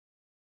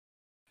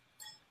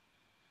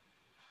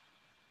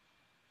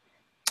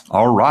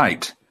All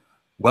right.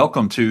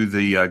 Welcome to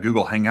the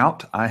Google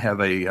Hangout. I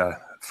have a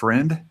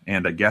friend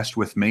and a guest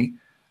with me.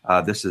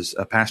 This is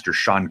Pastor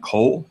Sean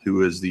Cole,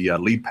 who is the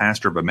lead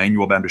pastor of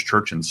Emmanuel Baptist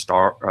Church in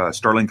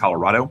Sterling,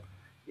 Colorado.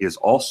 He is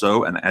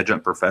also an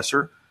adjunct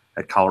professor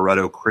at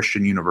Colorado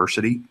Christian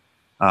University.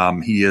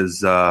 He is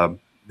the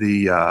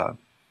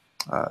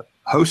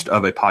host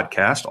of a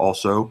podcast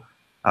also,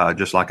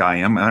 just like I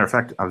am. Matter of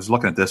fact, I was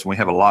looking at this and we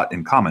have a lot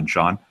in common,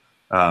 Sean.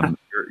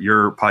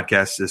 Your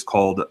podcast is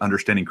called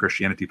Understanding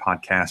Christianity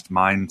Podcast.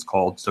 Mine's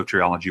called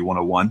Soteriology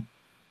 101.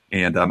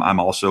 And I'm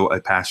also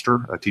a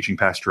pastor, a teaching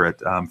pastor at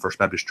First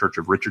Baptist Church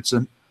of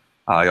Richardson.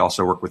 I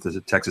also work with the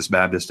Texas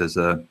Baptist as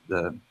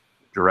the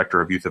director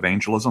of youth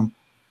evangelism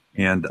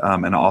and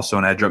also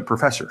an adjunct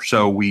professor.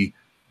 So we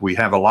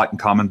have a lot in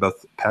common,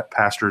 both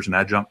pastors and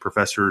adjunct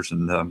professors,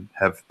 and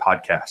have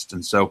podcasts.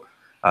 And so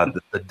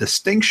the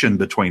distinction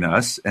between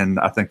us, and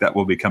I think that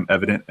will become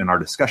evident in our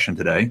discussion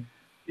today,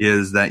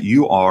 is that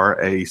you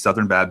are a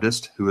Southern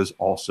Baptist who is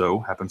also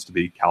happens to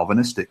be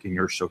Calvinistic in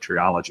your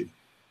soteriology,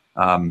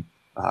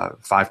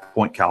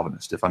 5-point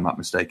Calvinist, if I'm not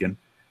mistaken.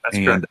 That's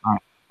and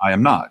correct. I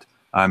am not.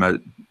 I'm a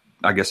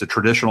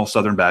traditional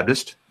Southern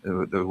Baptist,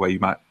 the way you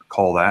might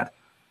call that,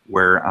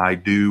 where I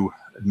do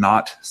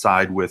not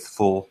side with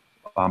full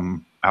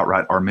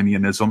outright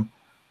Arminianism,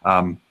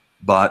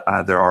 but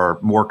there are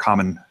more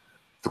common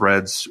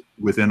threads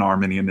within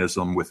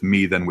Arminianism with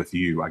me than with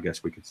you. I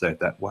guess we could say it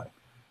that way.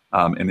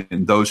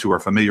 And those who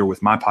are familiar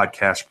with my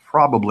podcast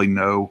probably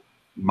know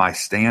my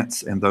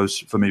stance, and those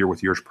familiar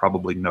with yours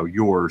probably know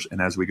yours.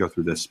 And as we go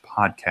through this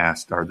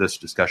podcast or this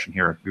discussion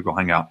here at Google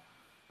Hangout,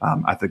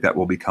 I think that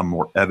will become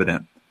more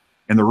evident.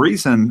 And the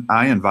reason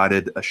I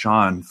invited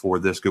Sean for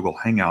this Google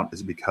Hangout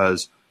is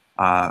because,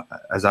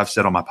 as I've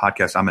said on my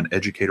podcast, I'm an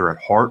educator at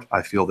heart.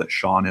 I feel that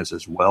Sean is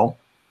as well.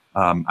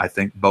 I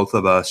think both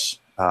of us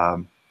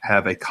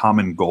have a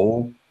common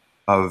goal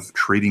of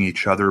treating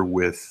each other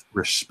with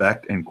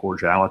respect and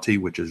cordiality,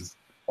 which is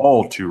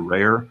all too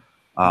rare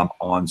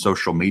on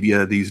social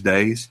media these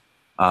days,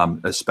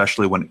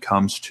 especially when it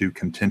comes to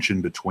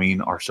contention between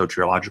our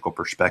soteriological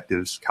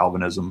perspectives,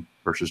 Calvinism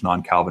versus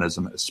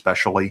non-Calvinism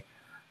especially.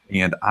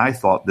 And I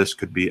thought this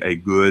could be a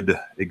good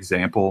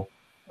example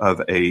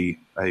of a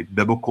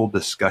biblical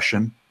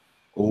discussion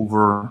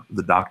over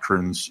the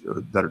doctrines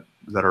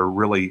that are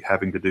really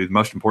having to do the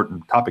most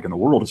important topic in the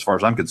world, as far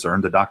as I'm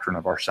concerned, the doctrine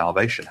of our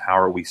salvation. How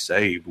are we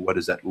saved? What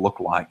does that look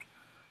like?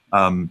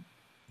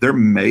 There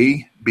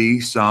may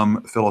be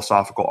some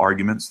philosophical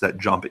arguments that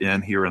jump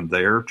in here and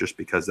there just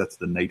because that's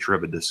the nature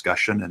of a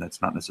discussion, and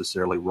it's not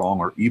necessarily wrong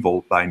or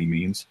evil by any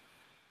means.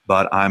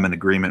 But I'm in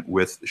agreement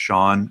with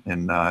Sean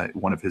in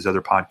one of his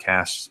other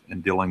podcasts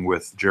in dealing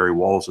with Jerry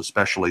Walls,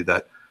 especially,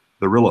 that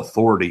the real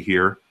authority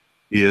here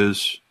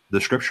is the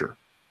Scripture.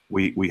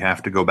 We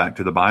have to go back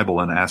to the Bible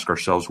and ask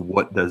ourselves,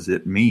 what does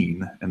it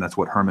mean? And that's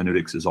what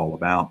hermeneutics is all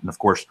about. And of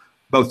course,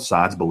 both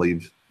sides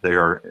believe they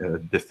are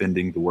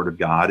defending the Word of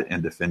God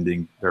and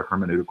defending their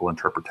hermeneutical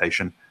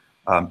interpretation.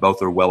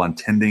 Both are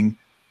well-intending.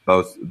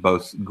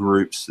 Both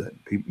groups,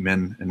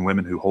 men and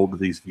women who hold to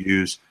these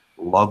views,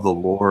 love the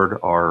Lord,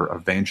 are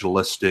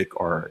evangelistic,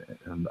 are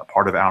a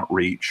part of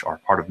outreach, are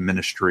part of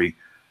ministry.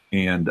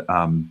 And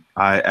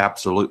I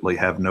absolutely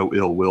have no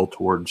ill will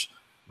towards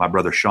my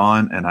brother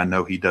Sean, and I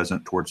know he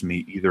doesn't towards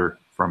me either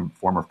from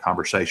former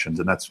conversations.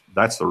 And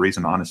that's the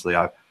reason, honestly,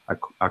 I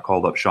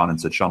called up Sean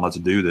and said, Sean, let's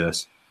do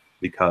this,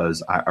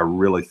 because I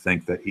really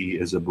think that he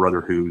is a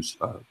brother who's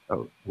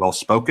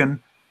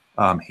well-spoken.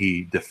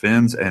 He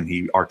defends and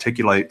he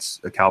articulates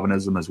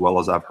Calvinism as well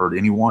as I've heard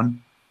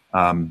anyone.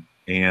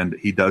 And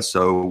he does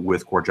so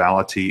with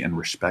cordiality and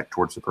respect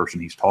towards the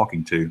person he's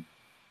talking to.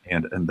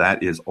 And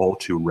that is all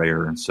too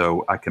rare. And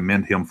so I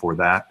commend him for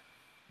that.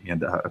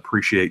 And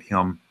appreciate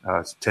him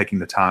taking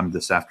the time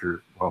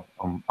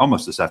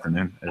almost this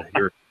afternoon.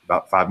 Here,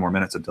 about 5 more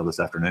minutes until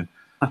this afternoon.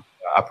 I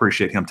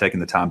appreciate him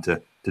taking the time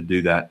to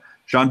do that.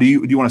 Sean, do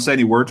you want to say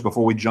any words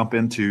before we jump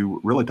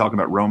into really talking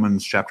about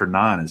Romans chapter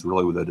 9? Is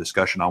really the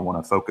discussion I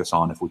want to focus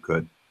on, if we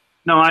could.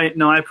 No,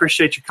 I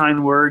appreciate your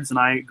kind words, and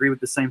I agree with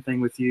the same thing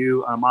with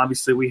you.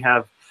 Obviously, we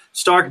have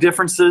stark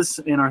differences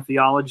in our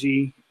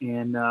theology,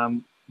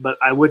 and but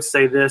I would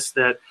say this,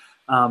 that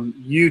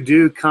you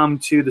do come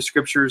to the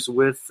Scriptures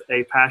with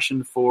a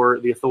passion for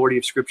the authority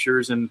of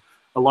Scriptures, and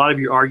a lot of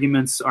your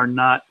arguments are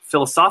not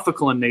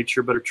philosophical in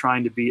nature, but are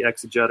trying to be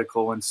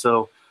exegetical. And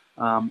so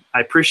I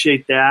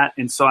appreciate that.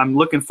 And so I'm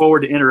looking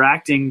forward to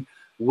interacting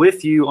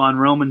with you on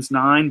Romans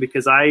 9,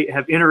 because I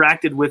have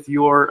interacted with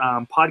your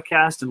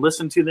podcast and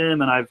listened to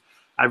them, and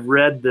I've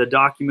read the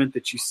document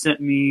that you sent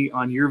me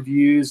on your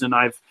views, and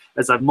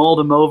as I've mulled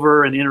them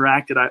over and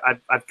interacted,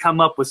 I've come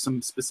up with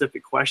some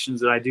specific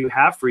questions that I do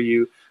have for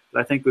you that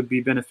I think would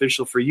be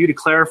beneficial for you to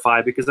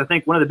clarify, because I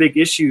think one of the big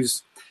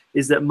issues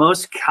is that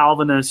most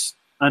Calvinists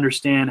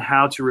understand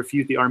how to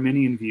refute the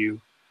Arminian view,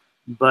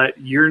 but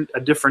you're a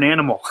different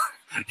animal.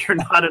 You're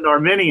not an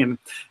Arminian.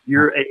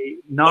 You're a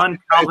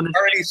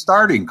non-Calvinist.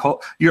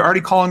 You're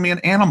already calling me an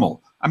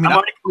animal. I mean, I'm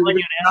already calling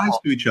you an animal. Nice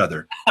to each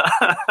other.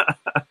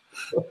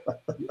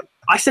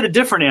 I said a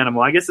different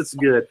animal. I guess it's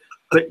good.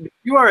 But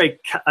you are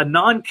a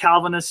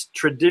non-Calvinist,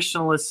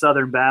 traditionalist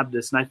Southern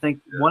Baptist, and I think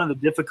one of the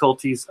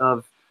difficulties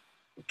of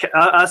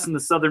us in the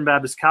Southern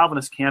Baptist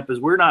Calvinist camp is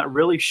we're not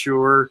really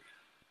sure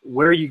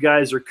where you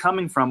guys are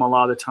coming from a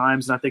lot of the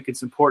times, and I think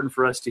it's important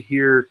for us to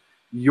hear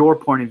your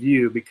point of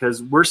view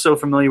because we're so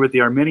familiar with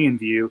the Arminian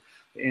view,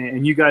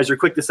 and you guys are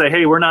quick to say,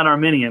 hey, we're not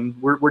Arminian,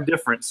 we're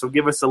different, so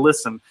give us a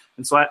listen.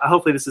 And so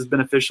hopefully this is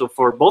beneficial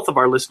for both of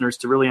our listeners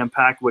to really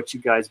unpack what you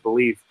guys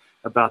believe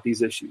about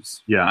these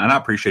issues. Yeah, and I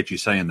appreciate you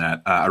saying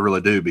that. I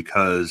really do,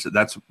 because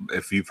that's,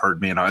 if you've heard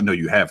me, and I know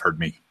you have heard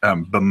me,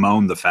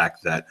 bemoan the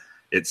fact that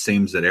it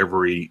seems that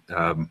every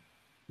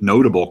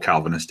notable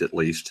Calvinist, at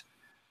least,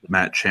 the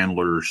Matt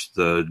Chandlers,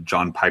 the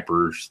John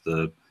Pipers,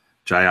 the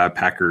J.I.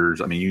 Packers,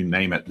 I mean, you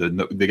name it,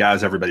 the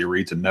guys everybody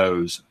reads and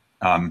knows,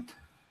 and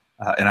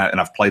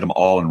I've played them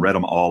all and read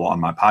them all on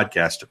my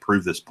podcast to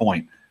prove this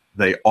point,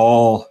 they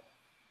all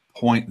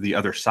point the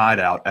other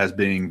side out as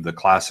being the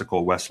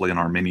classical Wesleyan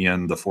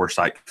Arminian, the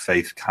Forsyte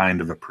faith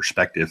kind of a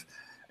perspective.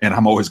 And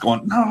I'm always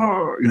going,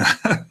 no,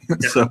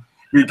 So,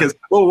 because,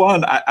 well,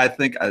 one, I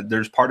think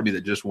there's part of me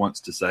that just wants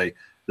to say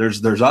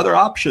there's other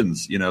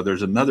options,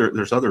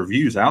 there's other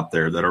views out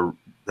there that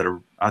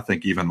are, I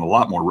think, even a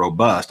lot more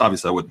robust.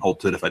 Obviously I wouldn't hold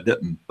to it if I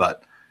didn't,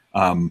 but,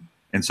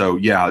 and so,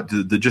 yeah,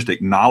 the just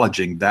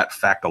acknowledging that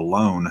fact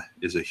alone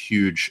is a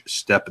huge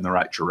step in the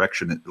right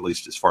direction, at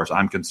least as far as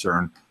I'm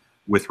concerned,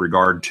 with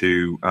regard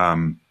to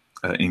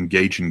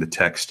engaging the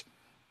text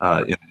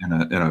in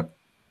a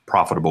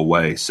profitable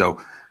way.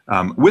 So,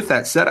 with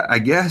that said, I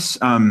guess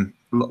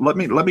let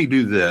me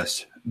do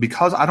this,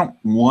 because I don't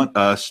want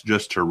us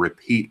just to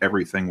repeat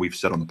everything we've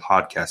said on the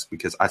podcast,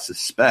 because I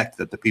suspect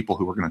that the people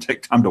who are going to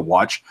take time to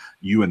watch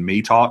you and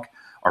me talk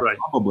are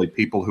probably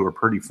people who are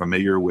pretty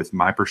familiar with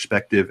my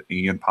perspective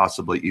and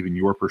possibly even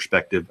your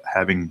perspective,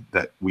 having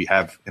that we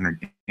have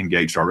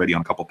engaged already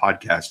on a couple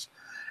podcasts.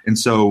 And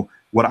so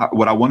what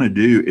I want to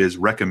do is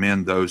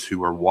recommend those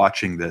who are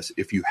watching this,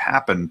 if you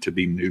happen to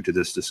be new to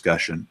this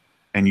discussion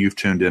and you've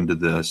tuned into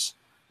this,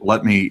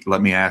 let me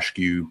ask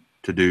you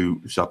to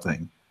do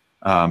something.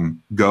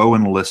 Go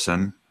and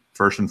listen,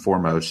 first and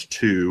foremost,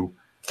 to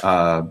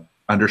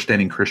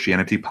Understanding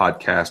Christianity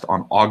podcast.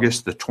 On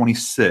August the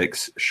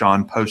 26th,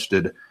 Sean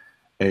posted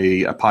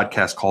a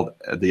podcast called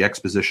The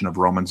Exposition of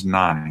Romans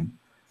 9.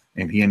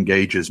 And he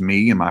engages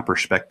me and my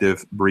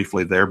perspective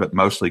briefly there, but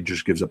mostly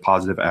just gives a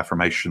positive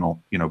affirmational,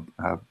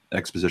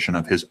 exposition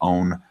of his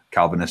own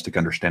Calvinistic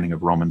understanding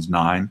of Romans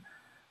 9.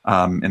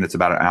 And it's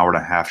about an hour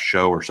and a half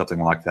show or something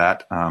like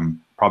that.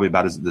 Probably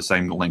about the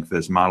same length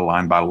as my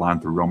line by line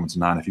through Romans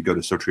 9. If you go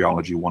to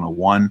Soteriology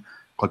 101,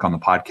 click on the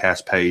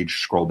podcast page,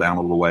 scroll down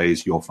a little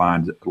ways, you'll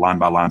find line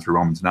by line through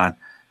Romans 9,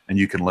 and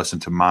you can listen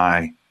to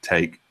my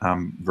take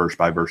verse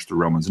by verse through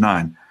Romans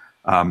 9.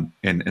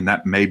 And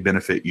that may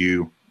benefit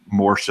you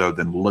more so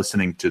than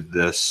listening to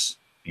this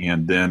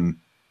and then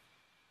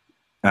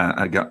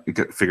I got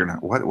figuring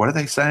out what are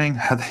they saying?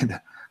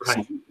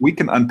 So we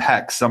can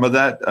unpack some of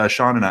that,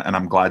 Sean, and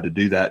I'm glad to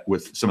do that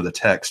with some of the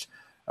text,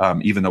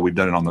 even though we've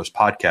done it on those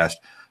podcasts.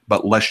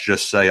 But let's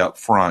just say up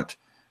front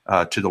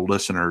to the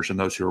listeners and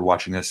those who are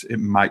watching this, it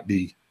might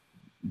be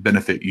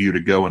benefit you to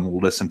go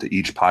and listen to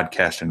each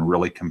podcast and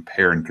really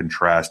compare and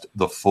contrast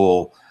the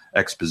full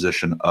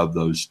exposition of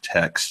those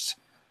texts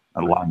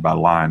line by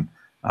line.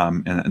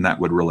 And that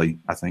would really,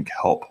 I think,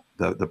 help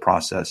the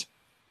process.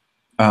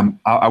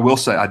 I will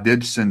say I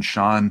did send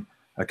Sean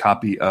a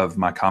copy of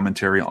my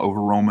commentary over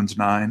Romans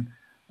 9,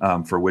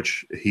 for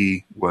which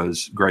he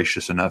was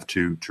gracious enough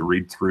to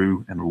read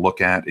through and look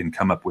at and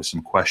come up with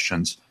some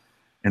questions.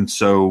 And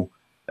so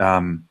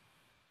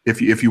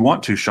if you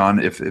want to, Sean,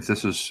 if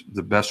this is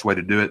the best way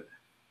to do it,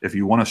 if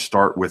you want to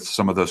start with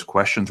some of those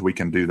questions, we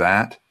can do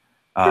that.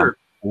 Sure.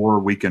 Or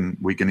we can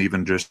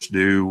even just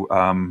do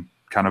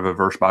kind of a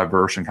verse by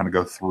verse and kind of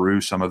go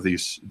through some of the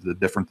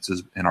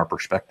differences in our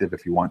perspective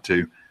if you want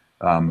to.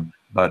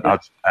 But I'll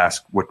just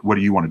ask, what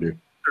do you want to do?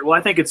 Well,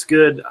 I think it's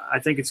good. I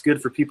think it's good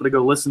for people to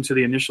go listen to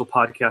the initial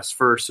podcast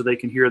first so they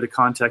can hear the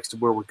context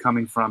of where we're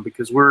coming from,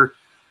 because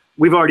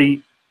we've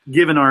already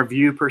given our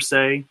view per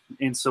se.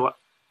 And so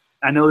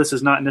I know this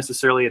is not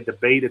necessarily a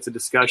debate, it's a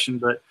discussion,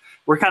 but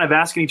we're kind of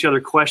asking each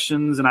other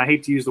questions, and I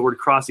hate to use the word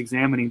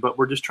cross-examining, but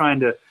we're just trying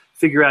to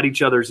figure out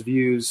each other's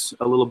views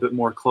a little bit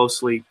more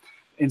closely.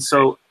 And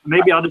so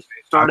maybe I'll just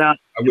start out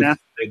and ask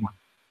the big one.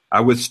 I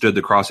withstood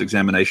the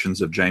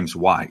cross-examinations of James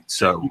White,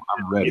 so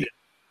I'm ready.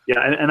 Yeah,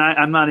 and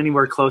I'm not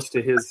anywhere close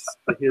to his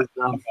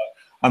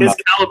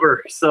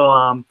caliber.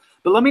 So,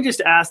 but let me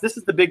just ask, this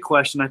is the big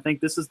question. I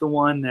think this is the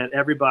one that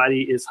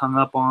everybody is hung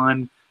up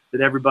on, that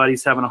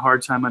everybody's having a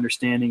hard time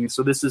understanding. And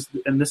so this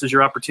is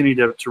your opportunity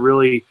to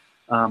really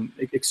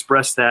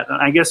express that.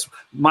 And I guess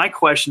my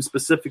question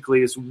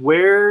specifically is,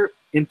 where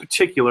in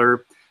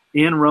particular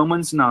in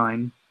Romans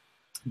 9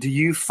 do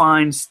you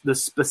find the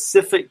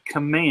specific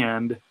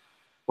command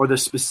or the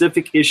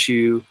specific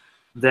issue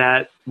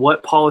that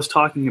what Paul is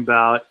talking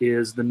about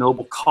is the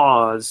noble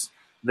cause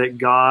that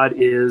God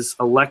is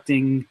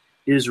electing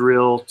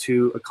Israel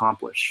to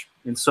accomplish.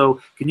 And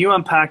so can you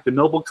unpack the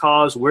noble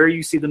cause, where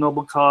you see the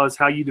noble cause,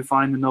 how you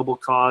define the noble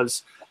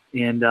cause,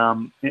 and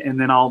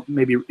then I'll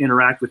maybe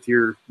interact with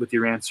your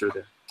answer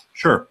there.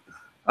 Sure.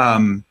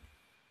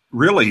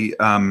 Really,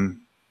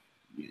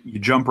 you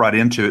jump right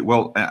into it.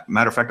 Well,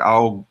 matter of fact,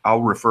 I'll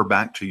refer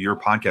back to your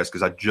podcast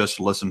because I just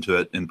listened to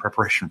it in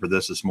preparation for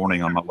this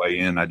morning on my way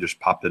in. I just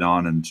popped it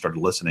on and started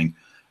listening.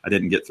 I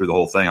didn't get through the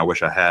whole thing. I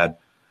wish I had,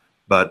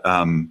 but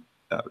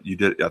you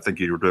did. I think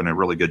you were doing a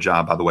really good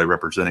job, by the way,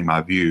 representing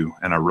my view,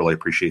 and I really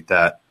appreciate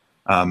that.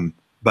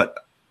 But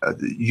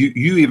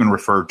you even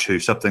referred to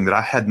something that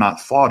I had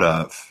not thought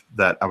of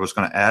that I was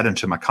going to add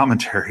into my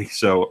commentary.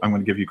 So I'm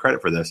going to give you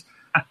credit for this.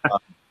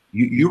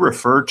 You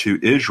referred to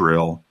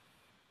Israel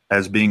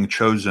as being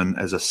chosen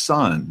as a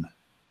son,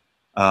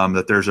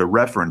 that there's a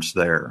reference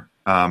there.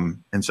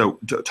 And so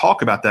to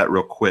talk about that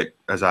real quick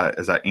as I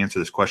answer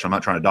this question. I'm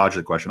not trying to dodge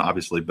the question,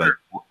 obviously, but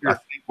I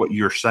think what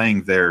you're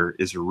saying there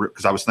is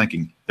because I was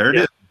thinking there it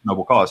is,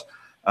 noble cause.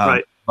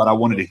 Right. But I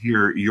wanted to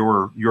hear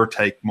your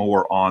take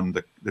more on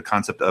the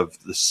concept of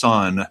the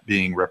son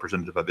being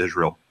representative of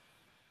Israel.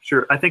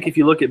 Sure. I think if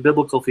you look at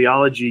biblical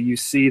theology, you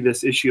see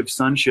this issue of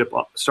sonship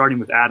starting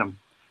with Adam.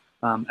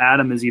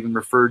 Adam is even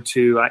referred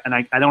to, and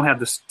I don't have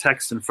this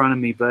text in front of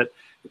me, but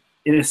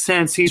in a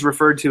sense, he's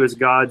referred to as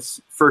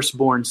God's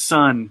firstborn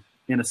son,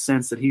 in a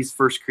sense that he's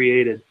first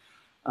created.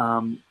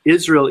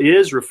 Israel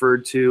is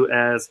referred to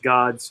as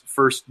God's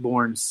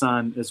firstborn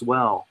son as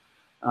well.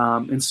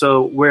 And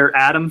so where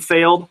Adam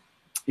failed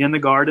in the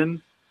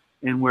garden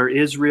and where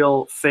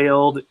Israel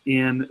failed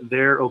in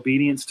their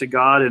obedience to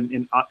God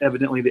and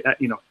evidently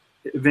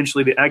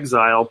eventually the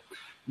exile,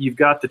 you've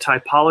got the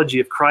typology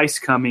of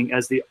Christ coming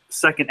as the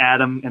second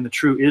Adam and the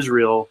true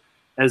Israel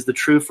as the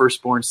true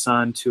firstborn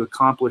son to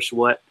accomplish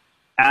what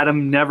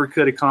Adam never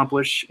could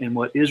accomplish and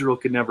what Israel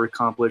could never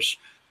accomplish,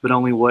 but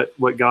only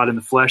what God in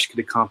the flesh could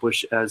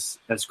accomplish as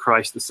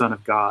Christ, the Son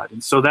of God.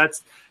 And so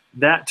that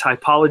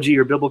typology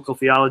or biblical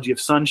theology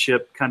of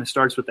sonship kind of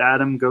starts with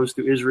Adam, goes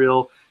through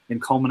Israel, and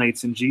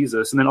culminates in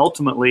Jesus. And then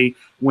ultimately,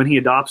 when he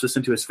adopts us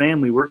into his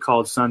family, we're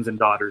called sons and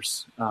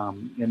daughters.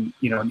 In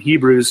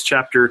Hebrews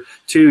chapter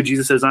 2,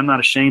 Jesus says, I'm not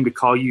ashamed to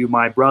call you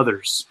my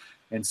brothers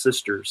and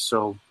sisters.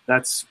 So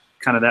that's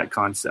kind of that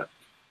concept.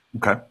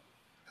 Okay.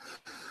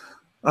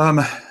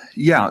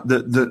 Yeah.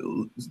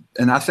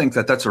 And I think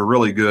that that's a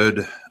really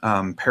good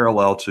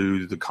parallel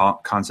to the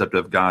concept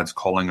of God's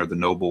calling or the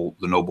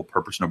noble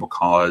purpose, noble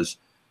cause.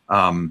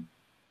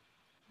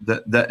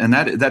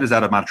 That is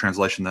out of my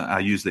translation. That I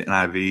use the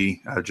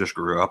NIV. I just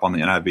grew up on the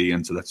NIV,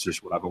 and so that's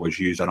just what I've always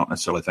used. I don't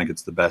necessarily think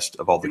it's the best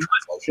of all the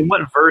translations. And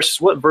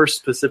what verse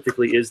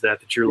specifically is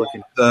that you're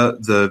looking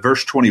at? The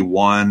verse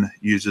 21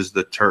 uses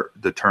the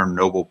term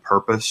noble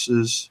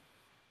purposes.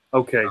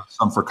 Okay.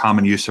 Some for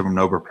common use, some for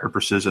noble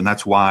purposes, and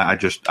that's why I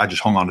just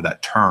hung on to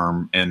that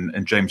term.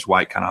 And James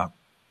White kind of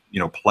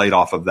played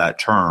off of that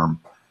term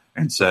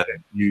and said,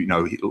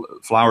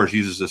 Flowers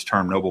uses this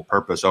term noble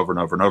purpose over and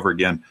over and over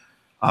again.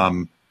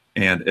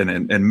 And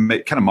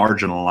kind of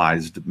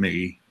marginalized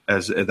me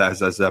as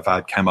if I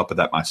came up with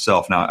that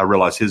myself. Now I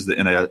realize the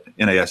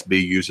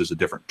NASB uses a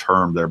different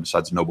term there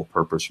besides noble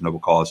purpose or noble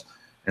cause,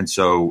 and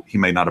so he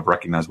may not have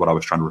recognized what I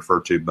was trying to refer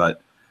to.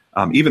 But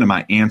even in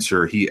my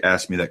answer, he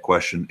asked me that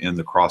question in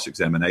the cross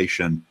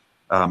examination,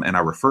 and I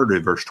referred to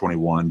verse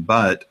 21.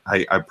 But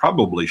I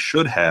probably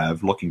should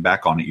have, looking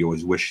back on it, you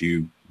always wish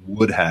you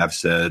would have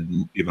said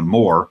even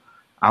more.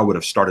 I would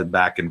have started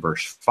back in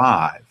verse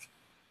 5.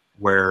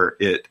 Where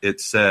it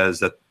says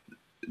that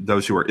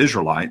those who are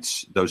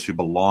Israelites, those who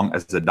belong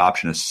as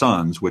adoption as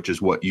sons, which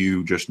is what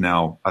you just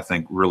now, I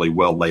think, really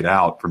well laid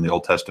out from the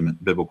Old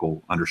Testament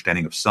biblical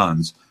understanding of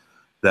sons,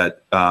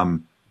 that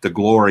the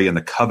glory and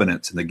the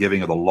covenants and the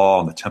giving of the law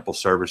and the temple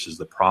services,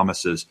 the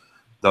promises,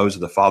 those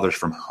are the fathers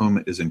from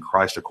whom is in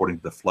Christ according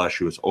to the flesh,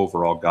 who is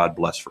overall God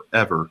blessed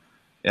forever.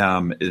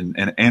 And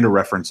a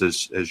reference,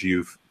 as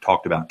you've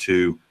talked about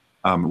too,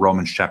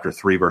 Romans chapter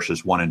 3,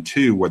 verses 1 and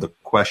 2, where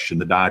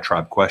the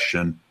diatribe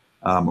question,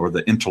 or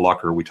the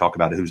interlocutor we talk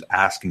about, who's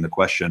asking the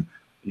question,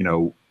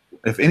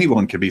 if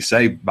anyone can be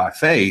saved by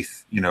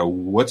faith,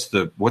 what's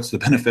the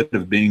benefit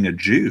of being a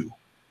Jew?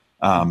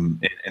 And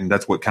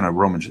that's what kind of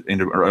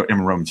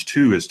Romans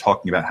 2 is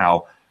talking about,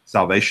 how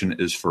salvation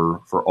is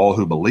for all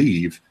who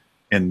believe.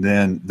 And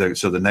then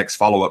the next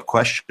follow-up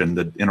question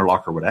the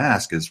interlocutor would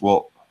ask is,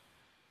 well,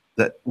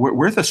 that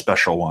we're the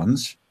special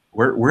ones.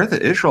 We're the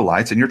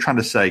Israelites, and you're trying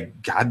to say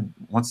God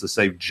wants to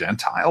save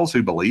Gentiles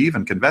who believe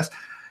and confess,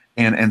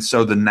 and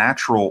so the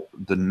natural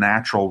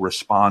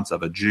response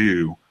of a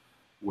Jew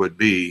would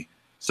be,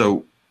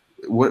 so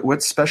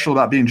what's special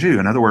about being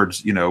Jew? In other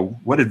words,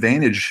 what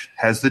advantage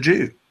has the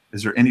Jew?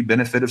 Is there any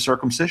benefit of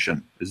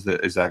circumcision? Is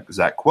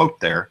that quote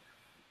there?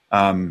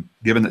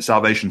 Given that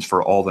salvation's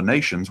for all the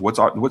nations, what's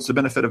the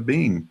benefit of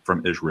being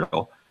from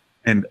Israel?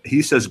 And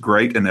he says,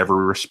 great in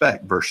every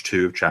respect. Verse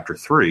 2 of chapter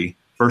 3.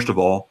 First of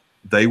all,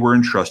 they were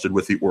entrusted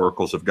with the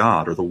oracles of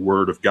God, or the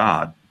word of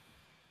God.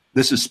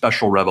 This is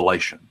special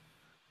revelation.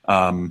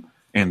 And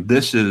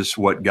this is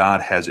what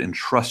God has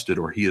entrusted,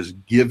 or he has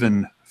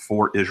given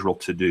for Israel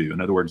to do.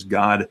 In other words,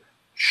 God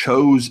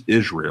chose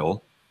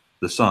Israel,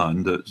 the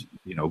son,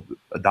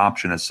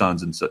 adoption as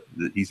sons, and so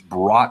he's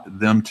brought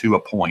them to a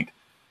point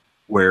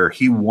where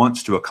he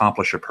wants to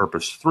accomplish a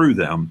purpose through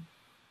them.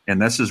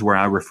 And this is where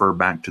I refer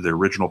back to the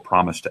original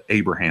promise to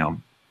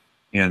Abraham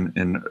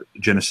in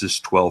Genesis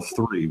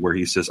 12:3, where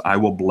he says, I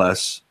will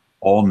bless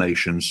all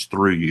nations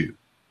through you,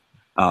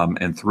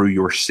 and through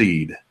your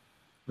seed.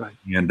 Right.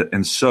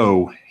 And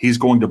so he's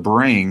going to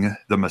bring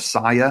the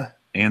Messiah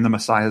and the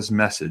Messiah's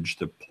message,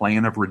 the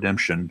plan of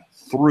redemption,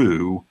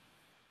 through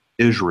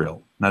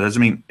Israel. Now, that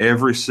doesn't mean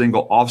every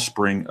single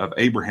offspring of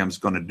Abraham is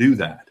going to do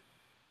that.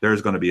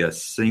 There's going to be a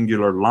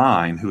singular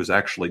line who is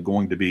actually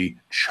going to be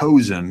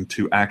chosen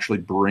to actually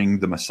bring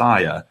the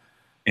Messiah.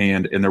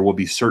 And there will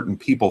be certain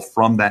people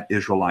from that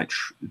Israelite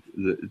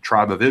the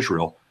tribe of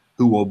Israel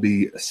who will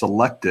be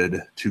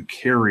selected to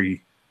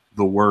carry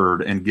the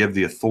word and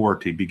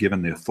be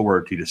given the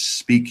authority to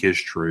speak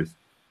his truth,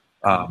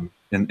 in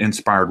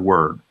inspired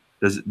word.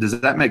 Does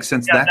that make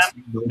sense? Yeah,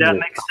 that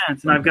makes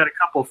sense. And I've got a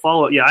couple of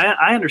follow-up. Yeah,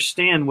 I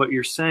understand what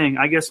you're saying.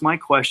 I guess my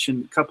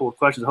question, a couple of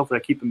questions, hopefully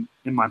I keep them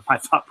in my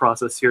thought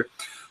process here.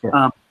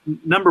 Sure.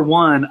 Number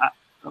one,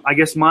 I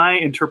guess my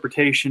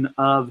interpretation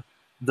of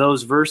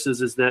those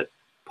verses is that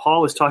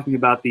Paul is talking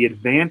about the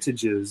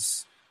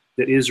advantages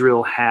that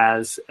Israel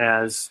has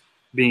as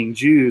being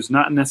Jews,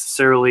 not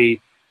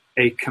necessarily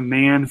a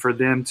command for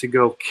them to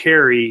go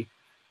carry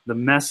the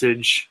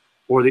message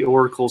or the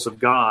oracles of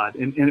God.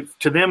 And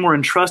to them were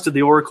entrusted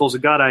the oracles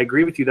of God. I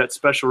agree with you, that's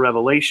special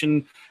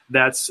revelation.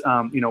 That's,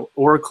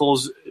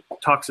 oracles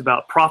talks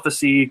about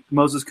prophecy.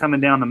 Moses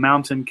coming down the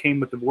mountain came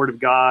with the word of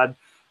God.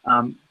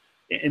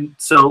 And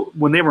so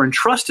when they were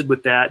entrusted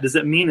with that, does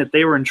it mean that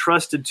they were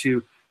entrusted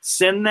to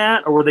send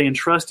that, or were they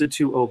entrusted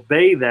to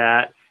obey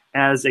that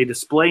as a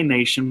display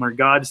nation, where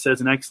God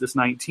says in Exodus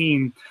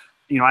 19,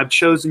 I've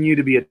chosen you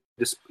to be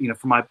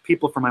for my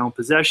people, for my own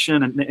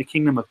possession, and a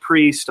kingdom of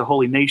priests, a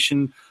holy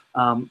nation.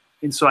 And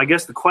so I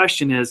guess the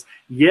question is,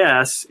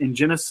 yes, in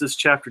Genesis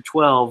chapter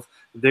 12,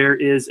 there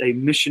is a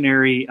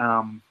missionary,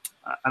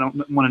 I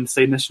don't want to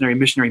say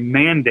missionary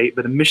mandate,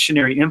 but a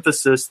missionary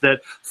emphasis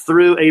that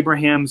through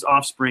Abraham's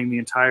offspring, the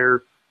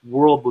entire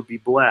world would be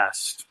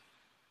blessed.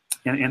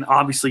 And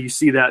obviously you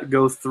see that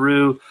go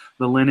through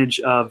the lineage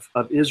of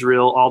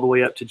Israel all the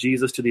way up to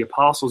Jesus, to the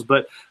apostles.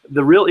 But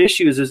the real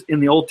issue is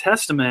in the Old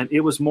Testament, it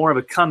was more of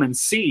a come and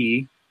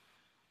see,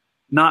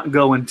 not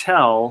go and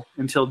tell,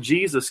 until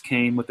Jesus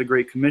came with the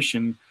Great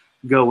Commission,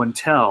 go and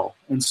tell.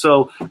 And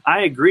so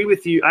I agree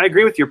with you. I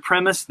agree with your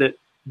premise that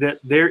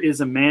there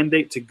is a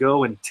mandate to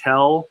go and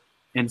tell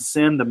and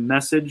send the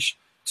message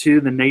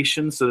to the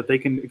nations so that they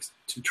can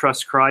to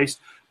trust Christ.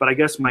 But I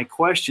guess my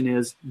question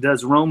is,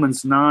 does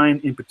Romans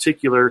 9 in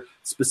particular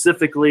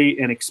specifically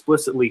and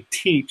explicitly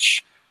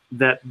teach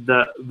that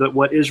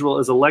what Israel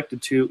is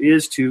elected to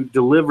is to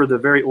deliver the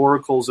very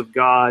oracles of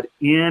God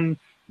in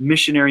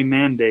missionary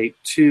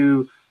mandate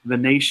to the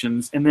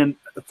nations? And then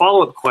the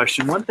follow-up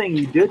question, one thing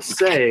you did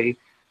say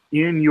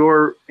in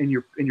your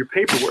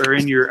paper, or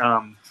in your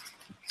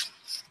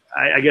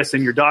I guess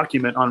in your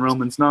document on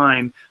Romans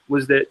 9,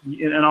 was that,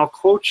 and I'll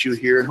quote you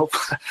here, and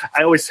hopefully,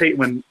 I always hate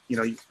when,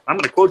 I'm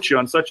going to quote you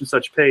on such and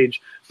such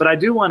page, but I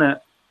do want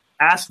to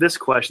ask this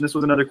question. This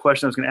was another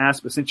question I was going to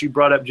ask, but since you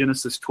brought up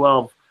Genesis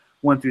 12,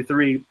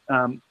 1-3,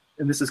 and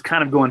this is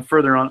kind of going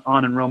further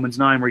on in Romans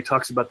 9, where he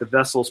talks about the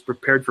vessels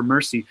prepared for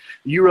mercy.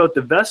 You wrote,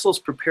 the vessels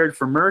prepared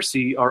for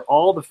mercy are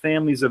all the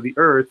families of the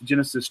earth,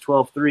 Genesis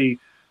 12:3,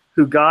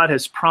 who God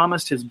has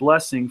promised his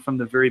blessing from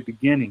the very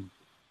beginning.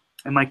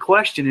 And my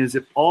question is,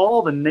 if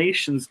all the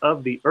nations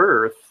of the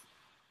earth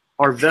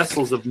are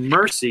vessels of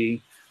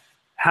mercy,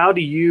 how do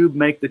you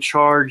make the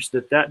charge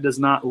that does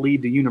not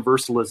lead to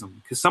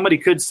universalism? Because somebody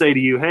could say to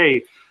you,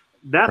 hey,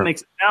 that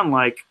makes it sound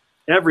like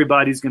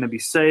everybody's going to be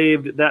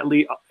saved.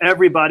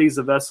 Everybody's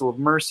a vessel of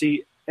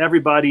mercy.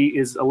 Everybody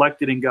is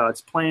elected in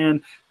God's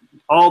plan.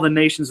 All the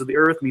nations of the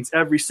earth means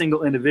every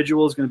single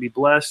individual is going to be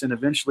blessed, and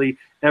eventually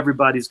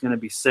everybody's going to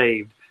be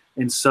saved.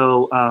 And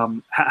so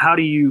how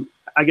do you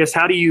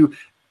answer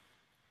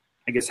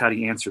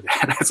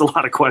that? That's a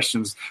lot of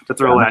questions to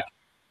throw at you.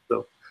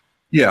 So.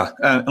 Yeah,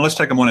 and let's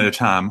take them one at a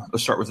time.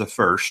 Let's start with the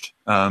first,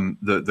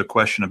 the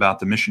question about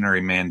the missionary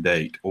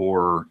mandate,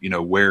 or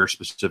where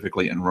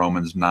specifically in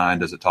Romans 9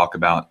 does it talk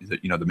about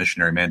the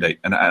missionary mandate?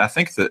 And I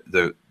think that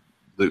the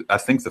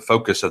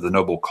focus of the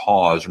noble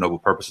cause or noble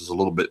purpose is a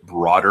little bit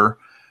broader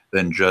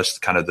than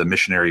just kind of the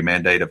missionary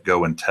mandate of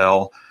go and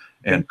tell,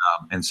 and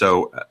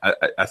so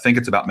I think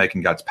it's about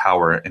making God's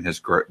power and His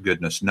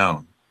goodness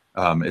known.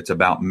 It's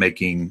about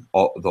making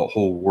the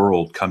whole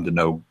world come to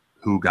know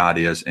who God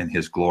is and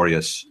His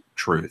glorious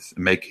truth,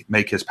 and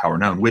make His power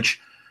known, which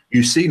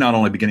you see not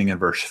only beginning in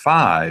verse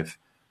 5,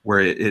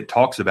 where it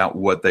talks about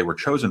what they were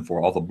chosen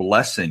for, all the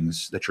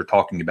blessings that you're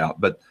talking about,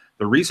 but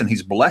the reason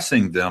He's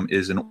blessing them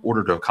is in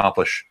order to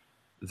accomplish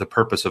the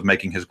purpose of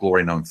making His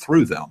glory known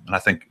through them. And I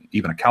think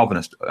even a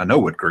Calvinist, I know,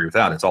 would agree with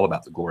that. It's all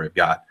about the glory of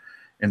God.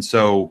 And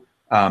so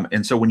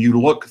when you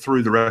look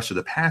through the rest of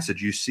the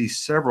passage, you see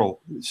several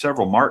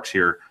marks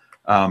here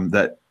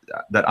that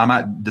that I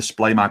might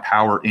display my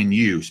power in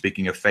you.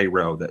 Speaking of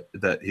Pharaoh,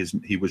 that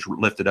he was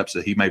lifted up so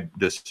that he may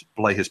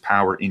display his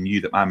power in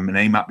you, that my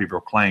name might be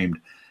proclaimed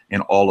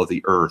in all of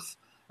the earth.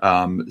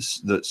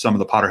 Some of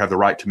the potter have the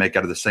right to make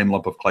out of the same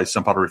lump of clay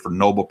some pottery for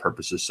noble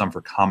purposes, some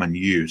for common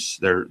use.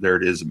 There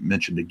it is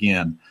mentioned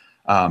again.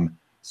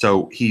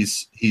 So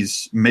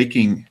he's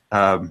making,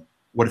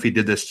 what if he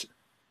did this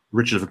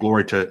riches of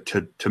glory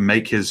to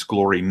make his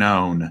glory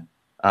known?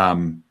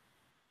 And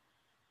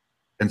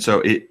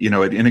so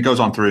it goes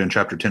on through in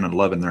chapter 10 and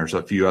 11. There's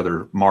a few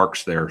other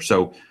marks there.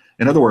 So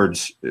in other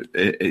words,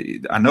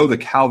 I know the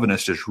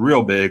Calvinist is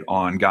real big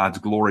on God's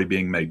glory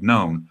being made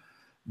known.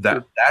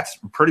 That's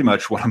pretty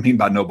much what I mean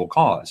by noble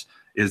cause,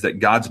 is that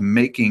God's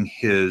making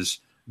his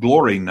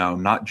glory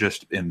known, not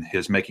just in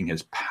his making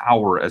his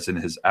power as in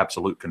his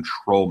absolute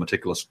control,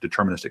 meticulous,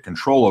 deterministic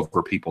control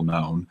over people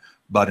known,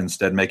 but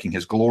instead making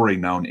his glory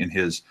known in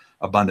his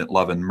abundant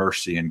love and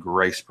mercy and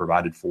grace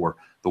provided for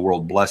the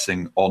world,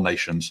 blessing all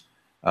nations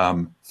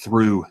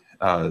through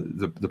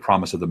the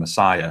promise of the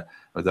Messiah,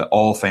 that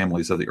all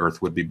families of the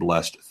earth would be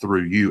blessed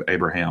through you,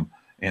 Abraham.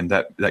 And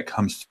that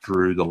comes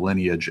through the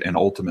lineage, and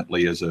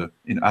ultimately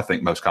I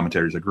think most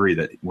commentators agree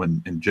that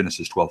when in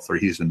Genesis 12:3,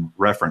 he's in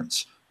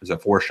reference as a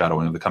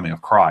foreshadowing of the coming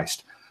of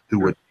Christ, who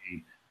would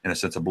be, in a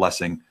sense, a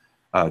blessing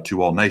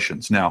to all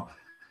nations. Now,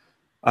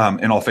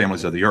 and all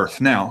families of the earth.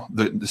 Now,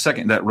 the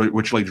second,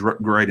 which leads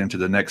right into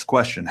the next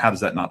question: how does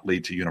that not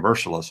lead to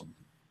universalism?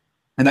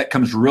 And that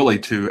comes really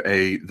to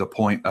the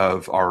point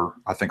of our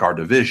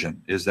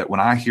division, is that when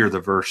I hear the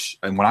verse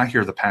and when I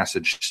hear the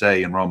passage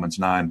say in Romans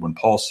 9, when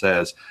Paul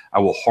says, I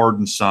will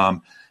harden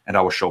some and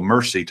I will show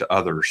mercy to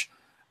others,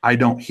 I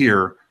don't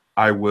hear,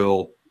 I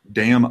will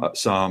damn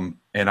some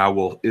and I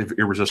will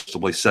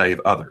irresistibly save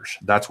others.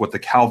 That's what the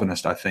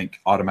Calvinist, I think,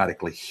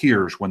 automatically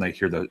hears when they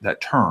hear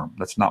that term.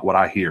 That's not what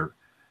I hear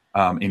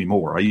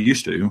anymore. I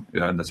used to,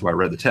 and that's why I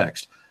read the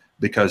text,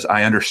 because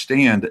I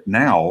understand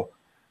now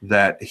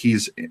that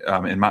he's,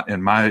 in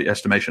my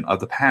estimation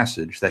of the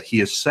passage, that he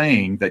is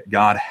saying that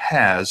God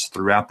has,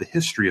 throughout the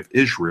history of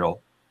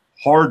Israel,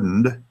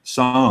 hardened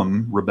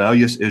some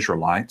rebellious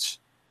Israelites,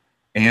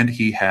 and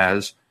he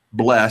has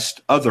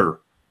blessed other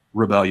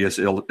rebellious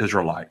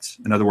Israelites.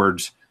 In other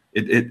words,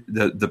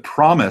 the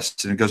promise,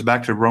 and it goes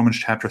back to Romans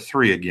chapter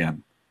 3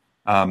 again.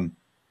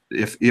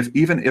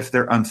 If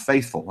they're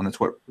unfaithful, and that's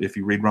what, if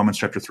you read Romans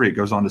chapter 3, it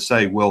goes on to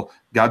say, well,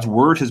 God's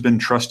word has been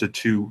trusted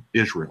to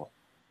Israel.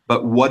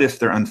 But what if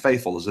they're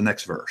unfaithful is the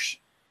next verse.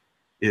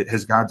 It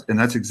has God, and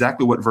that's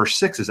exactly what verse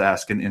 6 is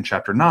asking in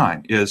chapter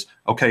 9 is,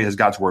 okay, has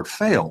God's word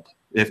failed?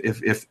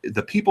 If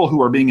the people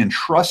who are being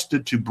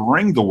entrusted to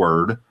bring the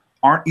word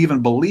aren't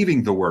even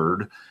believing the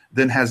word,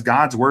 then has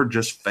God's word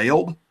just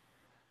failed?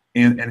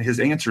 And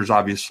his answer is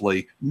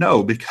obviously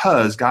no,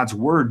 because God's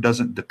word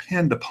doesn't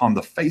depend upon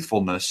the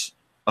faithfulness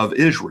of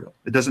Israel.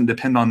 It doesn't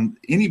depend on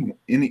any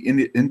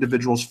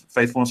individual's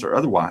faithfulness or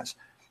otherwise.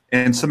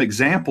 And some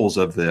examples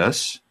of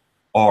this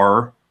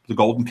are the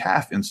golden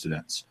calf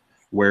incidents,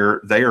 where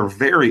they are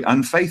very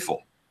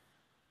unfaithful.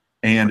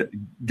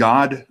 And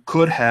God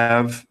could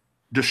have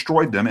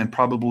destroyed them, and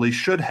probably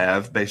should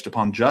have, based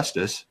upon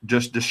justice,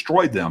 just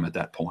destroyed them at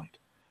that point.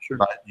 Sure.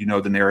 But you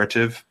know the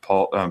narrative.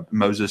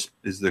 Moses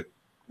is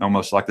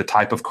almost like the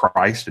type of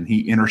Christ, and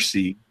he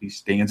intercedes. He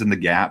stands in the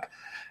gap,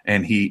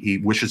 and he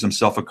wishes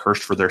himself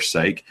accursed for their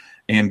sake.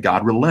 And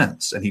God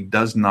relents, and he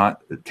does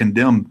not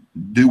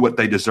do what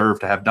they deserve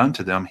to have done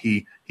to them.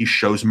 He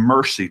shows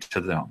mercy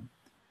to them.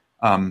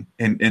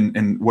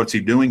 And what's he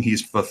doing?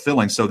 He's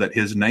fulfilling so that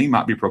his name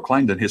might be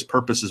proclaimed and his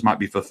purposes might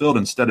be fulfilled.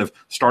 Instead of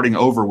starting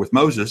over with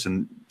Moses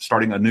and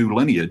starting a new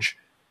lineage,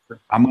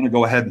 I'm going to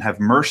go ahead and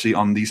have mercy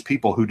on these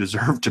people who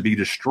deserve to be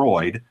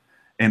destroyed.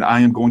 And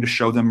I am going to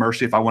show them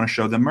mercy if I want to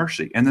show them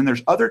mercy. And then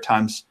there's other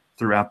times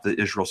throughout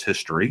Israel's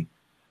history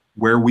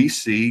where we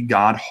see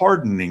God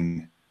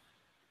hardening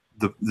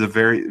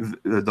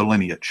the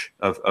lineage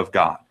of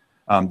God,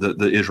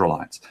 the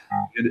Israelites.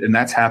 And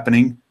that's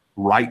happening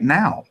right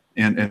now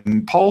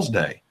in Paul's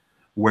day,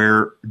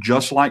 where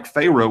just like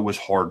Pharaoh was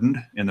hardened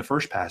in the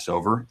first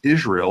Passover,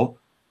 Israel,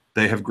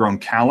 they have grown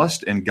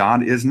calloused, and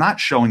God is not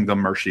showing them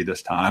mercy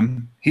this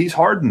time. He's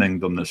hardening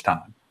them this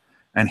time,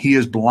 and he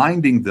is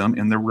blinding them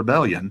in their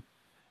rebellion.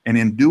 And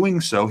in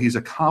doing so, he's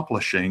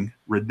accomplishing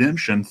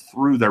redemption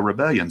through their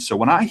rebellion. So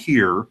when I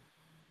hear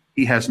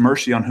he has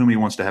mercy on whom he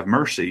wants to have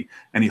mercy,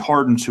 and he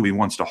hardens who he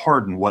wants to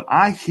harden, what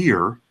I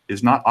hear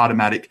is not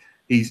automatic.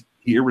 He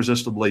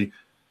irresistibly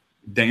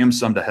damns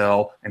some to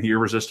hell, and he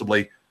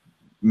irresistibly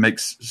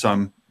makes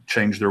some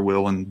change their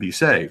will and be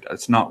saved.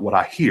 That's not what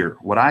I hear.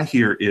 What I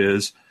hear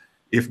is,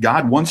 if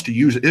God wants to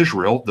use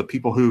Israel, the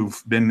people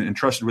who've been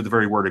entrusted with the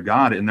very word of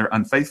God, in their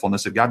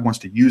unfaithfulness, if God wants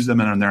to use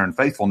them in their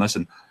unfaithfulness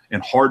and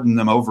harden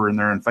them over in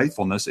their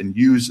unfaithfulness and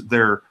use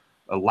their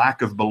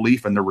lack of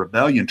belief and their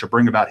rebellion to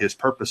bring about his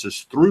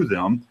purposes through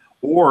them,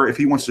 or if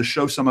he wants to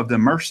show some of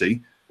them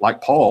mercy,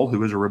 like Paul,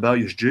 who is a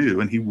rebellious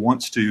Jew, and he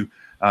wants to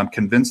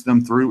convince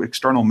them through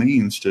external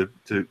means to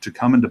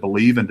come and to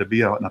believe and to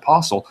be an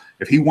apostle,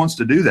 if he wants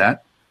to do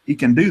that, he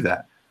can do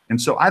that.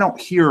 And so I don't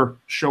hear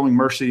showing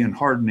mercy and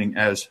hardening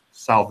as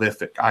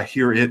salvific. I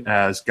hear it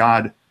as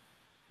God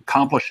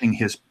accomplishing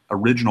his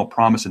original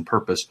promise and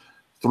purpose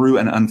through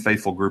an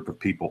unfaithful group of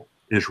people,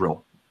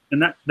 Israel.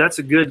 And that's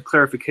a good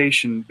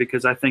clarification,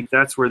 because I think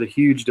that's where the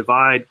huge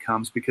divide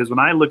comes. Because when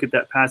I look at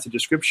that passage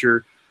of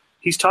Scripture,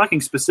 he's talking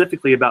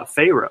specifically about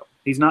Pharaoh.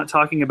 He's not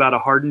talking about a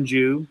hardened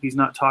Jew. He's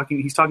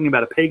talking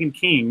about a pagan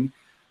king,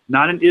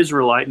 not an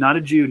Israelite, not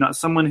a Jew, not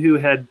someone who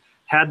had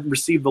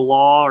received the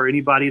law or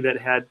anybody that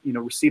had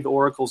received the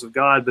oracles of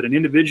God, but an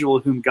individual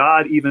whom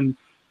God even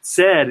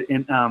said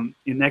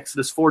in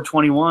Exodus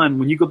 4:21,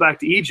 when you go back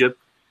to Egypt,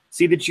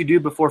 see that you do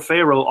before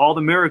Pharaoh all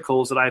the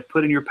miracles that I have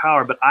put in your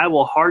power, but I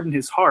will harden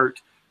his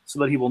heart so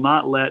that he will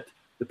not let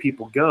the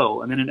people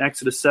go. And then in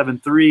Exodus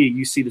 7:3,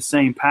 you see the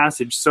same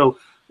passage. So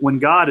when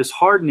God is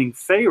hardening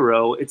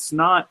Pharaoh, it's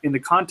not in the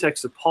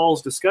context of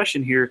Paul's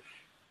discussion here.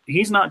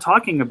 He's not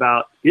talking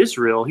about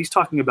Israel. He's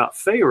talking about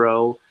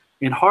Pharaoh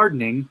and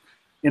hardening.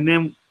 And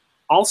then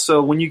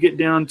also, when you get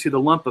down to the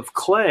lump of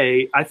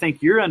clay, I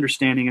think your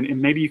understanding,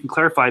 and maybe you can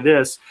clarify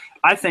this,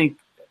 I think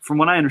from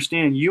what I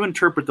understand, you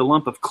interpret the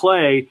lump of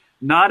clay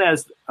not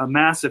as a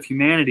mass of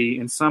humanity,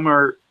 and some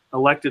are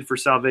elected for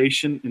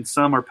salvation and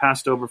some are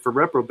passed over for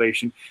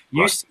reprobation.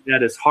 You see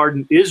that as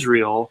hardened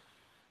Israel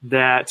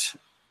that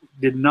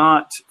did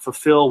not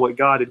fulfill what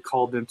God had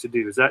called them to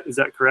do. Is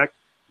that correct?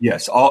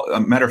 Yes.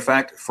 Matter of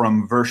fact,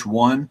 from verse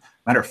 1,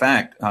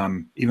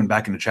 even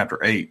back into chapter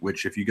 8,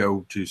 which if you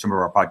go to some of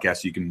our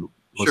podcasts, you can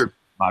listen to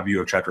my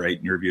view of chapter 8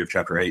 and your view of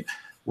chapter 8,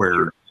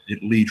 where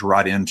it leads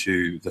right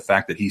into the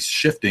fact that he's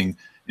shifting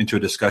into a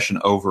discussion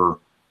over,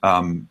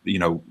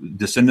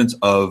 descendants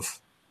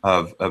of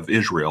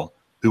Israel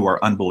who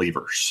are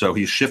unbelievers. So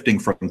he's shifting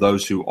from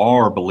those who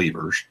are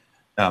believers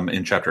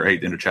in chapter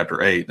 8 into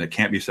chapter 8 that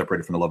can't be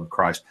separated from the love of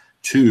Christ,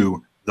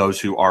 to those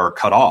who are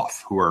cut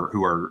off, who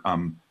are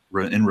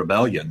in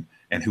rebellion,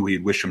 and who he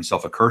wished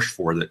himself accursed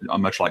for. That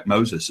much like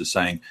Moses is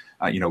saying,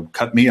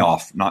 cut me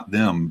off, not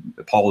them.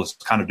 Paul is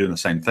kind of doing the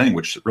same thing,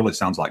 which really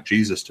sounds like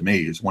Jesus to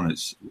me, is one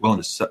who's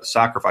willing to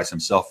sacrifice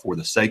himself for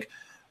the sake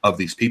of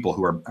these people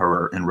who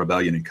are in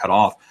rebellion and cut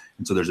off.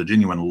 And so there's a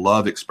genuine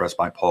love expressed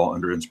by Paul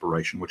under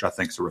inspiration, which I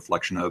think is a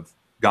reflection of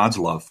God's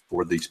love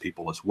for these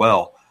people as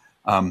well.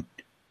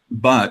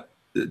 But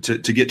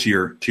to get to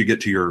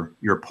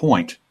your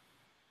point,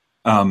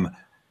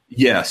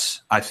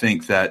 yes, I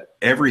think that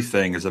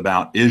everything is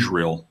about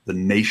Israel, the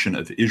nation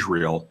of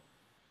Israel,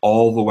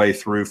 all the way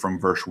through from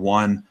verse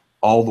 1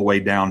 all the way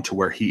down to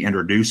where he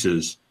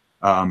introduces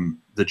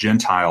the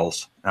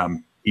Gentiles,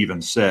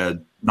 even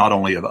said, not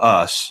only of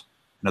us,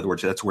 in other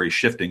words, that's where he's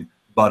shifting,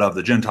 but of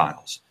the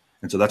Gentiles.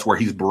 And so that's where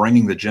he's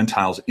bringing the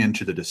Gentiles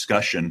into the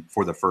discussion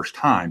for the first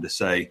time, to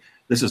say,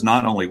 this is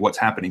not only what's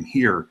happening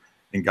here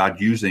in God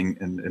using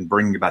and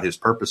bringing about his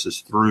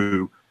purposes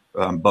through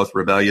both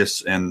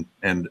rebellious and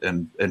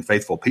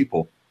faithful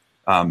people.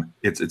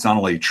 It's not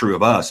only true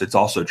of us, it's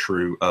also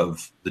true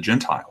of the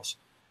Gentiles.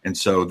 And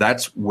so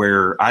that's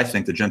where I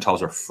think the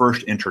Gentiles are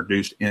first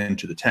introduced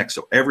into the text.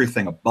 So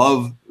everything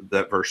above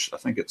that verse, I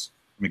think it's,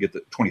 let me get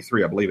the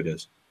 23, I believe it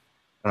is.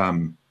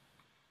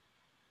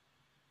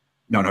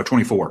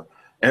 24.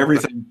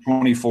 Everything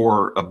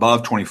 24,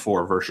 above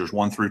 24, verses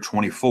 1 through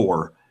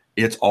 24,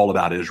 it's all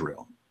about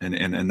Israel.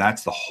 And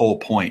that's the whole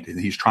point. And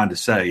he's trying to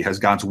say, has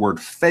God's word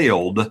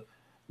failed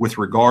with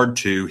regard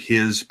to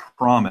his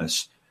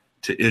promise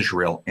to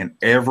Israel? And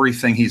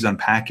everything he's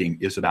unpacking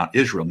is about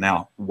Israel.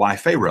 Now, why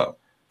Pharaoh?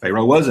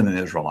 Pharaoh wasn't an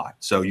Israelite.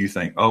 So you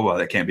think, oh, well,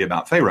 that can't be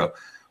about Pharaoh.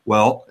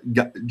 Well,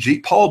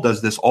 Paul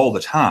does this all the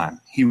time.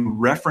 He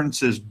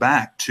references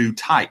back to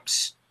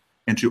types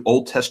and to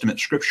Old Testament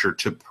scripture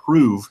to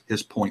prove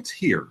his points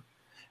here.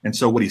 And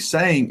so what he's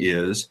saying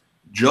is,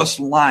 just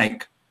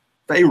like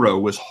Pharaoh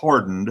was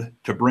hardened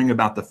to bring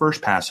about the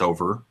first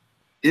Passover,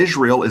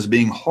 Israel is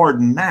being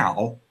hardened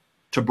now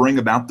to bring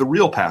about the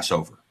real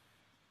Passover.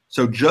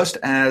 So just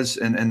as,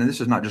 and this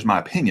is not just my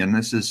opinion,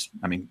 this is,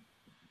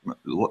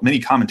 many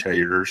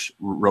commentators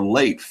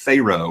relate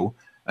Pharaoh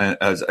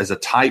as a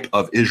type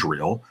of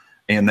Israel,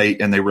 and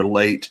they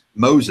relate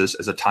Moses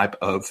as a type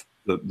of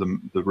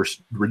the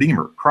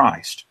Redeemer,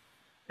 Christ.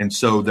 And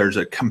so there's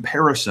a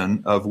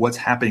comparison of what's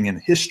happening in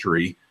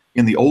history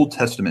in the Old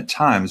Testament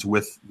times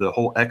with the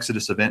whole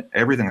Exodus event,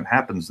 everything that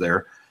happens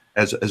there,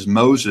 as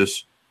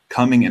Moses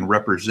coming and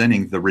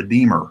representing the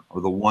Redeemer,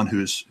 or the one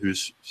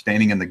who's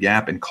standing in the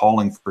gap and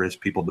calling for his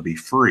people to be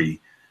free.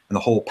 And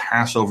the whole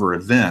Passover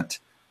event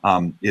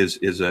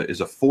is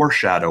a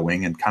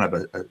foreshadowing and kind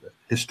of a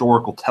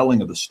historical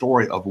telling of the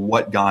story of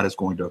what God is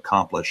going to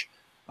accomplish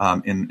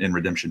in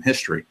redemption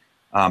history.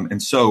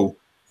 And so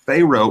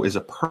Pharaoh is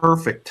a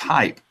perfect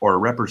type or a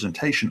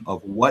representation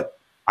of what,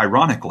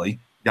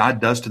 ironically,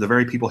 God does to the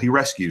very people he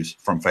rescues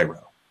from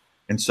Pharaoh.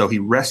 And so he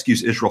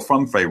rescues Israel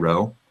from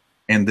Pharaoh,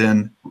 and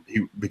then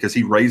because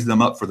he raised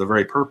them up for the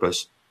very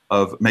purpose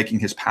of making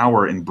his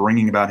power and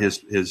bringing about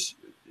his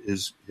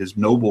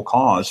noble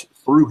cause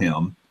through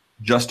him,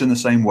 just in the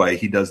same way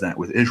he does that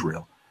with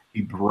Israel.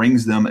 He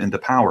brings them into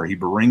power. He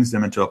brings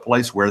them into a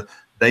place where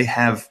they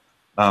have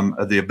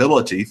the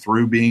ability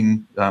through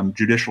being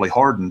judicially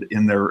hardened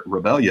in their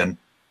rebellion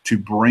to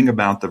bring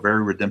about the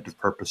very redemptive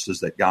purposes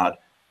that God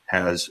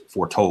has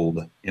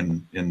foretold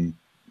in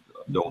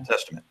the Old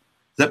Testament.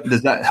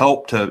 Does that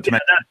help to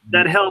make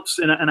that helps?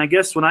 And I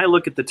guess when I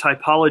look at the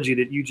typology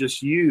that you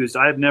just used,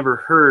 I've never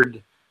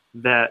heard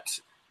that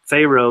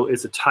Pharaoh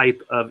is a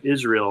type of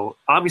Israel.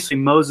 Obviously,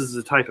 Moses is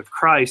a type of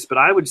Christ, but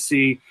I would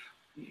see,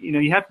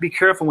 you have to be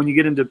careful when you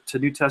get into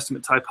New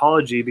Testament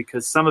typology,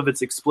 because some of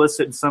it's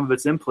explicit and some of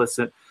it's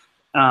implicit.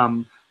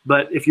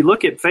 But if you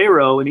look at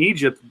Pharaoh in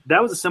Egypt,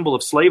 that was a symbol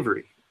of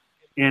slavery,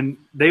 and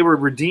they were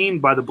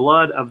redeemed by the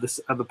blood of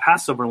the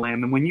Passover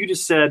lamb. And when you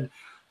just said,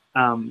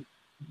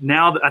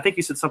 now, I think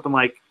you said something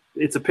like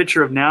it's a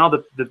picture of now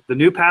the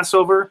new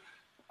Passover.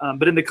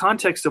 But in the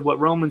context of what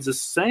Romans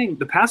is saying,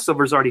 the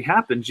Passover has already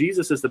happened.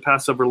 Jesus as the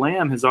Passover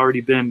lamb has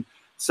already been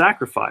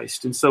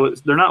sacrificed. And so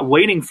they're not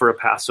waiting for a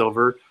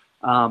Passover.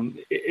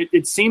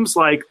 It seems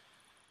like,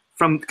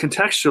 from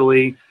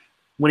contextually,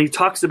 when he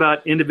talks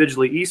about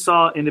individually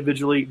Esau,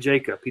 individually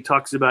Jacob, he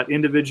talks about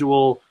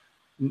individual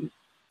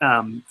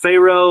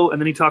Pharaoh,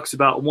 and then he talks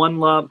about one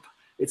lump.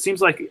 It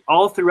seems like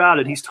all throughout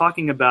it, he's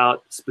talking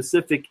about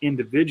specific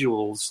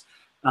individuals.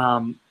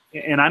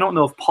 And I don't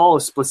know if Paul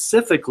is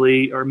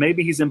specifically, or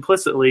maybe he's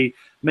implicitly,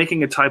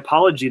 making a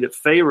typology that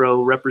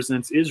Pharaoh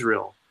represents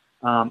Israel.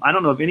 I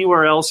don't know of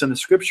anywhere else in the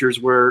scriptures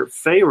where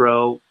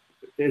Pharaoh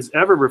is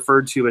ever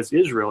referred to as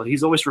Israel.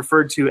 He's always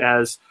referred to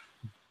as,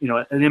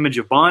 an image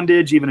of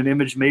bondage, even an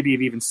image maybe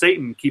of even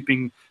Satan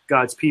keeping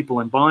God's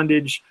people in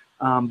bondage.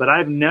 But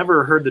I've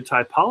never heard the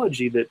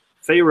typology that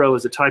Pharaoh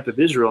is a type of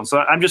Israel. And so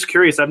I'm just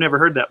curious. I've never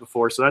heard that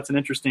before. So that's an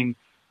interesting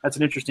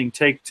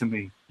take to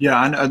me. Yeah,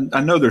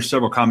 I know there's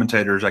several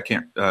commentators.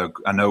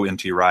 I know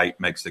N.T. Wright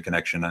makes the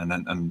connection, and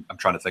I'm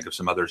trying to think of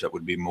some others that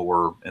would be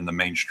more in the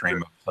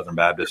mainstream of Southern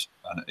Baptist.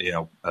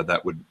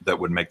 That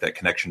would make that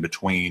connection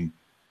between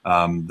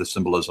the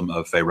symbolism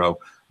of Pharaoh.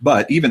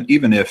 But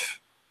even if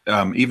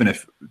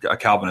a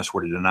Calvinist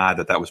were to deny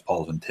that was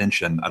Paul's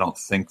intention, I don't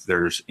think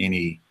there's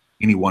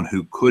anyone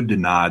who could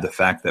deny the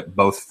fact that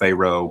both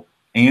Pharaoh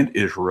and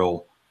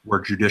Israel were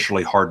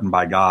judicially hardened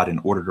by God in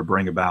order to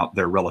bring about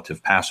their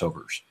relative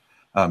Passovers.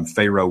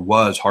 Pharaoh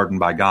was hardened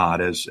by God,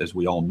 as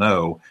we all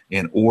know,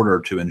 in order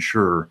to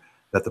ensure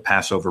that the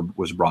Passover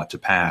was brought to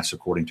pass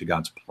according to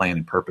God's plan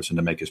and purpose, and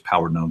to make his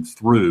power known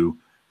through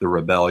the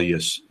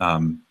rebellious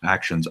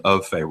actions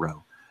of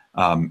Pharaoh.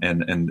 And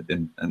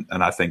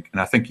I think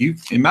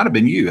it might have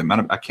been you.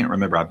 I can't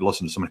remember. I've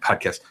listened to so many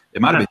podcasts.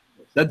 It might have been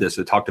you that said this.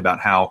 It talked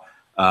about how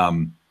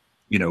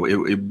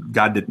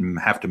God didn't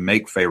have to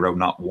make Pharaoh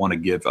not want to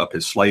give up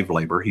his slave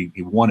labor. He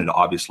wanted,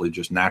 obviously,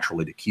 just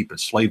naturally to keep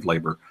his slave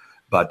labor,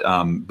 but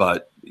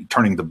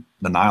turning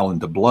the Nile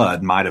into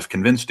blood might have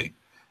convinced him.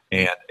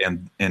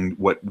 And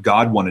what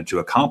God wanted to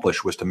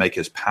accomplish was to make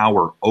his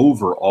power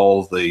over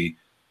all the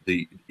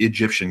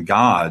Egyptian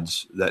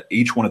gods, that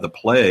each one of the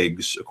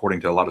plagues, according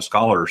to a lot of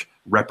scholars,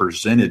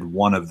 represented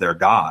one of their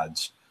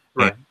gods.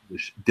 Right. And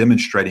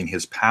demonstrating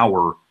his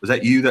power. Was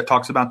that you that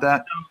talks about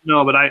that?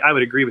 No, but I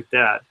would agree with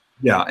that.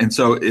 Yeah, and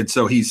so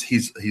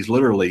he's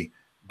literally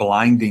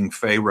blinding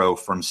Pharaoh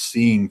from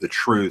seeing the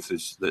truth.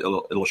 Is the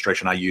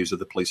illustration I use of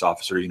the police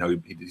officer.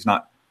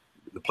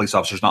 The police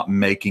officer's not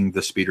making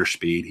the speeder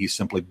speed. He's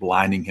simply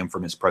blinding him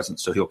from his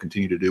presence, so he'll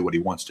continue to do what he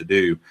wants to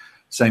do.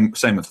 Same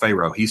with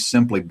Pharaoh. He's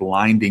simply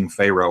blinding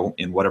Pharaoh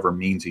in whatever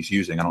means he's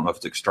using. I don't know if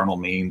it's external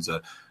means,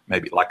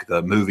 maybe like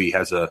the movie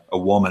has a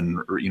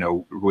woman,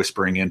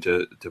 whispering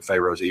into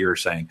Pharaoh's ear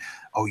saying,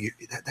 "Oh,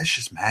 that's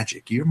just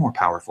magic. You're more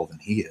powerful than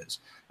he is,"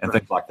 and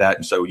things like that.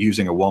 And so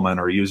using a woman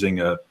or using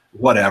a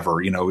whatever,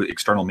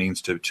 external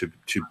means to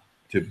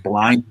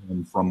blind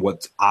him from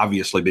what's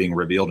obviously being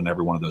revealed in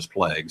every one of those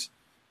plagues.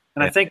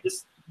 And I think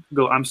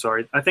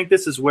I think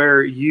this is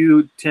where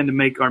you tend to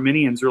make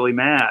Arminians really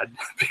mad,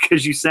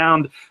 because you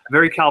sound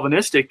very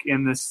Calvinistic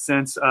in the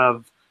sense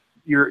of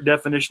your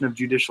definition of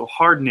judicial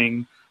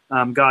hardening.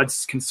 God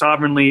can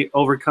sovereignly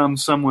overcome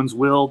someone's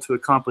will to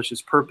accomplish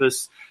his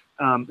purpose.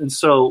 And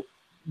so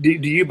do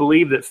you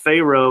believe that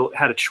Pharaoh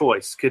had a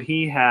choice? Could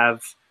he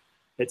have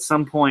at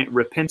some point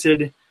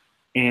repented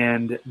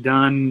and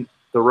done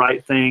the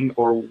right thing,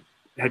 or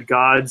had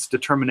God's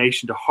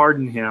determination to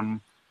harden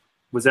him,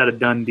 was that a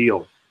done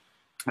deal?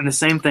 And the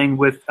same thing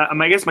with,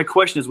 I guess my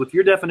question is, with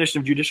your definition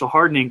of judicial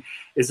hardening,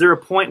 is there a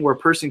point where a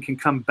person can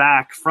come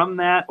back from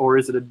that, or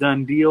is it a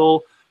done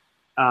deal?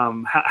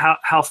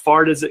 How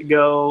far does it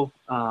go?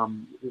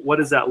 What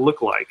does that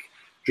look like?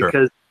 Sure.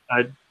 Because,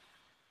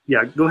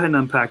 go ahead and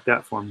unpack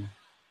that for me.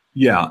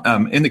 Yeah.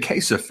 In the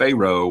case of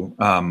Pharaoh,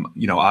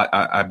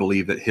 I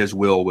believe that his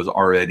will was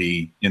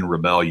already in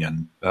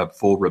rebellion,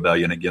 full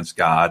rebellion against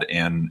God,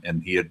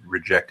 and he had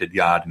rejected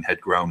God and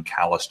had grown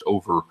calloused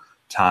over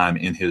time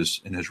in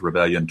his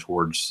rebellion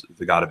towards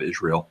the God of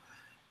Israel.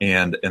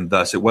 And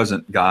thus it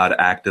wasn't God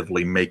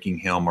actively making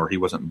him, or he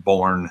wasn't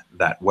born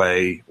that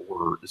way,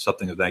 or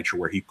something of nature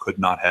where he could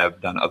not have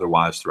done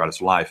otherwise throughout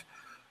his life.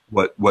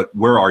 What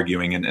we're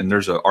arguing, and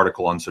there's an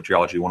article on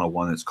Soteriology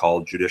 101 that's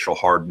called Judicial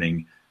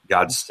Hardening,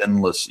 God's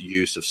Sinless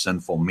Use of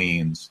Sinful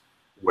Means.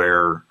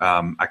 where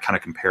I kind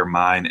of compare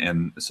mine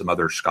and some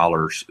other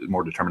scholars,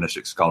 more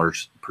deterministic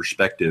scholars'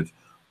 perspective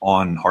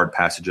on hard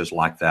passages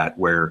like that,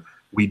 where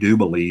we do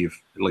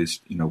believe, at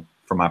least,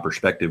 from my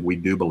perspective, we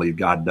do believe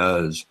God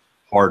does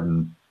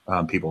harden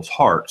people's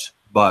hearts,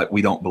 but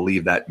we don't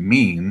believe that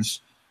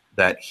means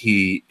that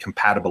he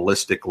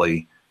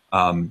compatibilistically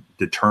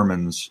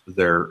determines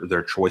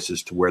their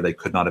choices to where they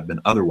could not have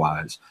been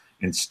otherwise.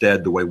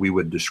 Instead, the way we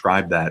would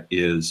describe that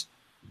is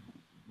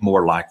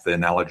more like the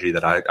analogy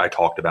that I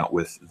talked about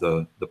with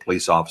the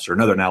police officer.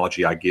 Another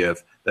analogy I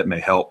give that may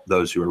help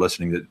those who are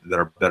listening that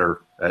are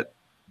better at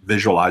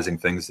visualizing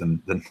things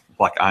than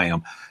like I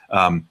am.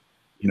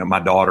 My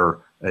daughter,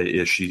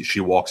 she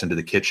walks into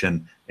the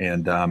kitchen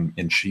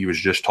and she was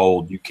just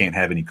told, you can't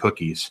have any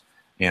cookies.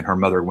 And her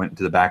mother went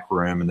into the back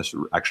room, and this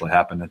actually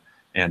happened.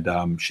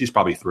 And she's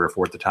probably 3 or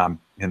 4 at the time.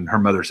 And her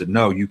mother said,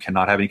 no, you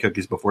cannot have any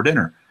cookies before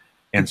dinner.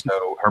 And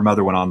so her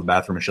mother went on the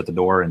bathroom and shut the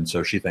door. And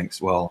so she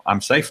thinks, well, I'm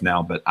safe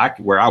now. But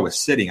where I was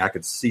sitting, I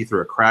could see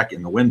through a crack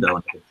in the window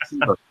and I could see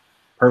her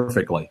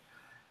perfectly.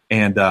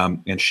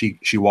 And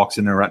she walks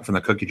in there right from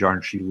the cookie jar,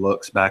 and she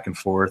looks back and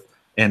forth.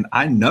 And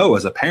I know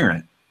as a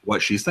parent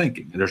what she's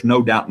thinking. And there's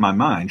no doubt in my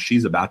mind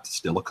she's about to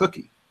steal a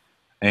cookie.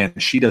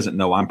 And she doesn't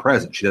know I'm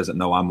present. She doesn't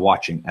know I'm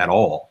watching at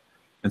all.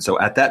 And so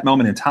at that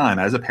moment in time,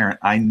 as a parent,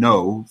 I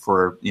know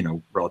for,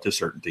 relative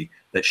certainty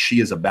that she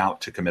is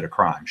about to commit a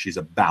crime. She's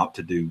about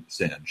to do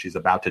sin. She's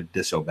about to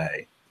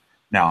disobey.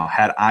 Now,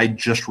 had I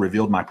just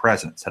revealed my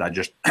presence, had I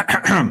just,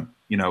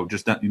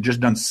 just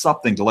done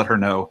something to let her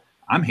know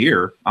I'm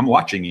here, I'm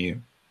watching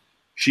you,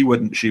 she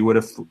would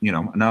have,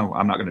 no,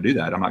 I'm not going to do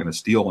that. I'm not going to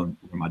steal when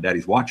my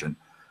daddy's watching.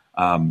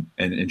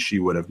 And she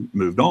would have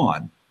moved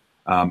on.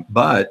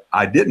 But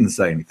I didn't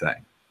say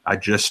anything. I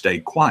just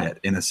stayed quiet.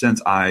 In a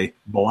sense, I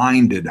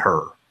blinded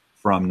her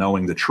from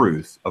knowing the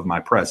truth of my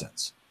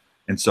presence.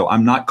 And so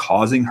I'm not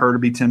causing her to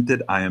be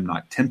tempted. I am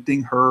not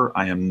tempting her.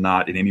 I am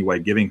not in any way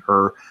giving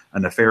her a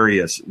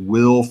nefarious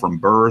will from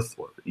birth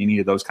or any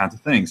of those kinds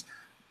of things.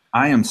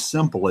 I am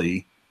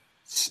simply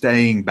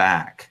staying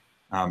back.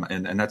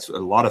 And that's a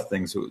lot of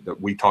things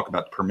that we talk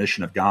about. The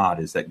permission of God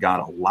is that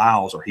God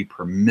allows, or he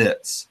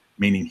permits,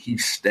 meaning he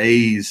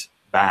stays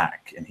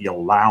back and he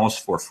allows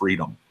for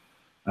freedom.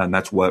 And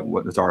that's what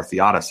is our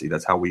theodicy.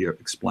 That's how we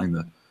explain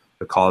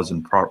the cause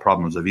and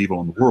problems of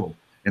evil in the world.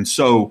 And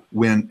so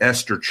when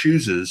Esther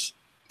chooses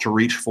to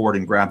reach forward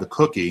and grab the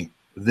cookie,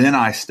 then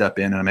I step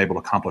in and I'm able to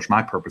accomplish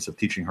my purpose of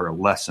teaching her a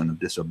lesson of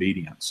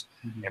disobedience.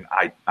 Mm-hmm. And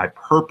I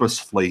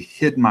purposefully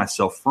hid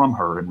myself from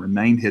her and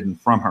remained hidden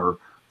from her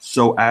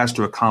so as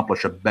to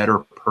accomplish a better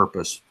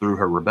purpose through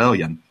her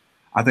rebellion.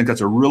 I think that's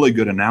a really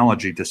good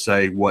analogy to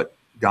say what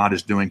God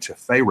is doing to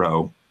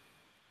Pharaoh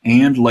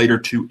and later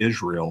to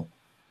Israel.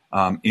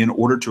 In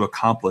order to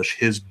accomplish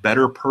his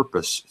better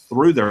purpose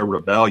through their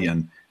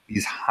rebellion,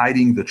 he's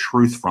hiding the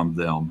truth from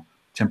them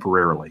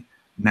temporarily.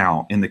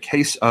 Now, in the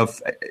case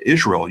of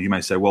Israel, you may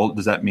say, well,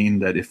 does that mean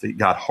that if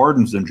God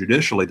hardens them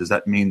judicially, does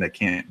that mean they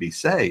can't be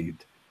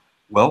saved?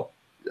 Well,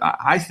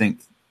 I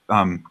think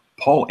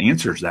Paul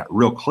answers that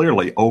real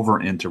clearly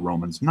over into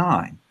Romans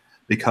 9,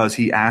 because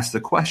he asks the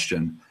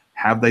question,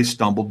 have they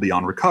stumbled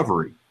beyond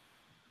recovery?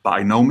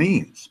 By no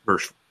means,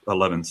 verse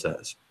 11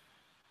 says.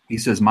 He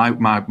says,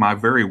 my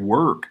very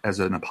work as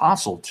an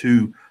apostle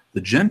to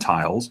the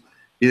Gentiles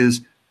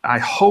is I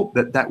hope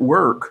that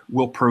work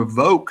will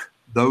provoke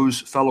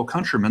those fellow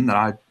countrymen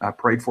that I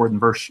prayed for in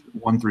verse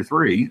 1 through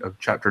 3 of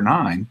chapter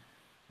 9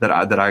 that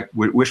I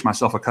would wish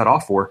myself a cut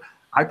off for.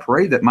 I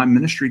pray that my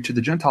ministry to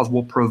the Gentiles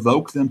will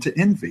provoke them to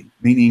envy,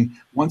 meaning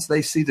once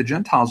they see the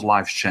Gentiles'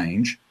 lives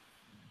change,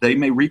 they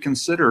may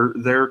reconsider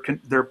their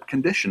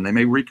condition. They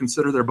may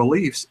reconsider their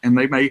beliefs, and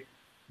they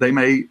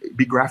may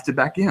be grafted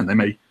back in. They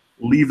may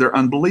leave their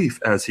unbelief,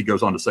 as he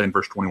goes on to say in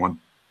verse 21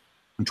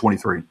 and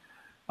 23,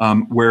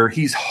 where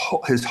his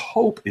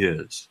hope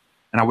is.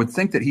 And I would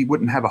think that he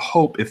wouldn't have a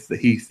hope if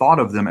he thought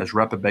of them as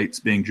reprobates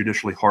being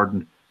judicially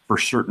hardened for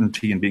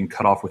certainty and being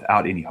cut off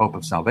without any hope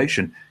of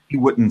salvation. He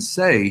wouldn't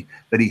say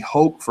that he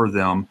hoped for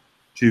them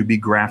to be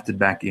grafted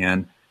back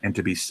in and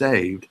to be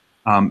saved,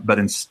 but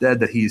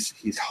instead that his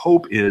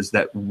hope is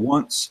that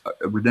once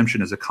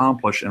redemption is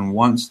accomplished and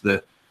once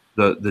the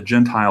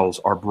Gentiles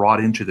are brought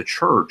into the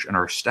church and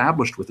are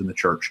established within the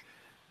church,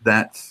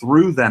 that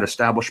through that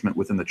establishment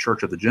within the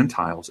church of the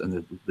Gentiles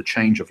and the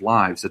change of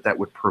lives, that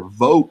would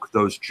provoke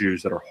those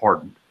Jews that are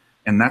hardened.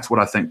 And that's what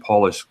I think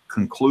Paul is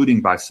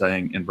concluding by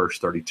saying in verse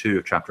 32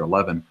 of chapter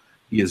 11,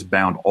 he has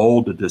bound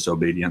all to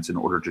disobedience in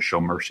order to show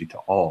mercy to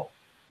all.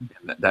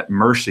 And that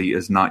mercy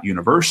is not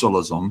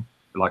universalism,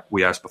 like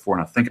we asked before,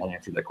 and I think I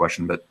answered that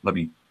question, but let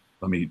me,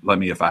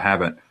 if I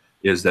haven't,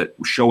 is that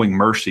showing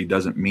mercy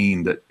doesn't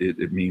mean that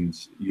it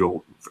means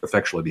you'll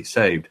effectually be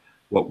saved.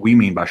 What we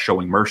mean by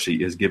showing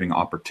mercy is giving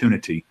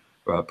opportunity,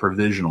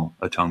 provisional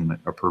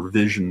atonement, a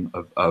provision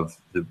of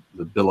the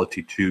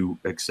ability to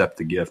accept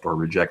the gift or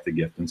reject the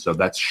gift. And so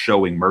that's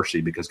showing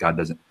mercy because God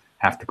doesn't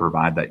have to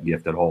provide that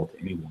gift at all to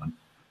anyone.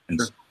 And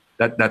sure.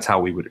 So that's how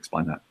we would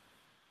explain that.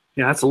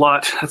 Yeah, that's a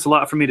lot. That's a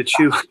lot for me to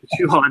chew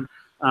on.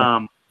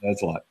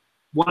 That's a lot.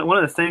 one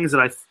of the things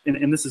that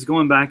and this is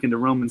going back into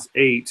Romans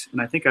 8,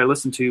 and I think I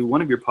listened to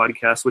one of your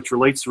podcasts, which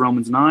relates to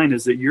Romans 9,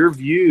 is that your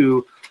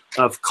view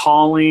of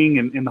calling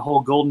and the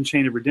whole golden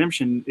chain of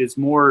redemption is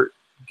more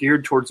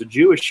geared towards a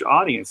Jewish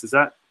audience. Is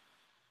that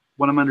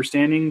what I'm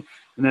understanding?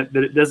 And that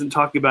it doesn't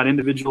talk about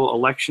individual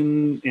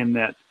election and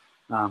that,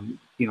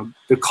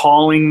 the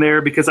calling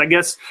there? Because I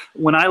guess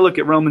when I look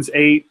at Romans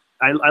 8,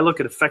 I look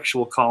at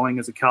effectual calling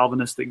as a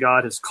Calvinist, that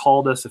God has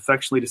called us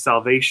effectually to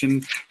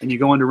salvation. And you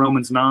go into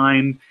Romans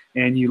 9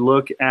 and you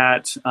look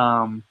at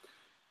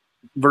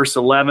verse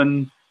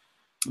 11,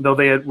 though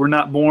they were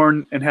not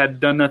born and had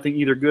done nothing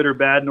either good or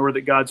bad, nor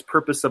that God's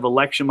purpose of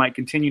election might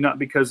continue, not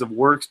because of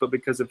works, but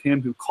because of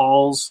him who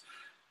calls.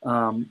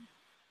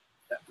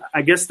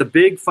 I guess the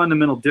big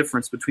fundamental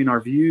difference between our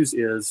views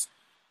is,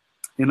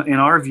 in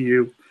our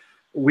view,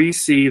 we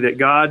see that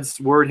God's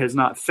word has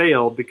not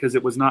failed because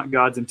it was not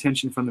God's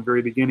intention from the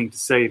very beginning to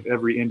save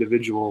every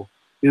individual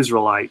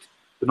Israelite,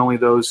 but only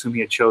those whom he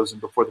had chosen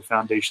before the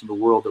foundation of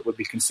the world that would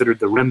be considered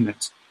the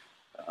remnant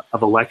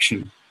of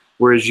election.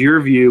 Whereas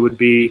your view would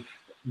be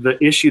the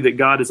issue that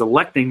God is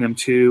electing them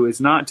to is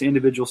not to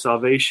individual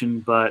salvation,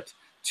 but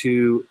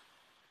to,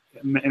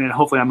 and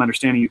hopefully I'm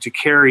understanding you, to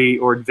carry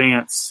or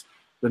advance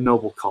the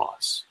noble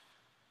cause.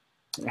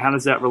 How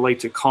does that relate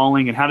to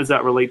calling, and how does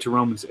that relate to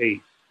Romans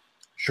 8?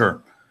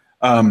 Sure.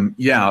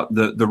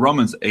 The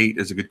Romans 8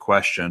 is a good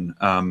question.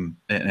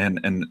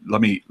 And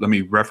let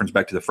me reference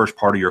back to the first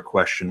part of your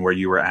question where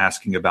you were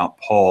asking about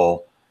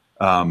Paul.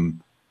 I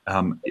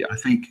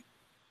think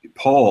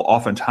Paul,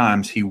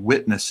 oftentimes he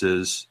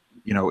witnesses,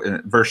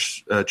 in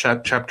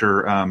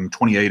chapter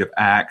 28 of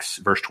Acts,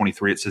 verse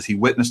 23, it says he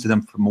witnessed to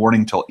them from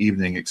morning till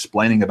evening,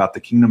 explaining about the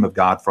kingdom of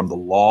God from the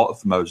law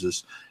of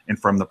Moses and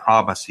from the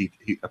prophets.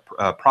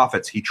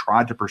 He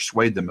tried to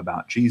persuade them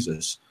about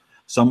Jesus.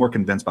 Some were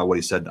convinced by what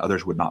he said, and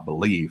others would not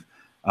believe.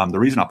 The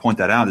reason I point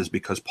that out is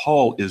because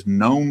Paul is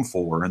known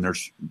for, and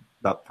there's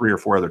about 3 or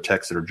 4 other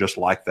texts that are just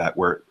like that,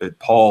 where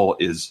Paul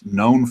is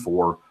known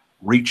for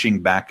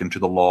reaching back into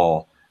the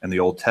law and the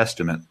Old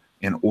Testament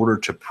in order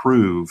to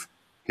prove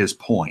his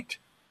point.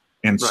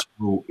 And right.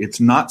 So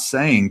it's not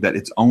saying that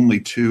it's only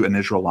to an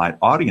Israelite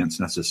audience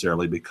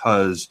necessarily,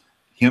 because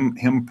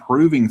him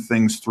proving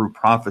things through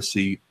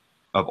prophecy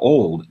of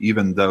old,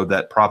 even though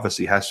that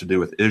prophecy has to do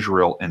with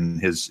Israel and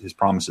his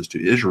promises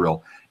to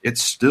Israel, it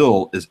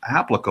still is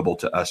applicable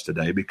to us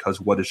today,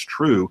 because what is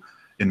true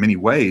in many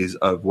ways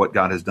of what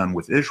God has done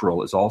with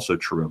Israel is also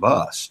true of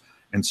us.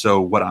 And so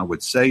what I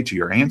would say to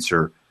your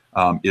answer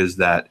is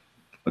that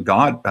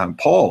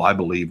Paul, I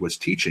believe, was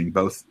teaching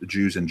both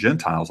Jews and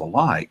Gentiles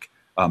alike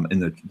in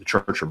the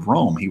Church of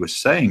Rome. He was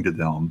saying to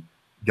them,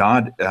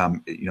 God,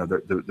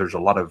 there's a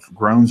lot of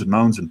groans and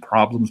moans and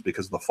problems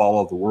because of the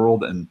fall of the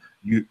world, and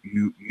you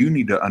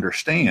need to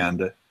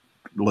understand,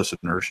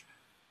 listeners,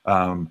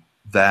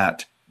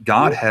 that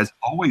God has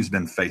always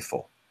been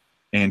faithful,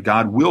 and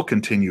God will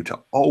continue to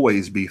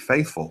always be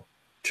faithful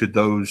to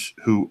those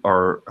who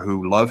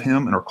love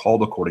Him and are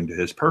called according to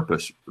His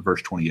purpose.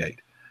 Verse 28,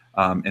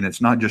 and it's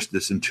not just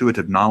this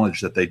intuitive knowledge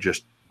that they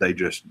just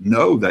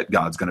know that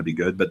God's going to be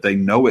good, but they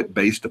know it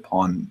based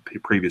upon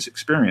previous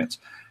experience.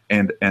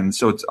 And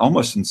so it's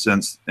almost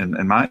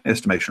in my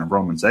estimation of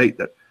Romans 8,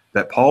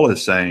 that Paul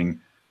is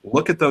saying,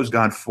 look at those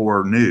God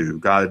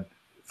foreknew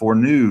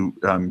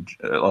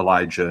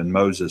Elijah and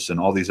Moses and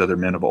all these other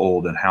men of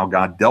old, and how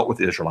God dealt with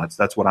the Israelites.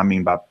 That's what I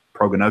mean by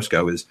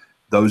prognosko, is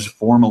those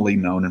formerly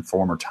known in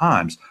former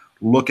times.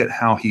 Look at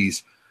how he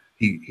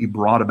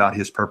brought about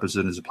his purpose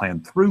and his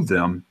plan through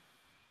them.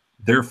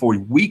 Therefore,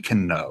 we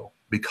can know,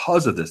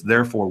 because of this,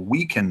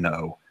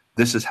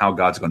 this is how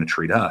God's going to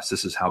treat us.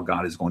 This is how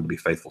God is going to be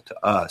faithful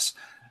to us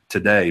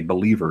today,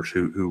 believers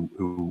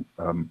who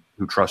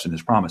trust in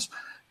His promise.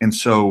 And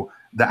so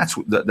that's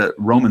that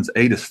Romans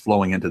 8 is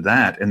flowing into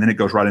that, and then it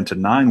goes right into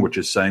 9, which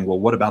is saying, well,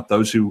 what about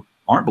those who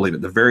aren't believing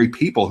it? The very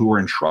people who are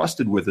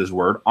entrusted with His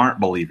word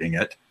aren't believing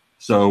it.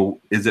 So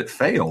is it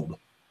failed?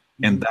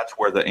 And that's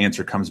where the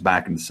answer comes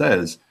back and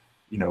says,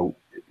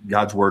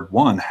 God's word,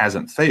 one,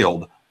 hasn't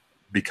failed,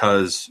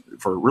 because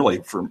for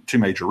 2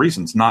 major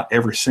reasons. Not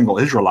every single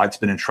Israelite's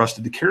been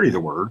entrusted to carry the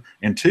word.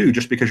 And 2,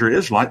 just because you're an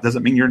Israelite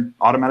doesn't mean you're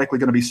automatically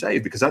going to be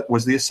saved, because that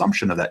was the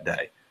assumption of that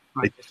day.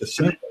 Right. They just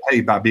assumed,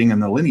 hey, by being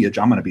in the lineage,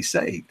 I'm going to be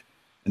saved.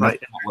 And right.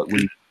 That's not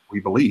what we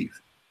believe.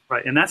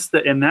 Right. And that's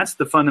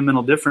the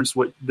fundamental difference.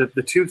 What the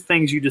 2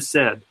 things you just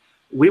said,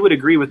 we would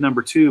agree with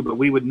number 2, but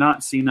we would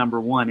not see number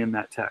 1 in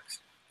that text.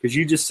 Because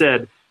you just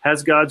said,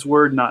 has God's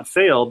word not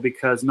failed?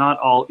 Because not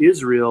all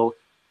Israel,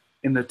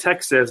 and the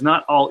text says,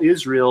 not all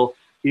Israel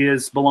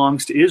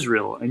belongs to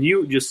Israel. And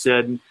you just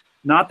said,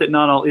 not that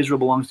not all Israel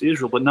belongs to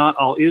Israel, but not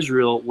all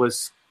Israel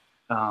was,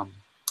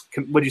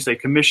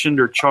 commissioned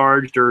or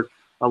charged or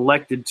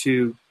elected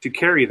to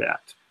carry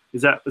that.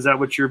 Is that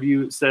what your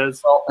view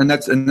says? Well, and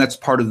that's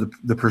part of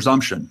the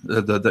presumption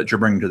that you're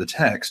bringing to the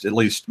text, at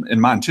least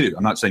in mine too.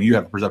 I'm not saying you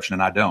have a presumption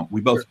and I don't.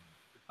 We both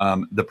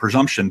the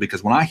presumption,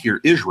 because when I hear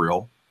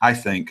Israel, I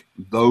think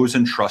those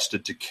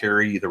entrusted to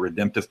carry the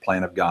redemptive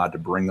plan of God to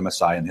bring the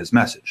Messiah and His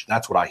message.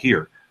 That's what I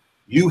hear.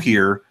 You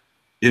hear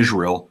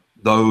Israel,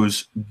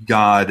 those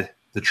God,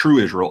 the true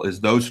Israel, is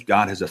those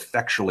God has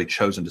effectually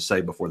chosen to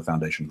save before the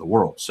foundation of the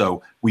world.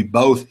 So we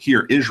both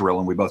hear Israel,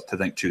 and we both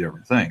think two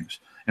different things.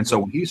 And so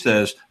when he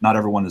says not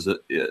everyone is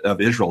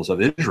of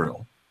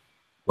Israel,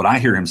 what I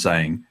hear him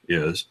saying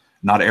is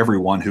not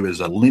everyone who is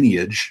a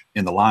lineage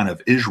in the line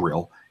of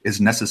Israel is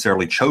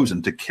necessarily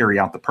chosen to carry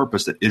out the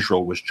purpose that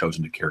Israel was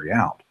chosen to carry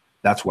out.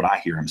 That's what I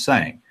hear him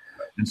saying.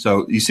 And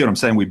so you see what I'm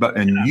saying?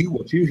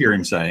 What you hear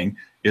him saying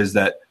is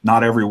that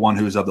not everyone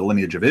who is of the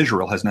lineage of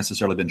Israel has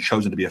necessarily been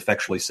chosen to be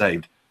effectually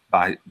saved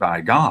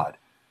by God.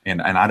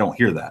 And I don't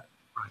hear that.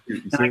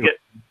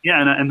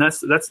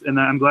 And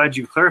I'm glad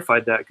you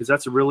clarified that, because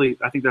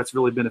I think that's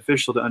really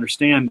beneficial to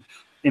understand.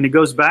 And it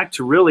goes back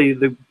to really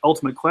the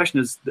ultimate question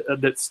is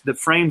that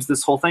frames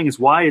this whole thing is,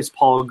 why is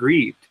Paul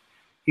grieved?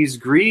 He's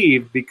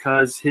grieved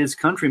because his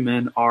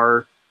countrymen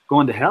are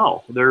going to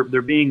hell.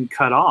 They're being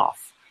cut off.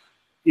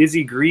 Is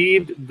he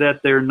grieved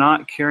that they're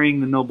not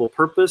carrying the noble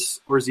purpose,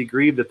 or is he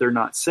grieved that they're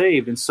not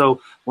saved? And so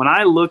when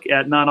I look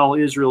at not all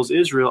Israel's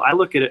Israel, I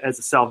look at it as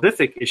a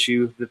salvific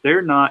issue, that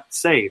they're not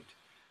saved.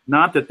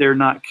 Not that they're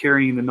not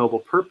carrying the noble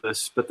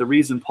purpose, but the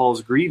reason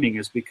Paul's grieving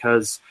is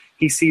because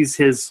he sees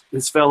his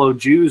fellow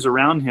Jews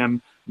around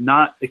him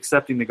not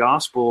accepting the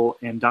gospel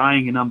and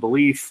dying in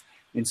unbelief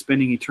and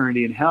spending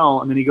eternity in hell.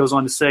 And then he goes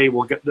on to say,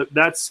 well,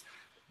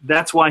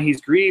 that's why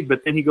he's grieved.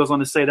 But then he goes on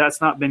to say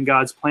that's not been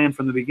God's plan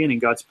from the beginning.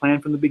 God's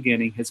plan from the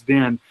beginning has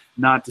been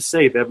not to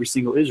save every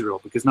single Israel,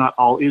 because not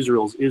all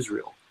Israel is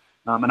Israel.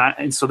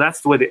 And so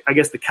that's the way that, I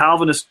guess, the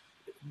Calvinist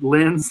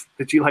lens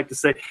that you like to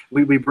say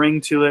we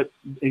bring to it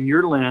in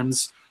your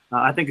lens.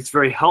 I think it's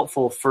very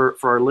helpful for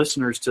our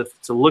listeners to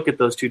look at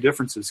those two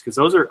differences, because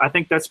I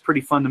think that's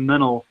pretty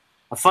fundamental,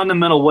 a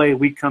fundamental way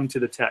we come to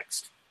the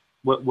text,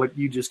 what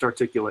you just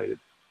articulated.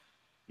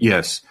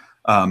 Yes.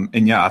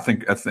 I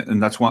think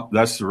and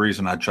that's the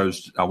reason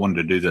I wanted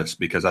to do this,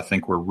 because I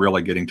think we're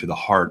really getting to the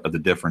heart of the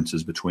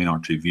differences between our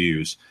two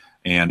views.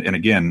 And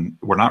again,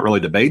 we're not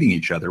really debating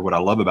each other. What I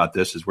love about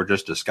this is we're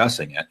just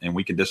discussing it, and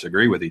we can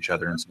disagree with each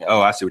other and say,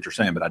 oh, I see what you're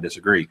saying, but I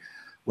disagree.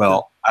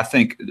 Well, I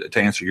think to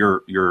answer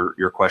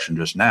your question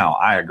just now,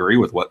 I agree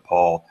with what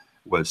Paul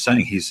was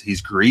saying.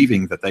 He's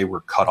grieving that they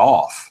were cut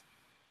off.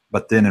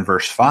 But then in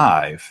verse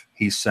 5,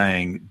 he's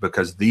saying,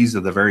 because these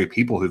are the very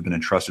people who've been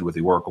entrusted with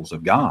the oracles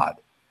of God.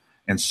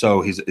 And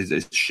so he's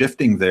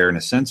shifting there in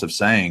a sense of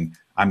saying,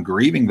 I'm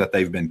grieving that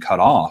they've been cut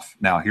off.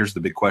 Now, here's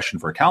the big question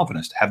for a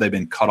Calvinist. Have they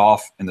been cut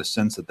off in the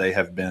sense that they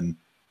have been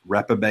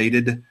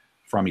reprobated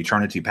from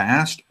eternity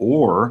past?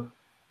 Or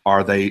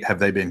have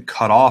they been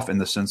cut off in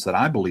the sense that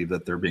I believe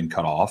that they're being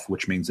cut off,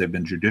 which means they've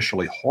been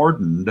judicially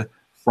hardened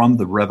from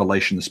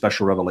the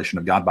special revelation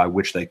of God by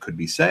which they could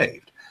be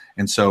saved?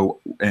 And so,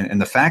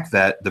 and the fact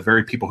that the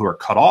very people who are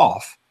cut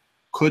off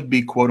could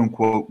be, quote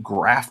unquote,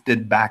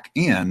 grafted back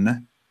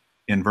in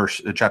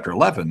chapter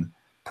 11,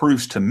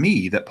 proves to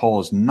me that Paul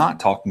is not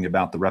talking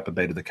about the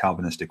reprobate of the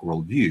Calvinistic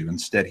worldview.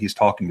 Instead, he's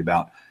talking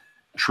about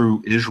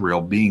true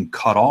Israel being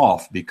cut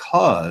off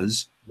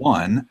because,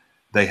 one,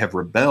 they have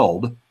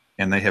rebelled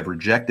and they have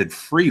rejected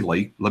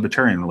freely,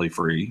 libertarianly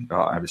free,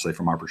 obviously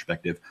from our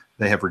perspective,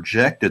 they have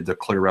rejected the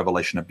clear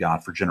revelation of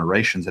God for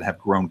generations and have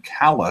grown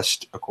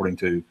calloused, according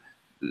to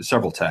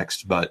several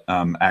texts, but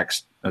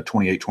Acts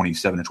 28,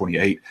 27, and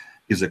 28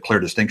 is a clear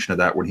distinction of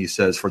that, when he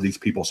says, for these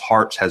people's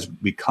hearts has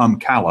become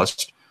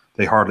calloused.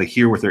 They hardly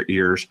hear with their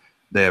ears.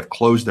 They have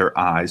closed their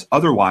eyes.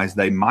 Otherwise,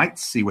 they might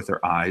see with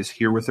their eyes,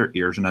 hear with their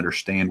ears, and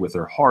understand with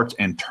their hearts,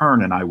 and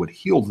turn, and I would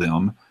heal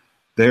them.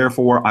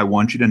 Therefore, I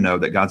want you to know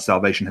that God's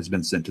salvation has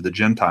been sent to the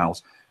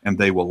Gentiles, and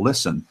they will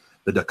listen.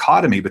 The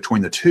dichotomy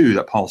between the two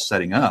that Paul's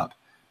setting up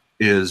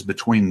is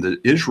between the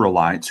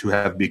Israelites who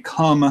have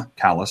become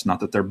callous,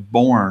 not that they're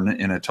born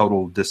in a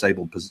total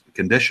disabled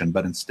condition,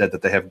 but instead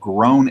that they have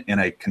grown in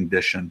a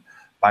condition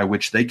by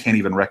which they can't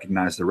even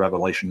recognize the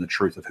revelation and the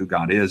truth of who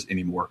God is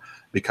anymore,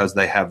 because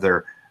they have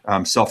their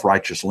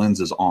self-righteous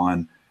lenses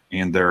on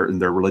and their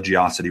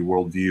religiosity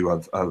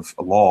worldview of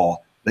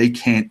law. They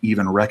can't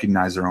even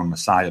recognize their own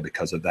Messiah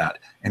because of that.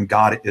 And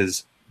God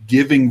is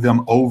giving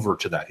them over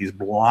to that. He's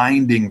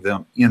blinding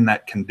them in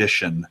that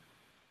condition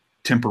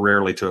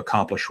temporarily to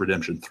accomplish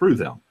redemption through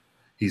them.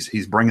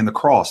 He's bringing the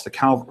cross, the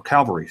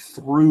Calvary,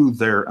 through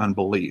their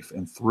unbelief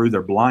and through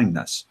their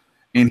blindness.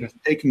 And he's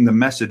taking the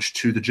message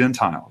to the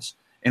Gentiles.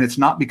 And it's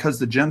not because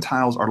the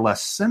Gentiles are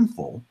less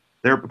sinful.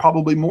 They're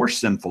probably more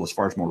sinful as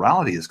far as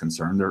morality is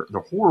concerned. They're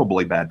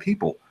horribly bad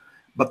people,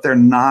 but they're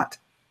not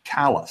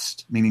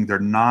calloused, meaning they're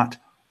not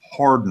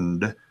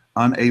hardened,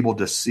 unable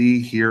to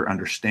see, hear,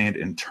 understand,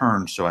 and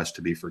turn so as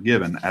to be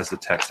forgiven, as the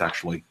text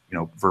actually,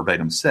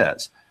 verbatim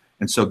says.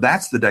 And so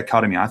that's the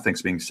dichotomy I think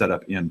is being set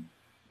up in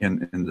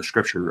the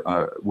scripture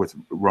with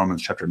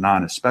Romans chapter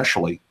 9,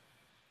 especially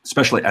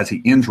as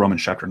he ends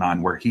Romans chapter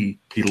 9, where he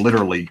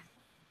literally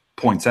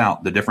points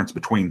out the difference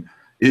between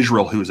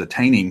Israel, who is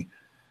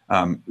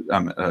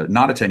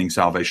not attaining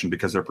salvation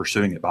because they're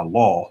pursuing it by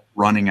law,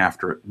 running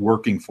after it,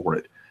 working for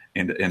it,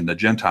 and the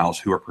Gentiles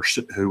who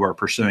are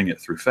pursuing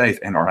it through faith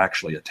and are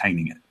actually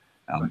attaining it.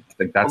 I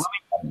think that's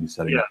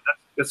setting up.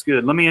 That's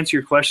good. Let me answer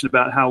your question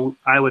about how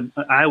I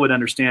would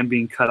understand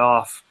being cut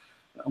off.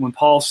 When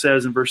Paul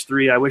says in verse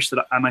 3, I wish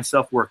that I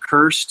myself were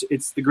cursed,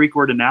 it's the Greek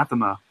word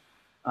anathema.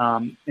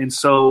 And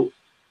so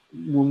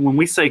when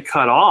we say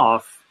cut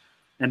off,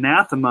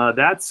 anathema,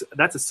 that's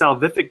a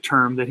salvific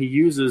term that he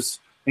uses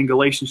in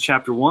Galatians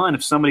chapter 1.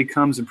 If somebody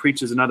comes and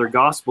preaches another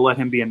gospel, let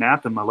him be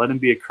anathema, let him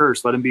be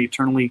accursed, let him be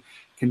eternally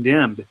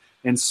condemned.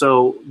 And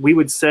so we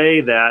would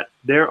say that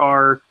there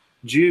are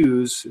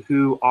Jews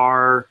who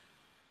are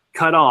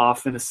cut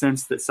off in a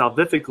sense that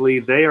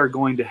salvifically they are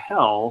going to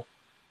hell.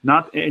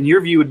 Not, and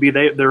your view would be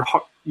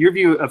your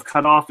view of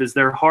cut off is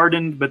they're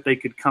hardened, but they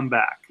could come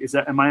back.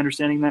 Am I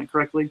understanding that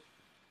correctly?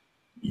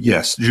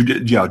 Yes,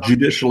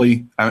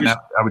 judicially. I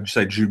would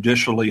say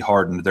judicially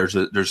hardened. There's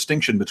a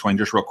distinction between,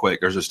 just real quick.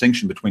 There's a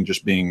distinction between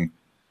just being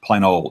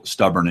plain old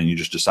stubborn and you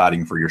just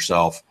deciding for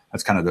yourself.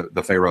 That's kind of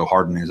the Pharaoh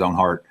hardening his own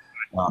heart.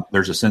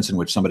 There's a sense in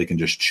which somebody can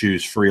just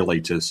choose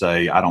freely to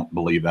say, I don't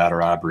believe that,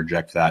 or I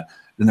reject that.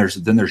 Then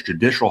there's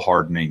judicial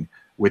hardening,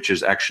 which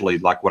is actually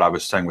like what I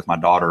was saying with my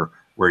daughter,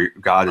 where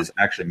God is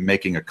actually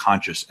making a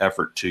conscious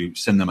effort to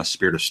send them a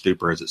spirit of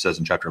stupor, as it says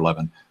in chapter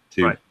 11,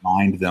 to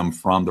blind them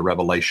from the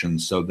revelation,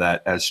 so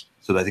that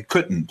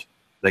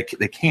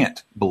they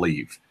can't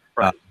believe,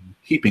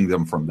 keeping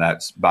them from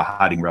that by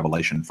hiding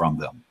revelation from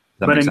them.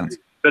 Does that make sense?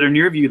 But in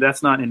your view,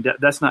 that's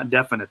not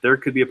definite. There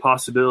could be a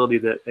possibility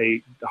that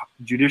a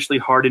judicially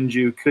hardened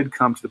Jew could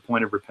come to the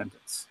point of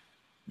repentance.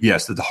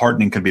 Yes, that the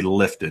hardening can be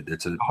lifted.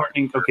 It's a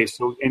hardening. Okay,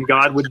 so and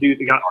God would do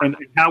and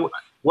how?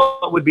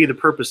 What would be the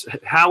purpose?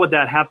 How would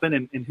that happen?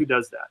 And who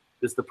does that?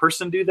 Does the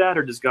person do that,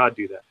 or does God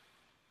do that?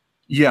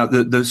 Yeah,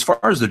 as far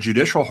as the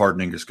judicial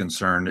hardening is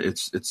concerned,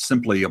 it's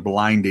simply a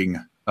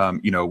blinding,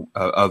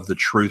 of the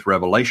truth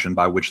revelation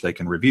by which they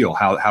can reveal.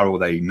 How do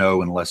they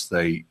know unless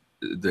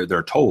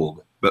they're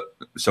told? But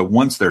so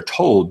once they're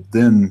told,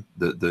 then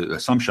the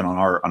assumption on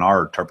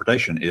our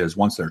interpretation is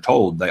once they're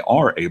told, they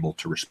are able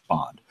to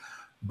respond.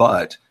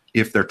 But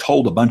if they're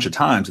told a bunch of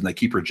times and they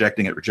keep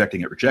rejecting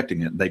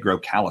it, they grow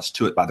callous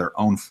to it by their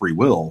own free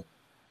will,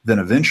 then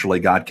eventually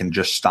God can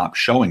just stop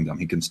showing them.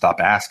 He can stop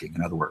asking.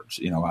 In other words,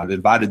 I've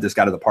invited this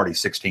guy to the party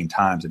 16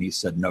 times and he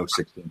said no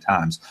 16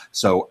 times.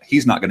 So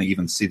he's not going to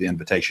even see the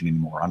invitation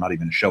anymore. I'm not even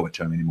going to show it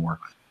to him anymore.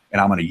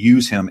 And I'm going to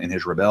use him in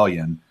his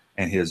rebellion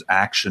and his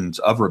actions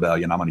of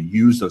rebellion. I'm going to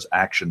use those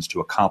actions to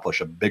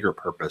accomplish a bigger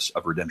purpose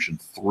of redemption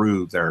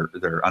through their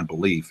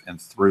unbelief and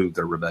through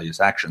their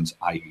rebellious actions,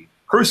 i.e.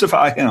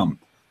 crucify him.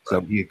 So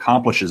he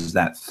accomplishes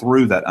that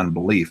through that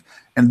unbelief.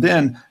 And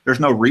then there's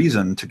no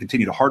reason to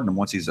continue to harden them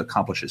once he's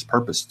accomplished his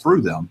purpose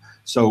through them.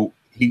 So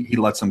he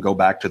lets them go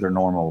back to their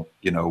normal,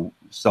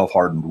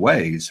 self-hardened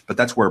ways. But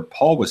that's where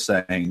Paul was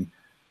saying,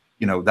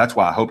 that's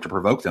why I hope to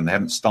provoke them. They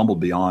haven't stumbled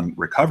beyond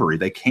recovery.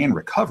 They can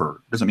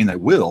recover. Doesn't mean they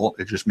will.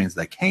 It just means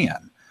they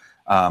can.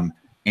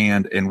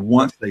 And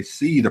once they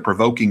see the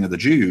provoking of the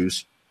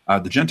Jews,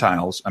 the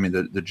Gentiles,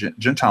 the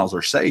Gentiles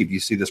are saved.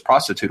 You see this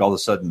prostitute all of a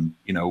sudden,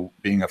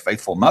 being a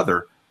faithful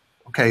mother.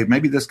 Okay,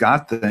 maybe this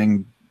God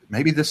thing,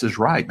 maybe this is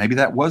right. Maybe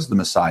that was the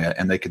Messiah,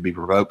 and they could be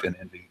provoked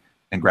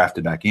and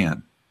grafted back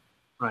in.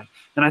 Right.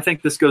 And I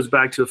think this goes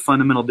back to a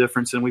fundamental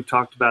difference, and we've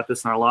talked about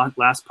this in our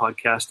last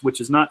podcast,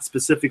 which is not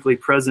specifically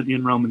present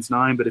in Romans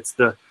 9, but it's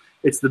the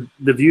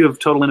view of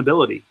total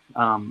inability.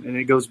 And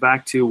it goes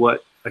back to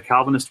what a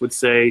Calvinist would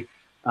say,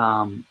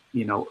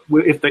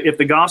 if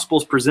the gospel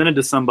is presented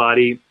to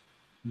somebody,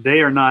 they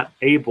are not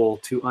able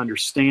to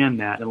understand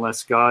that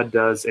unless God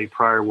does a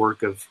prior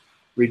work of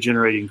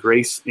regenerating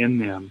grace in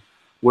them.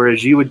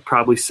 Whereas you would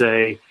probably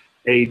say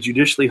a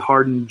judicially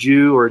hardened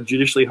Jew or a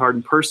judicially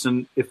hardened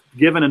person, if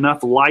given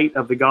enough light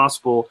of the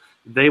gospel,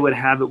 they would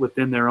have it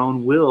within their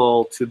own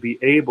will to be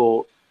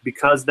able,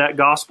 because that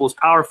gospel is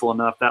powerful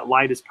enough, that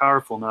light is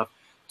powerful enough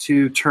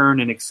to turn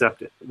and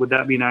accept it. Would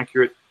that be an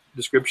accurate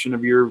description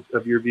of your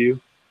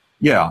view?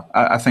 Yeah,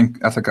 I think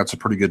that's a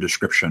pretty good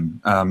description.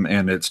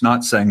 And it's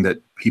not saying that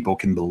people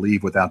can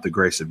believe without the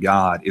grace of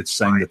God. It's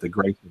saying that the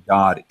grace of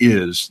God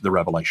is the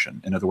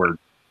revelation. In other words,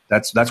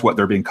 that's what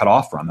they're being cut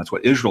off from. That's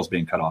what Israel's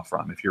being cut off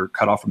from. If you're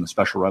cut off from the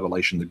special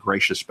revelation, the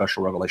gracious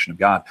special revelation of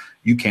God,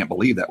 you can't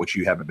believe that which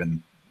you're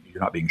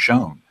not being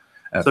shown.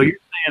 So you're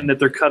saying that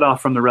they're cut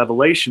off from the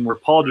revelation, where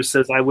Paul just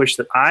says, I wish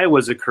that I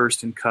was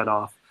accursed and cut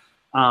off.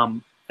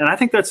 And I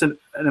think that's an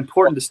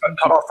important distinction.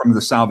 Cut off from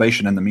the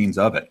salvation and the means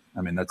of it.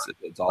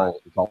 It's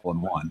all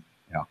in one.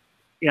 Yeah.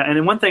 Yeah, and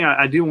then one thing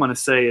I do want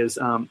to say is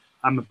I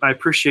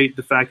appreciate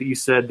the fact that you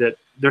said that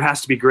there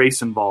has to be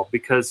grace involved,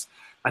 because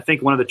I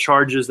think one of the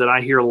charges that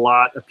I hear a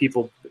lot of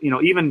people,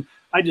 even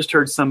I just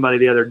heard somebody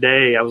the other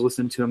day, I was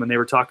listening to him, and they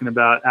were talking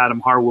about Adam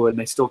Harwood, and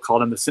they still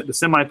called him the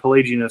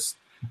semi-Pelagianist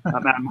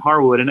Adam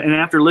Harwood. And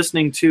after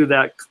listening to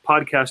that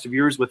podcast of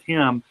yours with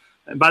him,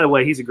 and by the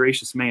way, he's a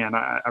gracious man.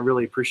 I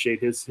really appreciate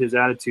his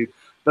attitude.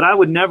 But I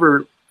would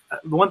never.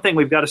 The one thing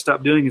we've got to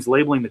stop doing is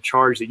labeling the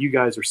charge that you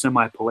guys are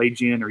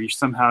semi-Pelagian, or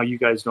you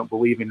guys don't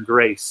believe in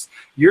grace.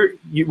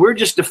 We're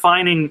just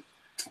defining.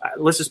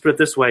 Let's just put it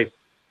this way: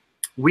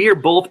 we are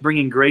both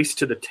bringing grace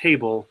to the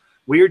table,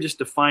 We are just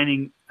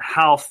defining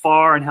how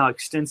far and how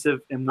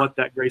extensive and what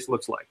that grace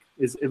looks like.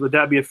 Would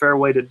that be a fair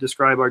way to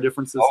describe our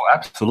differences? Oh,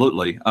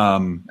 absolutely.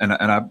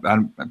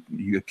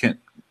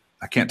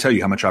 I can't tell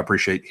you how much I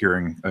appreciate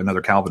hearing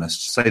another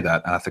Calvinist say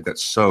that. And I think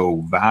that's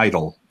so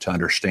vital to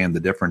understand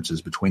the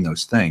differences between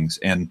those things.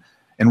 And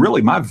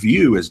really, my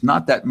view is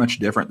not that much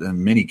different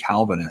than many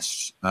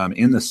Calvinists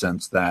in the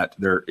sense that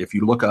if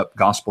you look up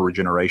gospel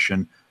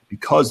regeneration,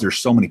 because there's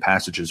so many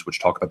passages which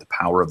talk about the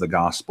power of the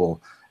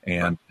gospel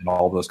and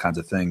all those kinds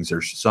of things,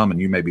 there's some, and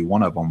you may be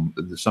one of them,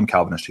 there's some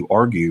Calvinists who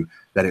argue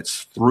that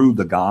it's through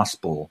the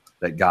gospel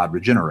that God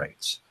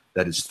regenerates.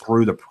 That is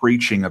through the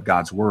preaching of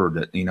God's word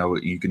that,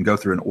 you can go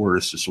through an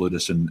order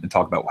salutis and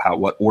talk about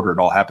what order it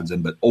all happens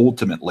in, but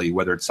ultimately,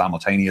 whether it's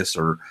simultaneous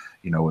or,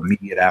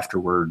 immediate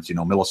afterwards,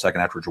 millisecond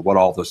afterwards, or what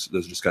all those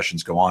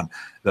discussions go on.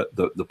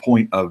 The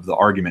point of the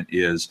argument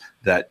is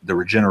that the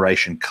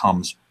regeneration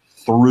comes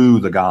through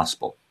the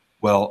gospel.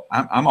 Well,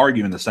 I'm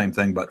arguing the same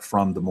thing, but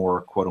from the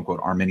more quote unquote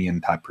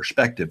Arminian type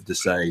perspective, to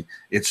say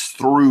it's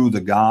through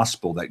the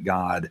gospel that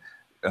God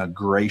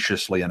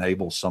graciously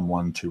enables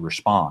someone to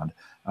respond.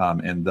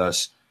 And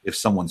thus, if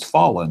someone's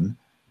fallen,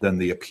 then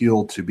the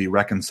appeal to be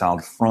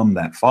reconciled from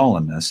that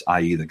fallenness,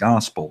 i.e. the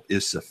gospel,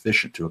 is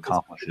sufficient to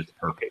accomplish its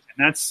purpose.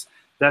 And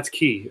that's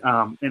key.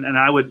 And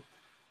I would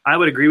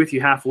agree with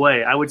you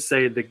halfway. I would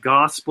say the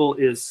gospel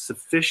is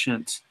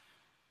sufficient,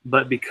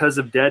 but because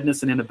of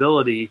deadness and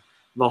inability,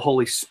 the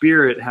Holy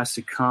Spirit has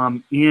to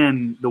come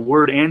in the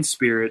Word and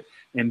Spirit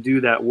and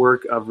do that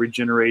work of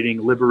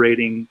regenerating,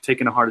 liberating,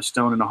 taking a heart of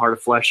stone and a heart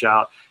of flesh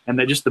out. And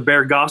that just the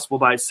bare gospel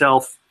by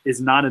itself is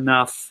not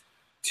enough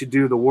to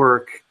do the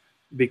work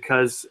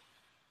because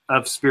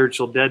of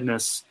spiritual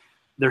deadness.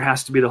 There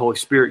has to be the Holy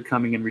Spirit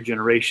coming in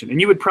regeneration. And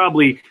you would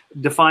probably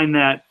define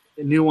that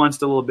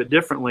nuanced a little bit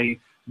differently,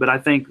 but I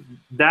think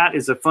that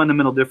is a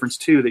fundamental difference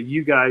too, that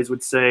you guys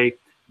would say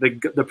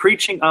the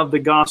preaching of the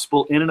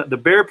gospel, the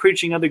bare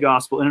preaching of the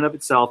gospel in and of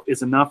itself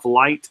is enough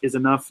light, is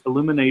enough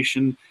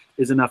illumination,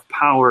 is enough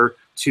power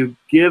to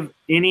give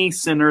any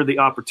sinner the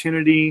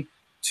opportunity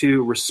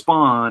to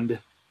respond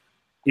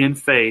in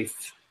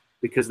faith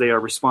because they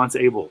are response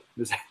able.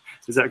 Is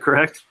that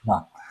correct?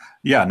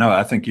 Yeah, no,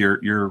 I think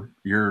you're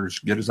as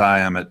good as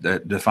I am at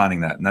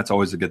defining that, and that's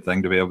always a good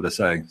thing to be able to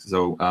say.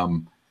 So,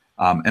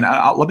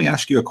 let me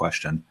ask you a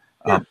question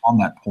on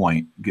that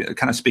point,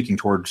 kind of speaking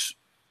towards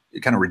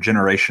kind of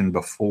regeneration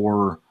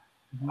before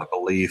a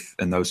belief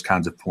and those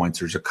kinds of points.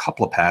 There's a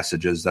couple of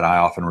passages that I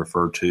often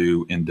refer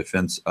to in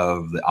defense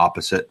of the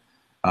opposite.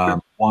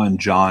 One,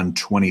 John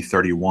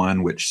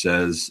 20:31, which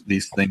says,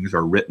 "These things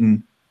are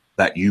written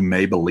that you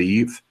may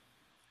believe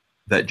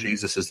that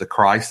Jesus is the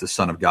Christ, the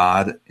Son of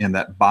God, and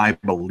that by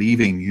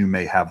believing you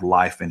may have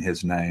life in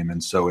his name."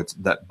 And so it's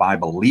that by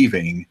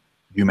believing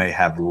you may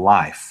have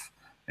life.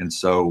 And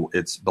so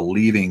it's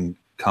believing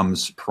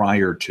comes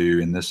prior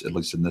to, at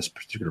least in this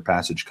particular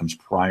passage, comes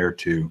prior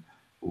to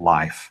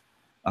life.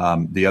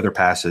 The other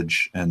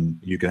passage, and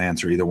you can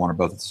answer either one or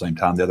both at the same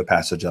time, the other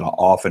passage that I'll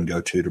often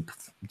go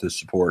to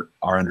support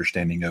our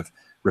understanding of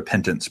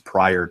repentance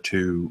prior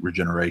to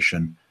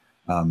regeneration,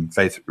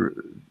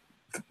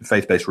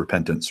 faith-based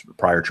repentance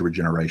prior to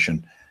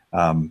regeneration,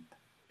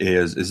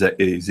 is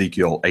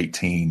Ezekiel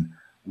 18,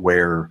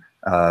 where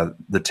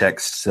the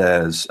text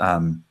says,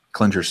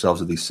 "Cleanse yourselves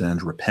of these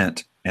sins,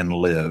 repent and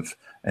live."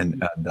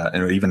 And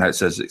even it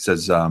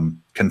says,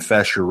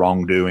 confess your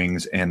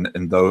wrongdoings and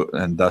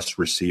thus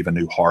receive a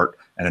new heart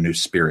and a new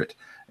spirit.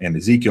 And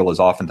Ezekiel is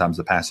oftentimes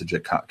the passage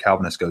that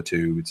Calvinists go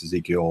to. It's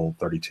Ezekiel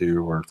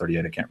 32 or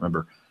 38, I can't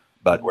remember,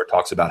 but where it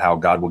talks about how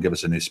God will give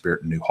us a new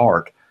spirit and new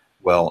heart.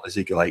 Well,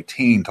 Ezekiel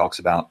 18 talks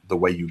about the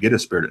way you get a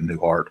spirit and new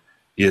heart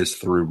is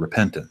through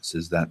repentance,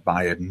 is that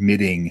by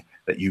admitting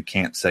that you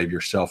can't save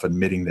yourself,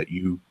 admitting that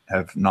you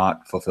have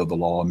not fulfilled the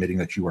law, admitting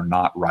that you are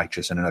not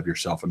righteous in and of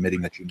yourself, admitting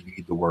that you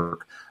need the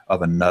work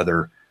of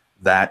another,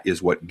 that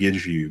is what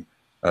gives you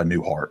a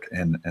new heart.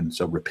 And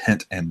so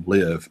repent and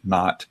live,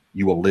 not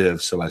you will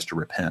live so as to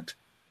repent.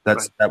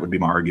 That would be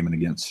my argument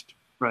against.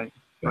 Right.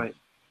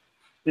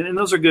 And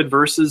those are good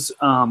verses.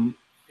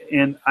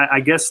 And I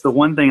guess the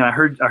one thing I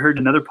heard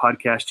another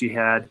podcast you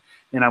had,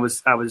 and I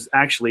was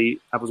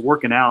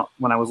working out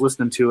when I was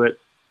listening to it,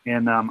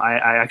 and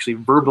I actually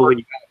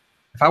verbally.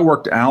 If I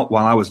worked out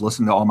while I was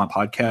listening to all my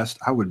podcasts,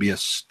 I would be a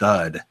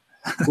stud.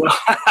 Well,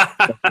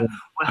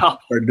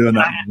 start doing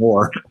that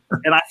more.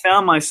 And I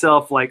found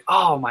myself like,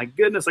 oh my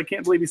goodness, I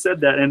can't believe he said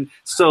that. And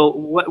so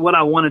what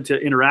I wanted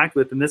to interact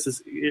with, and this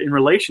is in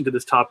relation to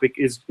this topic,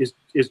 is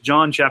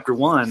John chapter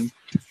 1,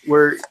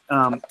 where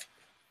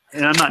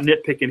and I'm not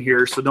nitpicking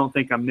here, so don't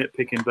think I'm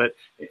nitpicking, but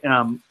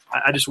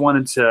I just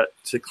wanted to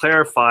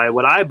clarify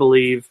what I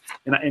believe,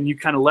 and you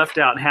kind of left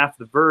out half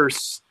the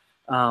verse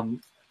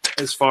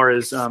as far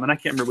as, and I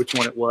can't remember which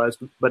one it was,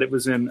 but it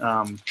was in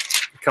a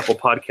couple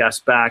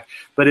podcasts back,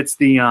 but it's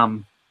the,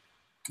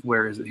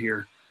 where is it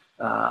here?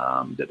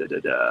 John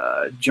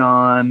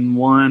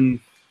 1,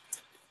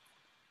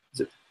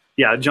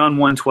 John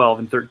 1:12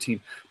 and 13.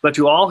 "But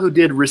to all who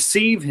did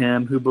receive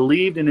him, who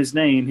believed in his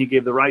name, he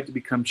gave the right to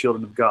become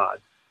children of God."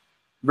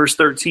 verse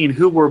 13,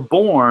 who were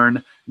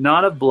born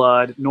not of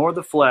blood, nor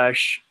the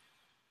flesh,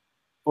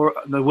 or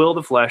the will of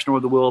the flesh, nor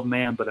the will of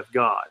man, but of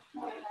God.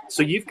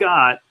 So you've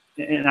got,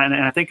 and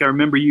I think I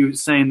remember you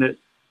saying that,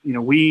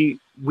 we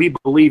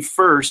believe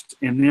first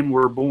and then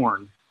we're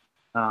born,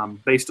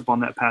 based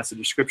upon that passage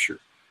of Scripture.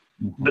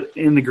 Mm-hmm. But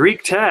in the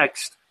Greek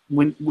text,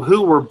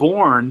 who were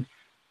born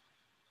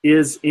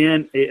is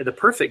in the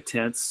perfect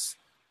tense,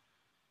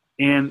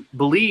 and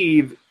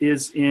believe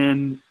is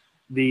in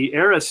the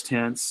aorist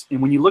tense.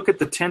 And when you look at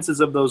the tenses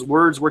of those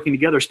words working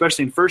together,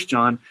 especially in 1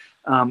 John,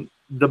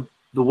 the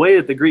way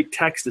that the Greek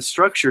text is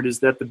structured is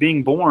that the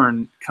being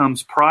born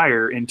comes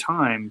prior in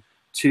time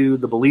to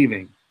the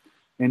believing.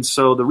 And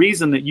so the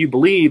reason that you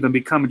believe and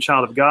become a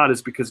child of God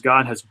is because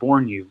God has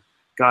born you.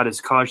 God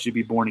has caused you to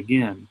be born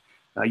again.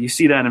 You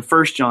see that in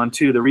 1 John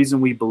 2. The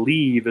reason we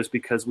believe is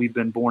because we've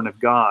been born of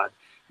God.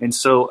 And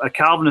so a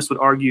Calvinist would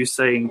argue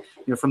saying,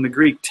 from the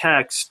Greek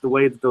text, the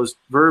way that those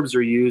verbs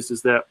are used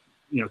is that,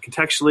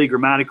 contextually,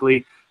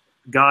 grammatically,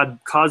 God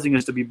causing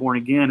us to be born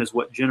again is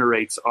what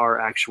generates our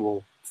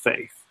actual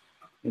faith.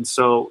 And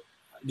so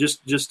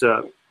just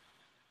a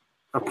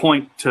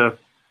point to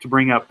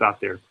bring up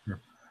out there.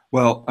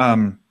 Well,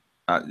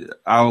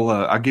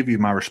 I'll give you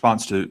my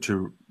response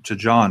to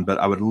John, but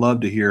I would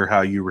love to hear how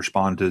you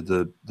respond to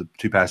the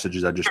two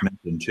passages I just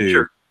mentioned too.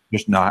 Sure.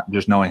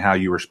 Just knowing how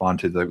you respond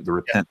to the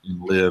repent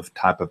and live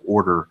type of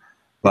order.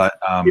 But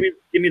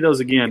give me those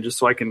again, just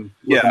so I can.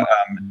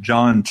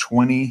 John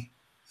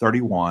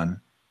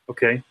 20:31.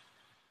 Okay.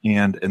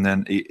 And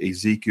then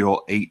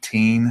Ezekiel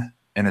 18,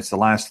 and it's the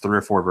last 3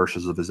 or 4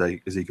 verses of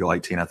Ezekiel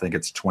 18. I think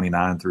it's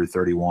 29 through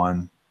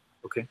 31.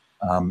 Okay.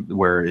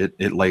 Where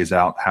it lays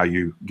out how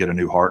you get a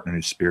new heart and a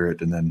new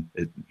spirit, and then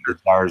it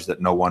desires that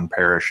no one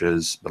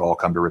perishes, but all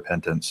come to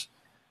repentance.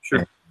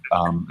 Sure.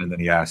 And then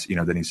he asks,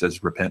 then he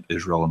says, "Repent,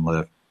 Israel, and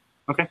live."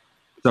 Okay.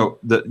 So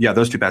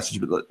those two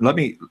passages. But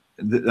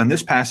in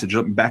this passage,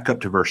 let me back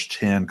up to verse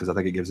 10 because I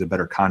think it gives a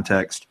better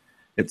context.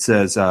 It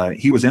says,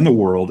 "He was in the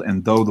world,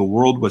 and though the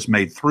world was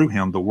made through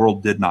him, the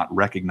world did not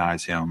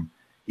recognize him.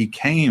 He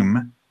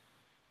came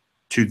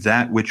to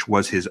that which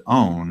was his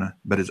own,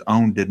 but his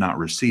own did not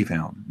receive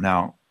him."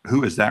 Now,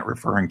 who is that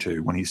referring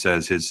to when he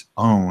says his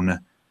own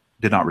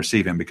did not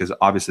receive him? Because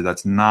obviously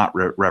that's not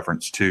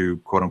reference to,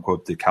 quote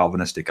unquote, the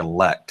Calvinistic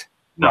elect.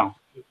 No,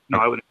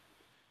 I would.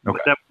 Okay.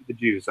 That would be the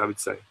Jews, I would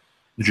say.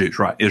 The Jews,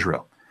 right,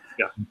 Israel.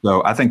 Yeah.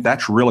 So I think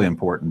that's really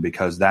important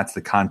because that's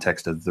the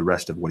context of the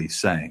rest of what he's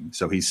saying.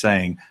 So he's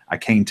saying, I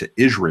came to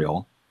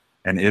Israel,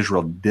 and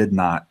Israel did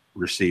not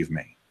receive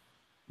me.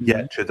 Mm-hmm.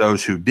 Yet to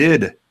those who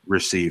did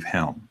receive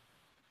him.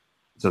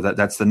 So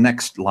that's the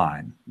next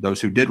line. Those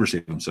who did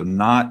receive him. So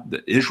not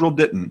Israel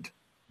didn't,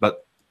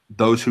 but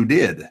those who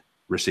did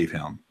receive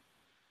him.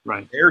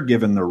 Right. They're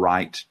given the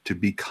right to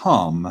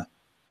become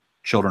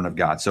children of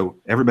God. So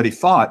everybody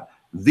thought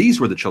these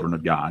were the children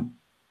of God,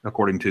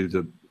 according to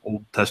the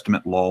Old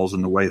Testament laws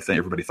and the way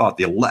everybody thought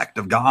the elect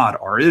of God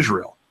are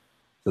Israel.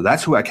 So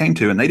that's who I came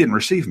to, and they didn't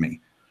receive me.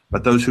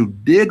 But those who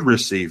did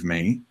receive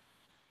me,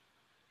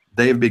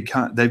 they've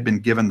been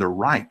given the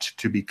right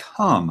to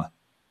become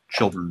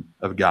children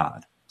of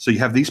God. So you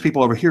have these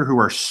people over here who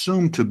are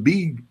assumed to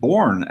be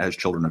born as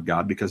children of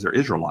God because they're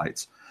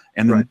Israelites.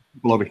 And then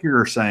people over here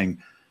are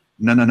saying,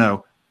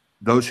 no.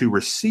 Those who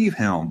receive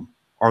him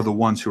are the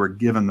ones who are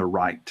given the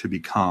right to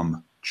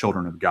become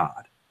children of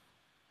God.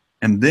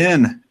 And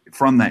then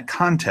from that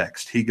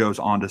context, he goes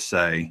on to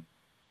say,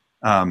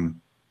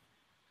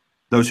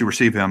 those who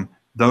receive him,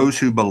 those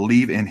who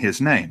believe in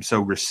his name.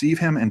 So receive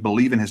him and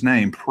believe in his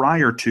name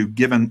prior to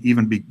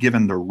be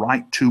given the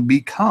right to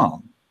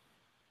become.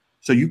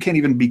 So you can't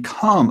even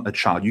become a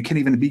child. You can't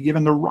even be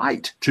given the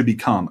right to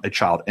become a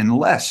child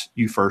unless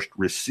you first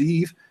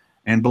receive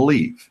and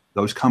believe.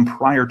 Those come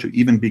prior to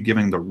even be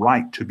given the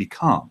right to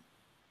become.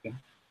 Okay.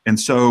 And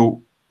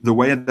so the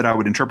way that I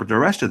would interpret the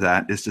rest of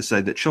that is to say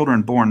that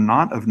children born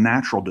not of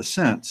natural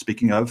descent,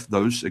 speaking of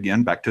those,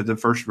 again, back to the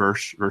first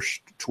verse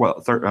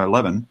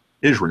 11,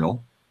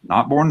 Israel,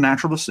 not born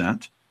natural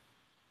descent,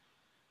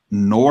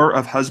 nor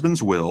of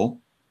husband's will,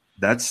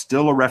 that's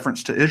still a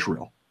reference to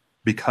Israel.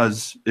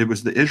 Because it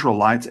was the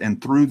Israelites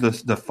and through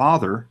the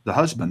father, the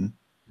husband,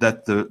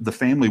 that the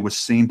family was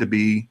seen to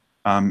be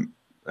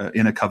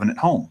in a covenant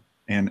home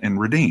and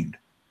redeemed.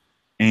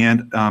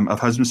 And of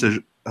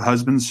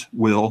husband's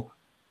will,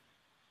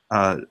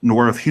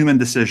 nor of human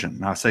decision.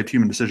 Now I saved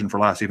human decision for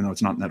last, even though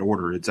it's not in that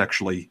order. It's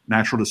actually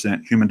natural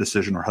descent, human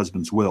decision, or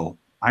husband's will.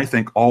 I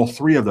think all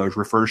three of those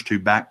refers to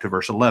back to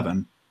verse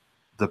 11,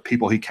 the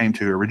people he came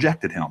to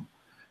rejected him.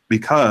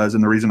 Because,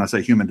 and the reason I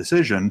say human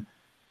decision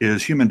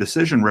is human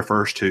decision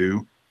refers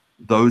to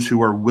those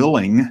who are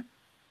willing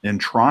and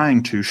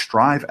trying to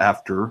strive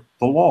after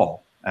the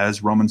law,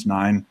 as Romans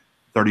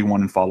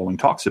 9:31 and following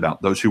talks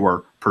about. Those who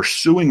are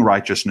pursuing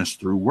righteousness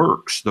through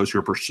works, those who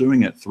are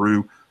pursuing it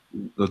through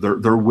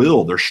their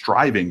will, they're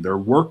striving, they're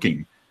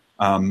working.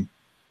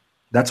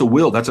 That's a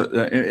will.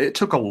 It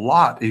took a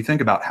lot. You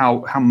think about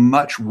how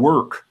much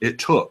work it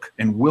took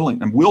and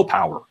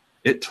willpower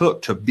it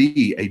took to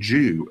be a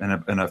Jew and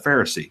a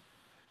Pharisee.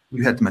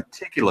 You had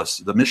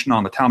the Mishnah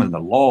on the Talmud and the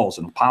laws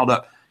and piled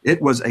up.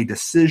 It was a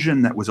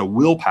decision that was a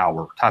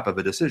willpower type of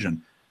a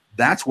decision.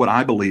 That's what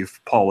I believe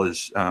Paul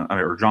is,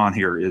 or John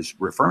here is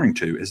referring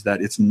to, is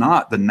that it's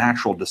not the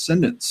natural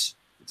descendants.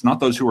 It's not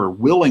those who are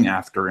willing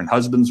after and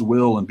husband's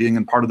will and being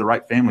in part of the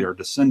right family or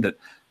descendant.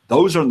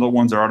 Those are the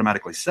ones that are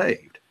automatically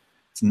saved.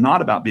 It's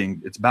about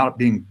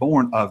being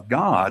born of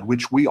God,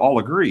 which we all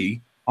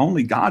agree,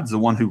 only God's the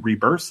one who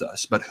rebirths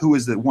us. But who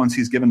is the ones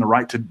he's given the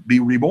right to be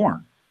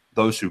reborn?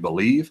 Those who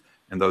believe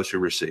and those who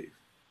receive.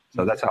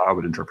 So that's how I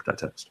would interpret that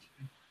text.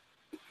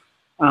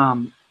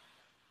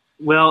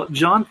 Well,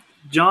 John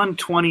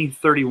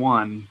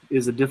 20:31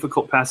 is a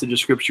difficult passage of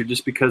Scripture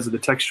just because of the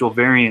textual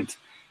variant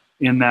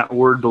in that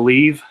word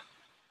believe,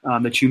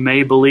 that you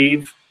may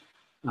believe.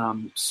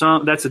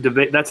 That's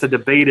a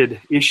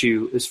debated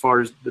issue as far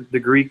as the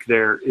Greek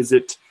there. Is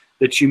it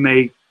that you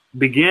may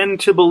begin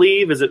to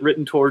believe? Is it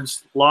written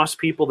towards lost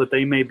people that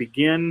they may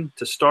begin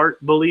to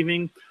start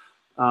believing?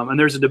 And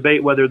there's a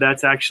debate whether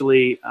that's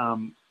actually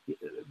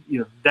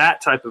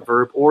that type of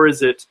verb, or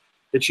is it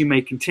that you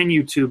may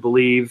continue to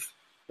believe,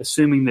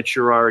 assuming that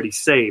you're already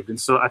saved. And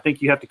so I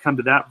think you have to come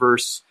to that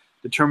verse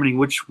determining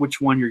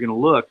which one you're going to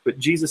look. But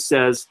Jesus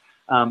says,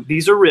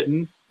 these are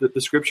written, that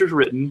the Scripture's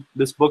written,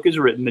 this book is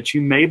written, that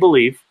you may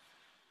believe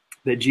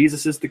that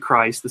Jesus is the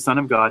Christ, the Son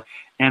of God,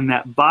 and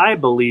that by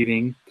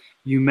believing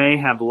you may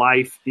have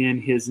life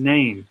in his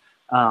name.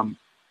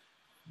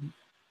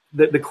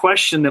 The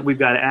question that we've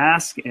got to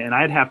ask, and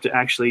I'd have to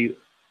actually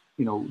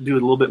do a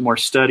little bit more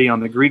study on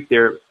the Greek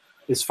there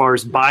as far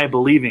as by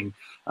believing.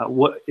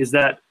 What is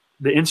that?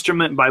 The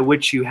instrument by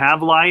which you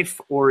have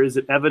life, or is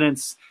it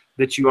evidence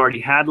that you already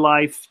had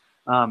life,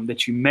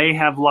 that you may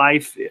have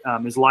life?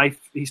 Is life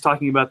he's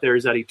talking about there,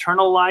 is that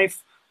eternal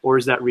life, or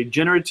is that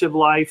regenerative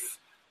life?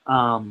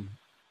 And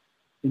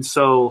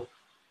so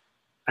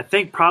I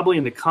think probably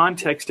in the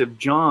context of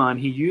John,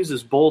 he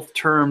uses both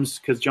terms,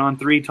 because John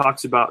 3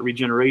 talks about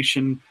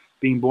regeneration,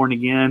 being born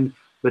again,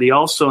 but he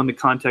also, in the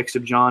context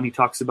of John, he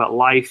talks about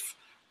life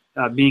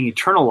being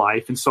eternal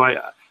life. And so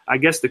I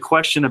guess the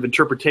question of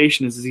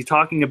interpretation is he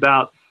talking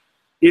about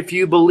if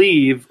you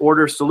believe,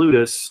 order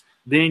salutis,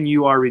 then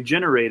you are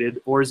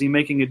regenerated, or is he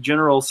making a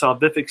general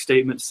salvific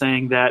statement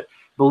saying that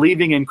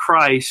believing in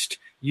Christ,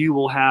 you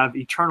will have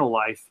eternal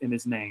life in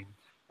his name?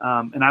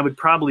 And I would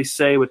probably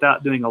say,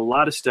 without doing a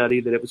lot of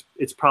study, that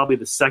it's probably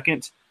the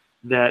second,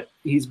 that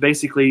he's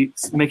basically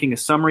making a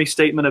summary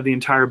statement of the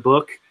entire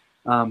book,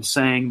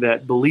 saying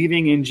that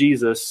believing in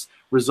Jesus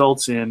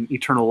results in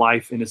eternal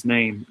life in his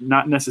name,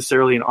 not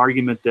necessarily an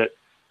argument that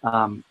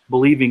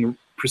believing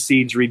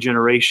precedes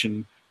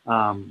regeneration.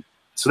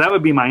 So that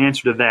would be my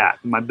answer to that,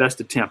 my best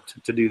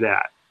attempt to do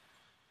that.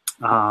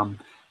 And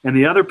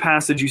the other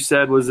passage you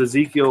said was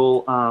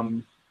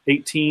Ezekiel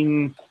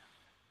 18,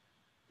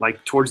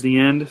 like towards the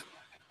end.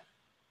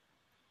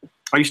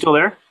 Are you still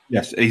there?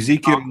 Yes,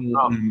 Ezekiel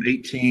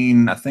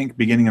 18, I think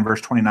beginning in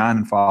verse 29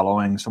 and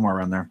following, somewhere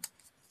around there.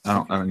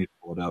 I don't need to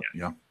pull it up.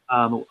 Yeah.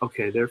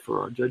 Okay,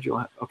 therefore, our judge,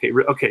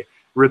 okay.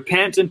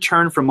 Repent and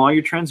turn from all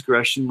your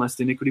transgression, lest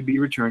iniquity be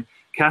returned.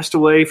 Cast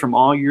away from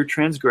all your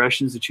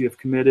transgressions that you have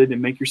committed,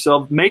 and make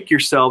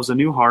yourselves a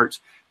new heart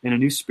and a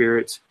new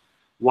spirit.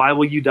 Why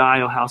will you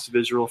die, O house of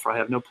Israel? For I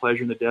have no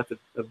pleasure in the death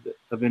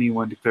of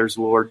anyone, declares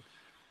the Lord.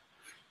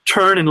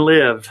 Turn and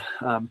live.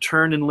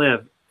 Turn and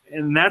live.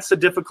 And that's a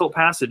difficult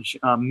passage.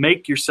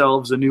 Make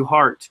yourselves a new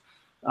heart.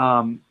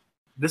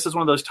 This is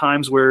one of those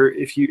times where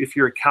if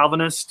you're a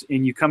Calvinist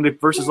and you come to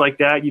verses like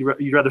that,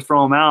 you'd rather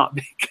throw them out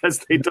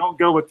because they don't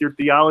go with your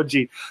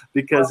theology,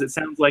 because it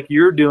sounds like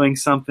you're doing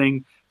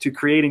something to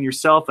create in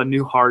yourself a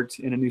new heart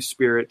and a new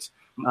spirit.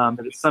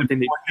 But it's something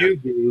that you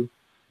do.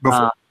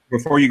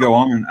 Before you go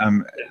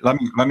on,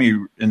 let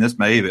me, and this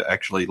may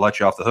actually let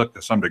you off the hook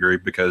to some degree,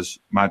 because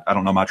I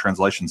don't know, my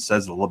translation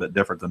says it a little bit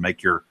different than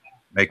make your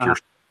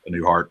a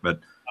new heart, but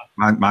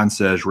mine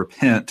says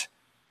repent.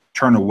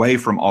 Turn away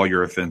from all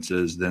your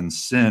offenses, then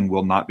sin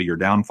will not be your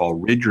downfall.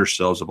 Rid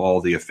yourselves of all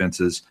the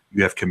offenses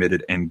you have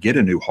committed and get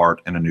a new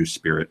heart and a new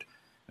spirit.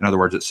 In other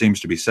words, it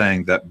seems to be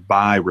saying that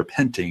by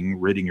repenting,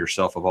 ridding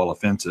yourself of all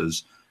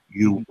offenses,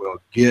 you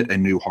will get a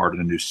new heart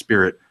and a new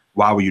spirit.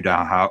 Why will you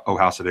die, O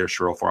house of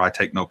Israel? For I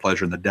take no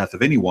pleasure in the death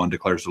of anyone,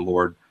 declares the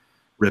Lord.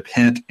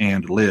 Repent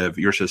and live.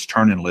 Yours says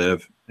turn and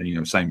live.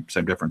 And, same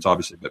difference,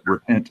 obviously, but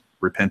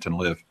repent and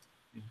live.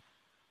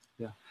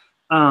 Yeah.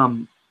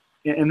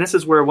 And this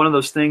is where one of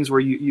those things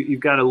where you've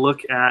got to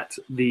look at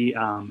the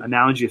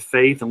analogy of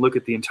faith and look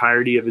at the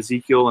entirety of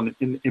Ezekiel. And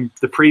in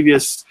the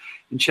previous,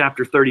 in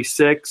chapter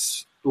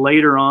 36,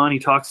 later on, he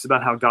talks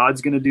about how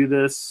God's going to do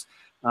this.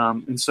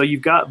 And so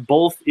you've got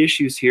both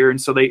issues here. And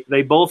so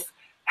they both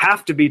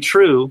have to be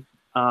true.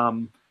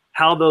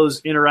 How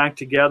those interact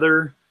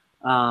together,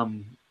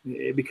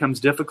 it becomes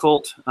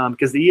difficult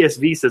because the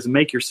ESV says,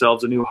 make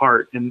yourselves a new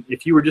heart. And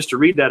if you were just to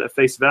read that at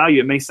face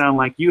value, it may sound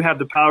like you have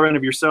the power in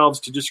of yourselves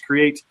to just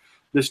create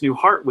this new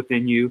heart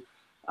within you.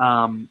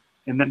 And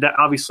that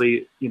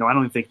obviously, I don't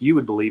even think you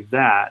would believe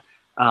that.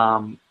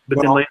 But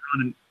then later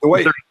on, the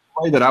way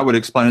way that I would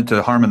explain it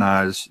to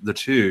harmonize the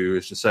two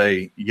is to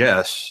say,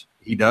 yes,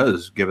 he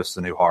does give us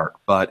the new heart,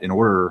 but in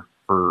order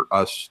for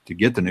us to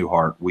get the new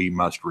heart, we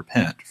must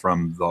repent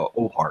from the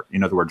old heart.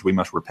 In other words, we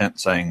must repent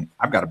saying,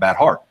 I've got a bad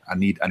heart. I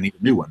need a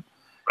new one.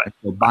 Right.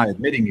 So by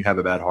admitting you have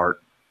a bad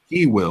heart,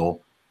 he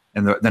will.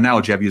 And the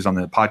analogy I've used on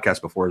the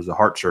podcast before is the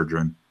heart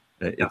surgeon.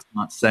 It's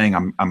not saying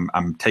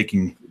I'm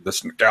taking the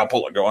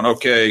scalpel and going,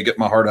 okay, get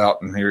my heart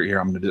out, and here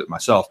I'm going to do it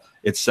myself.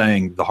 It's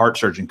saying the heart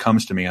surgeon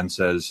comes to me and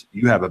says,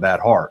 you have a bad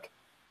heart,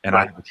 and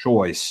I have a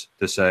choice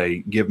to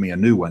say, give me a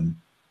new one,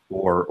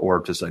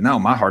 or to say, no,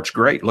 my heart's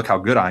great. Look how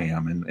good I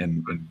am,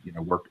 and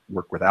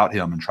work without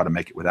him and try to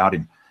make it without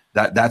him.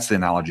 That's the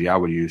analogy I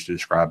would use to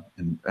describe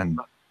and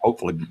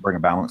hopefully bring a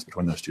balance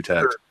between those two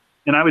texts. Sure.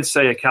 And I would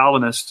say a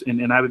Calvinist,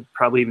 and I would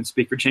probably even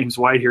speak for James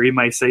White here. He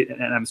might say,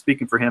 and I'm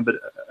speaking for him, but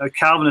a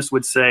Calvinist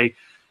would say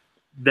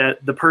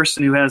that the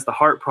person who has the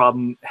heart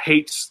problem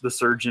hates the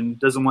surgeon,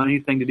 doesn't want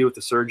anything to do with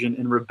the surgeon,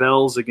 and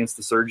rebels against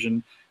the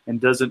surgeon,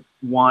 and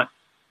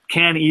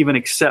can't even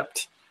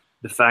accept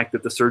the fact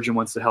that the surgeon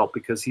wants to help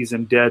because he's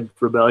in dead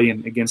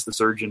rebellion against the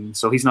surgeon.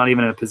 So he's not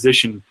even in a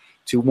position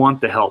to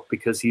want the help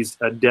because he's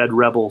a dead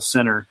rebel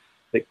sinner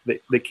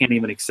that can't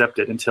even accept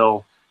it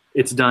until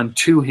it's done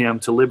to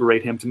him to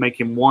liberate him, to make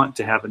him want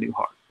to have a new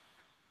heart.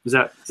 Does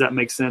that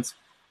make sense?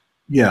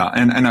 Yeah,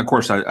 and of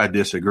course I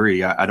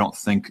disagree. I don't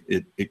think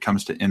it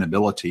comes to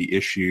inability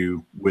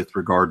issue with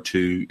regard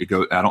to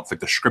it. I don't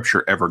think the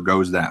scripture ever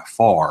goes that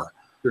far,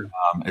 sure.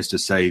 As to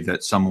say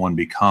that someone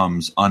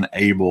becomes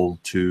unable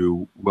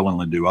to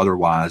willingly do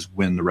otherwise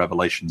when the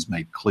revelation's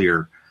made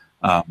clear.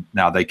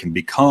 Now they can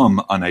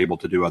become unable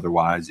to do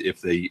otherwise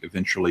if they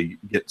eventually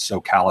get so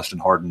calloused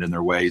and hardened in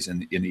their ways,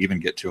 and even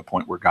get to a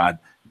point where God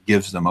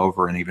gives them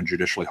over and even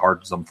judicially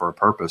hardens them for a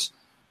purpose.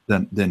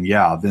 Then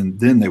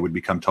they would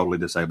become totally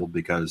disabled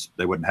because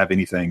they wouldn't have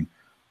anything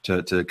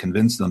to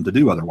convince them to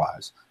do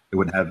otherwise. They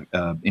wouldn't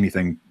have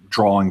anything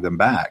drawing them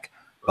back.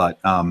 But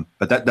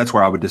that's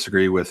where I would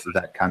disagree with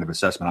that kind of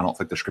assessment. I don't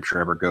think the scripture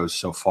ever goes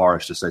so far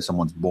as to say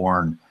someone's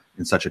born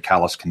in such a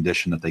callous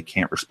condition that they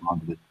can't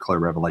respond to the clear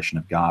revelation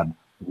of God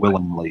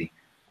willingly,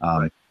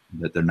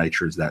 that their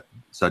nature is that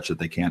such that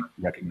they can't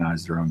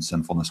recognize their own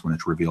sinfulness when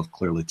it's revealed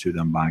clearly to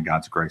them by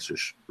God's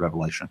gracious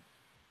revelation.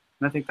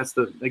 And I think that's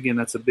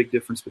a big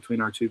difference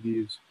between our two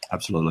views.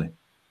 Absolutely.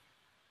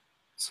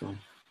 So,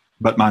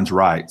 but mine's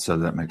right, so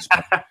that makes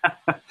sense.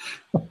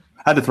 I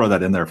had to throw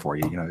that in there for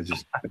you. It's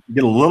just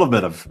get a little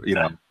bit of, we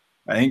got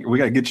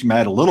to get you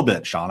mad a little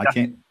bit, Sean. I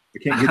can't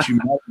get you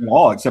mad at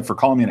all, except for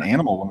calling me an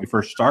animal when we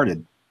first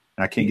started.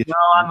 And I can't get. No,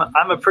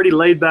 I'm a pretty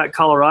laid back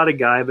Colorado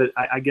guy, but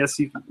I guess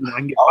I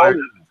can get fired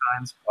at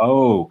times.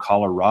 Oh,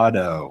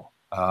 Colorado.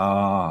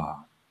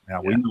 Yeah,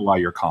 we know why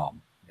you're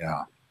calm.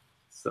 Yeah.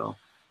 So,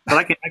 but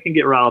I can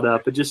get riled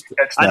up. But just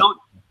I don't.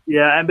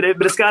 Yeah, but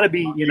it's got to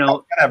be. You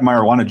gotta have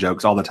marijuana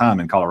jokes all the time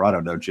in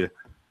Colorado, don't you?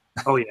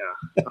 Oh yeah.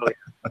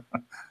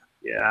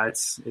 Yeah,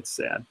 it's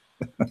sad.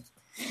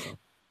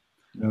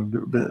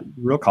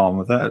 Real calm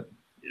with that.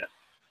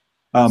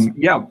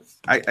 Yeah.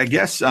 I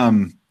guess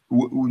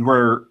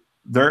were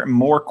there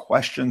more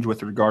questions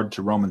with regard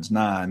to Romans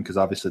 9, because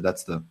obviously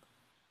that's the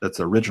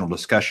original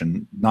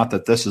discussion. Not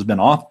that this has been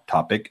off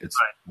topic. It's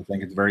right. I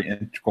think it's very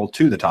integral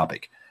to the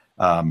topic.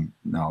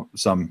 Now,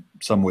 some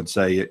would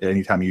say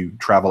anytime you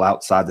travel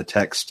outside the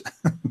text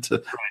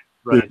to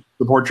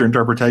support your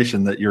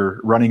interpretation that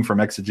you're running from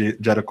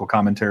exegetical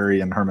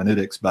commentary and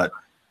hermeneutics, but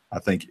I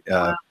think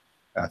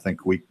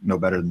we know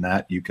better than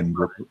that. You can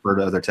refer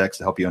to other texts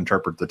to help you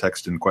interpret the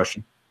text in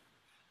question.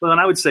 Well, and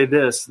I would say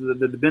this,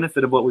 the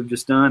benefit of what we've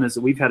just done is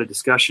that we've had a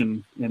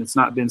discussion, and it's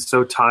not been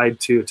so tied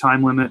to a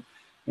time limit,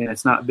 and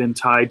it's not been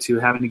tied to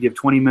having to give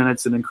 20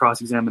 minutes and then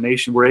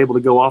cross-examination. We're able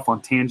to go off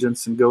on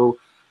tangents and go,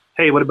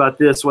 hey, what about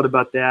this? What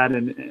about that?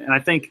 And I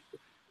think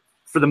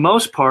for the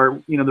most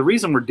part, the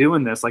reason we're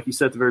doing this, like you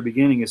said at the very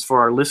beginning, is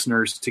for our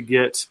listeners to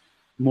get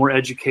more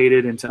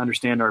educated and to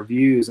understand our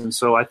views. And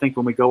so I think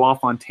when we go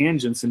off on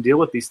tangents and deal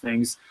with these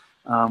things,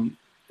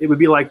 it would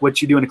be like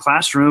what you do in a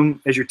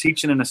classroom as you're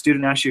teaching and a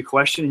student asks you a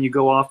question and you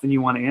go off and you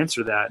want to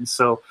answer that. And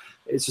so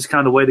it's just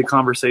kind of the way the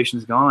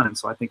conversation's gone. And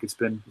so I think it's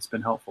been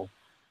helpful.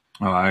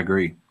 Oh, I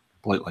agree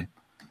completely.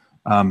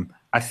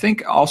 I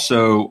think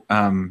also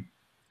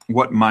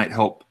what might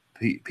help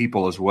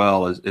people as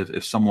well is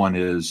if someone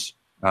is,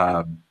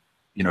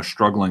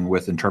 struggling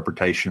with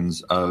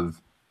interpretations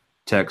of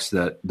texts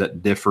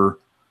that differ,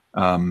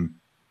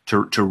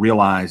 to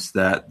realize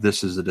that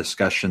this is a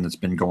discussion that's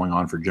been going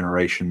on for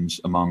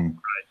generations among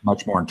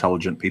much more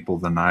intelligent people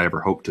than I ever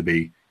hoped to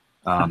be.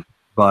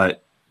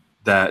 But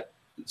that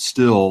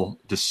still,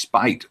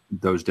 despite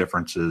those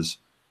differences,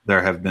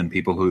 there have been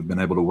people who have been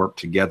able to work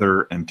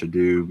together and to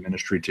do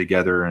ministry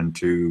together and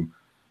to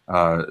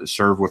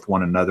serve with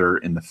one another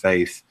in the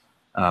faith.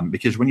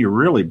 Because when you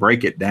really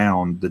break it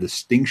down, the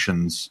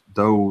distinctions,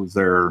 though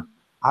they're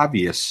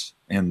obvious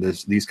in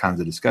these kinds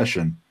of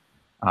discussion,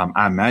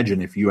 I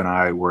imagine if you and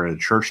I were at a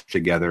church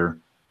together,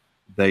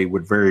 they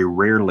would very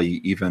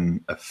rarely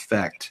even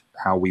affect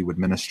how we would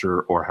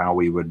minister or how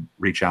we would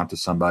reach out to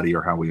somebody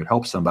or how we would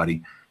help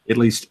somebody at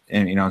least,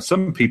 and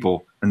some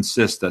people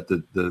insist that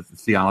the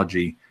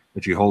theology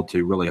that you hold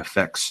to really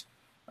affects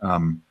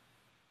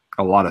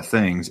a lot of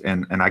things,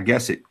 and I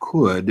guess it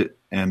could,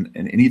 and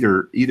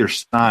either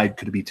side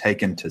could be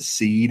taken to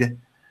seed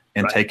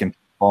and taken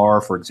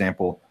far. For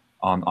example,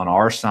 on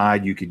our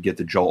side, you could get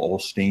the Joel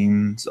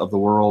Osteens of the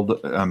world.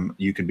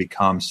 You can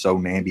become so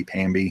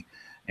namby-pamby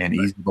and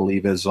easy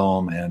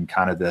believism and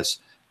kind of this,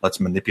 let's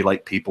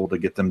manipulate people to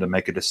get them to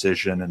make a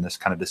decision, and this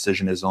kind of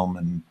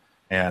decisionism,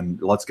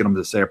 and let's get them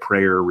to say a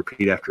prayer,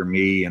 repeat after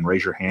me, and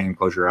raise your hand,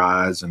 close your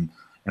eyes, and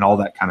all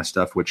that kind of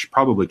stuff, which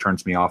probably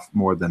turns me off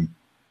more than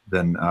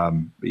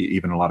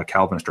even a lot of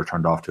Calvinists are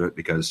turned off to it,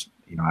 because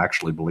I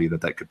actually believe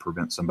that could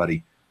prevent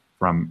somebody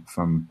from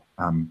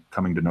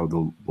coming to know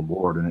the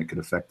Lord, and it could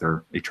affect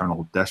their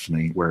eternal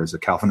destiny. Whereas a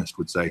Calvinist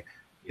would say,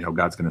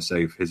 God's going to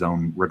save his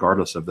own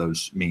regardless of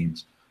those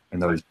means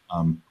and those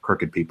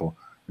crooked people.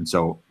 And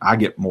so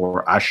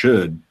I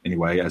should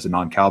anyway, as a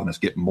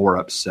non-Calvinist, get more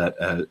upset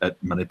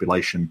at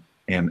manipulation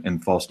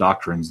and false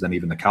doctrines than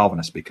even the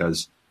Calvinists,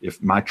 because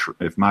if my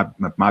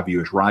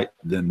view is right,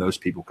 then those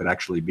people could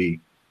actually be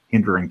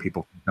hindering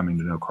people from coming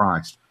to know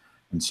Christ.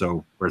 And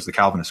so, whereas the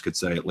Calvinists could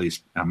say, at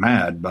least I'm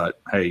mad,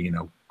 but hey,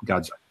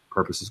 God's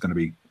purpose is going to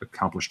be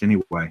accomplished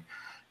anyway.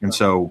 And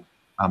so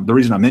the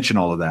reason I mention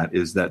all of that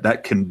is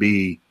that can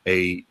be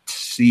a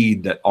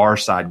seed that our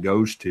side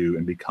goes to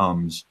and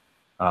becomes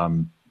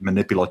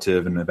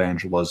manipulative in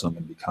evangelism,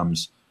 and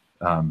becomes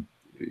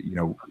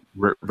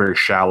very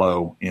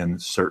shallow in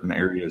certain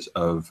areas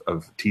of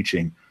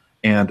teaching.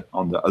 And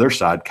on the other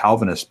side,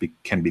 Calvinists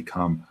can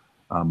become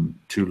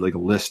too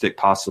legalistic,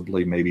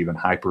 possibly, maybe even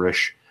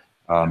hyperish,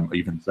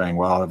 even saying,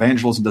 well,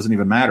 evangelism doesn't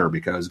even matter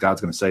because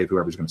God's going to save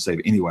whoever's going to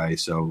save anyway,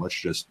 so let's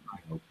just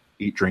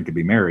eat, drink, and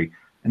be merry.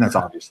 And that's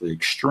obviously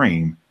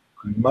extreme.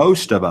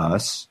 Most of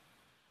us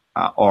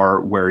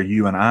are where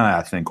you and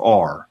I think,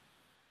 are,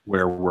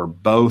 where we're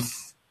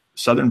both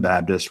Southern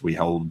Baptists. We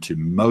hold to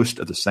most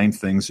of the same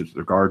things with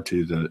regard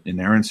to the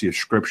inerrancy of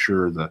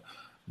Scripture,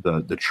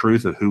 the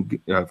truth of who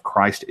of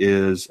Christ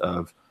is,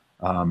 of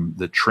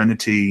the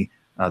Trinity,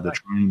 the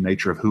true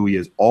nature of who he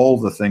is, all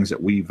the things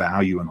that we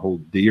value and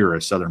hold dear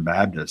as Southern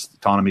Baptists, the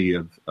autonomy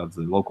of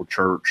the local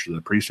church,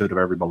 the priesthood of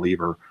every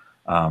believer,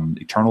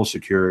 eternal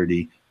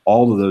security,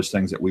 all of those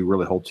things that we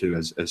really hold to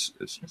as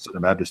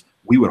Southern Baptists,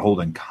 we would hold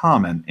in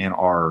common in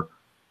our,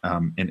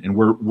 and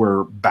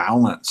we're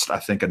balanced, I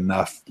think,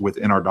 enough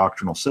within our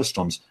doctrinal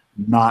systems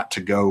not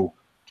to go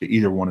to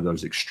either one of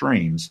those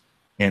extremes.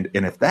 And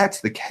if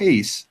that's the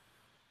case,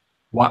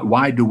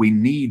 why do we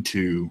need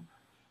to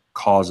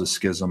cause a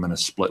schism and a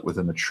split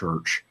within the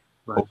church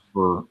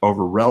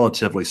over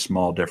relatively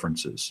small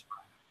differences?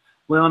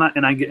 Well,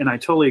 and I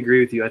totally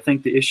agree with you. I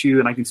think the issue,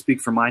 and I can speak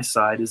from my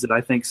side, is that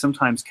I think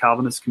sometimes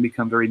Calvinists can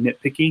become very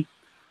nitpicky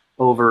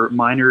over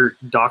minor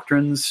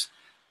doctrines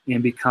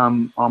and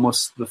become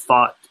almost the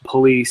thought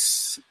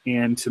police,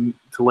 and to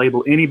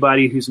label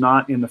anybody who's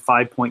not in the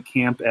 5-point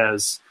camp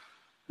as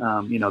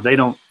they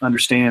don't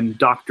understand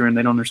doctrine,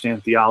 they don't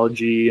understand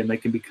theology, and they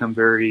can become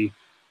very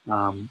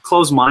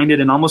closed-minded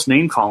and almost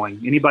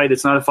name-calling. Anybody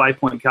that's not a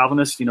 5-point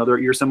Calvinist,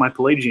 you're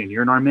semi-Pelagian,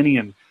 you're an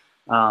Arminian.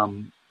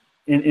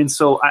 And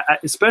so I,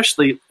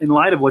 especially in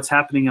light of what's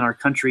happening in our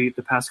country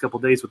the past couple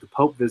of days with the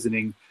Pope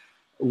visiting,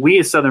 we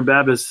as Southern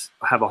Baptists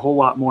have a whole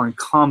lot more in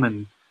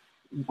common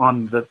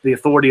on the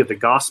authority of the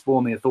gospel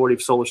and the authority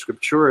of sola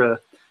scriptura.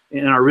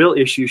 And our real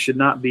issue should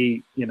not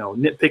be,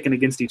 nitpicking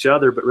against each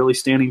other, but really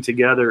standing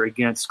together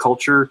against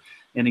culture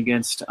and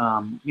against,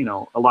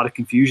 a lot of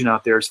confusion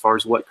out there as far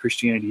as what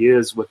Christianity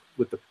is with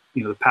the,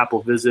 the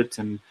papal visit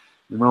and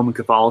Roman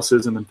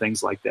Catholicism and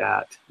things like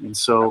that. And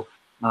so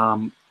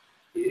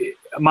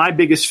my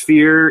biggest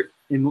fear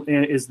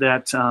is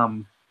that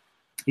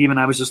even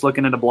I was just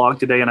looking at a blog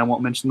today, and I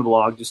won't mention the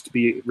blog just to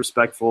be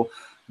respectful,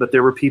 but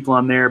there were people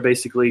on there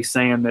basically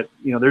saying that,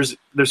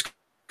 there's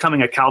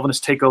coming a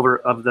Calvinist takeover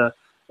of the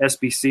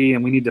SBC,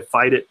 and we need to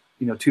fight it,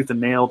 tooth and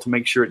nail to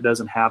make sure it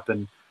doesn't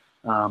happen.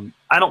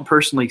 I don't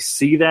personally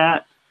see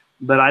that,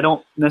 but I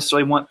don't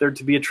necessarily want there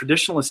to be a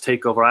traditionalist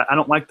takeover. I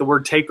don't like the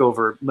word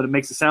takeover, but it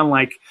makes it sound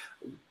like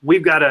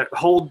we've got to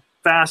hold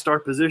fast our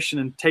position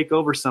and take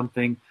over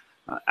something.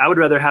 I would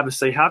rather have us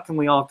say, how can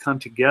we all come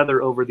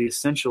together over the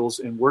essentials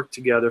and work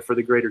together for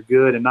the greater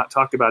good, and not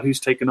talk about who's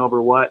taking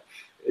over what.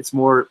 It's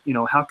more,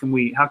 how can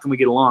we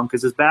get along?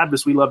 Because as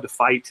Baptists, we love to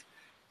fight.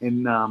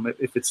 And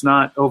if it's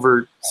not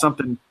over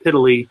something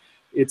piddly,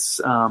 it's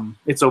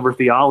over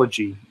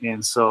theology.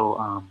 And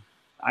so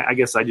I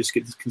guess I just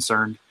get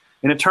concerned.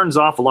 And it turns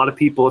off a lot of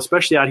people,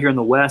 especially out here in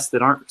the West,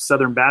 that aren't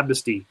Southern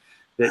Baptist-y.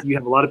 That you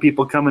have a lot of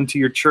people coming to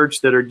your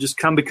church that are just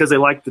come because they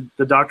like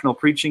the doctrinal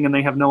preaching, and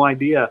they have no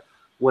idea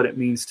what it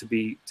means to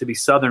be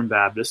Southern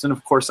Baptist. And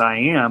of course I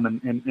am,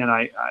 and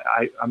I'm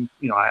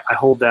I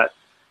hold that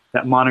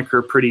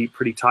moniker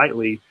pretty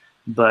tightly.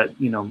 But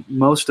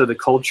most of the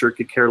culture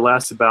could care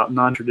less about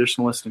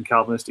non-traditionalist and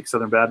Calvinistic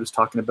Southern Baptists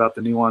talking about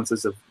the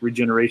nuances of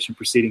regeneration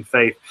preceding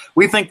faith.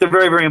 We think they're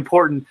very, very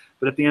important,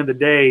 but at the end of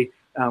the day,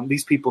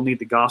 these people need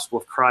the gospel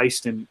of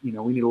Christ, and we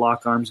need to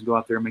lock arms and go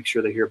out there and make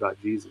sure they hear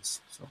about Jesus.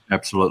 So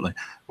absolutely.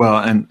 Well,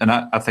 and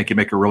I think you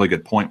make a really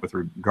good point with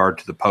regard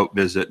to the Pope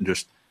visit, and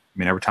just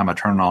every time I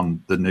turn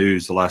on the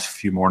news the last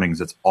few mornings,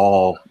 that's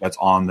all that's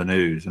on the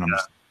news, and I'm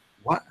just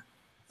what?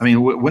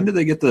 When did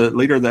they get the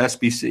leader of the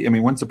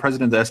SBC? When's the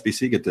president of the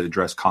SBC get to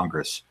address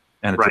Congress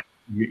and the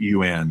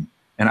UN?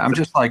 And I'm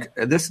just like,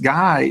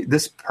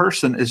 this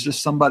person is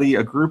just somebody,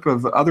 a group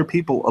of other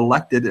people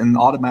elected, and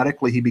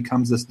automatically he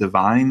becomes this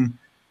divine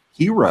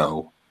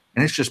hero.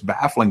 And it's just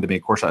baffling to me.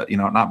 Of course,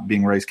 not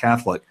being raised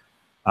Catholic,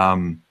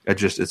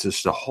 it's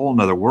just a whole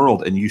nother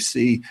world. And you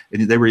see,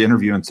 and they were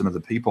interviewing some of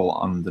the people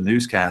on the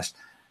newscast,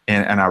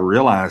 and I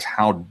realized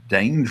how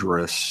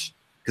dangerous,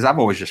 because I've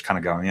always just kind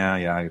of gone,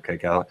 yeah, okay,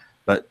 Catholic.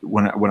 But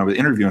when I was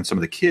interviewing some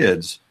of the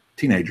kids,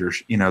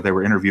 teenagers, they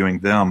were interviewing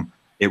them.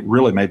 It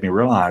really made me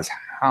realize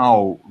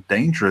how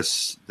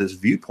dangerous this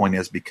viewpoint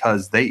is,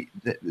 because they,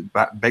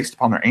 based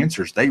upon their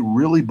answers, they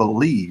really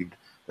believed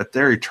that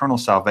their eternal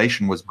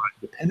salvation was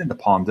dependent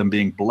upon them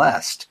being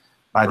blessed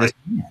by this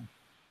man.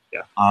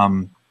 Yeah.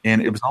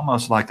 And it was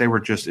almost like they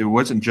were it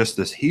wasn't just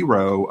this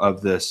hero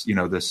of this,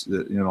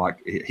 like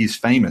he's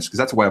famous, because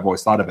that's the way I've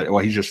always thought of it.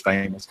 Well, he's just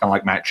famous, kind of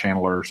like Matt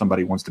Chandler, or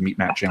somebody wants to meet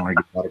Matt Chandler and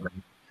get an autograph,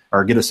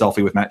 or get a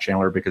selfie with Matt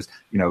Chandler because,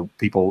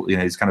 people,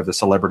 he's kind of the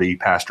celebrity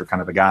pastor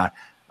kind of a guy.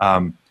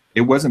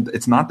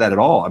 It's not that at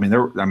all.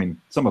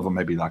 Some of them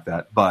may be like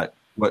that, but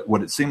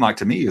what it seemed like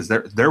to me is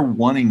they're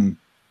wanting,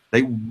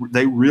 they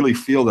really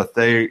feel that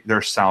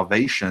their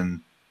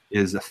salvation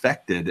is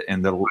affected,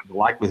 and the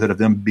likelihood of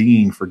them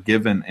being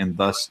forgiven and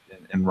thus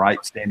in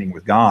right standing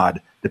with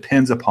God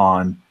depends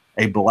upon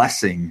a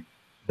blessing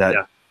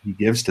that he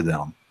gives to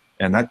them.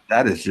 And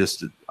that is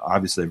just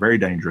obviously very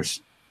dangerous.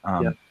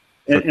 And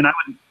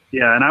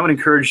I would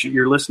encourage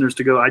your listeners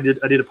to go. I did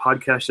a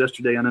podcast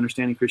yesterday on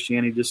understanding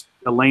Christianity, just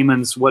a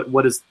layman's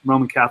what is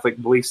Roman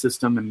Catholic belief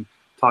system, and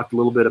talked a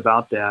little bit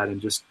about that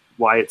and just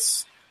why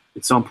it's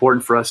so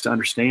important for us to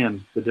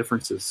understand the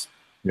differences.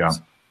 Yeah.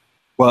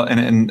 Well,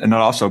 and that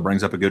also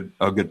brings up a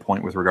good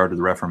point with regard to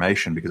the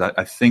Reformation, because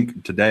I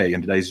think today,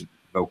 in today's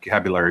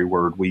vocabulary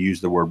word, we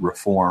use the word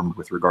Reformed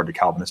with regard to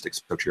Calvinistic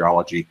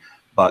soteriology,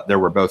 but there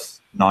were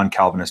both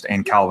non-Calvinist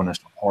and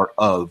Calvinist part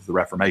of the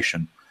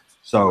Reformation.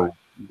 So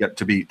you get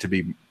to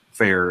be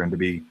fair and to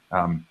be,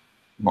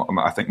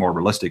 I think, more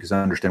realistic, is to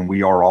understand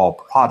we are all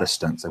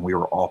Protestants and we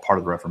were all part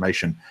of the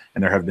Reformation,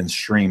 and there have been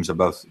streams of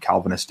both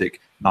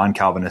Calvinistic,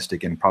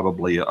 non-Calvinistic, and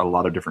probably a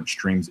lot of different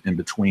streams in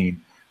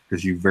between,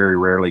 because you very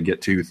rarely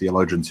get two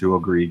theologians who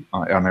agree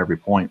on every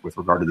point with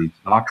regard to these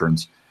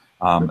doctrines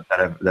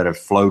that have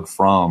flowed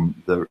from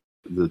the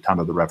time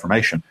of the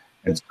Reformation.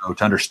 And so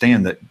to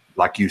understand that,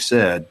 like you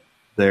said,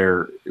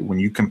 when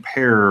you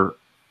compare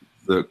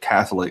the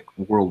Catholic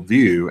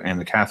worldview and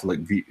the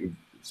Catholic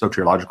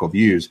soteriological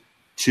views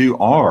to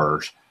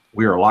ours,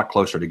 we are a lot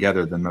closer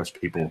together than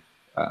most people,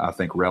 I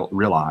think,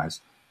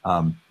 realize.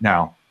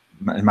 Now,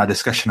 in my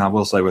discussion, I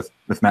will say with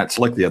Matt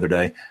Slick the other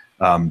day,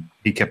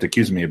 he kept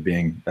accusing me of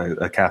being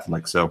a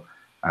Catholic, so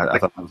I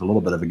thought that was a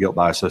little bit of a guilt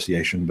by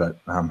association. But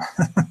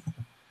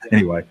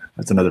anyway,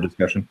 that's another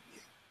discussion.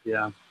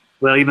 Yeah.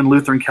 Well, even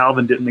Luther and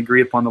Calvin didn't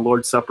agree upon the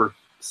Lord's Supper.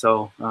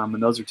 So,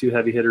 and those are two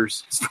heavy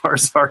hitters as far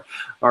as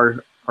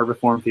our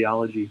Reformed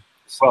theology.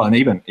 So. Well, and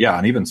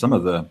even some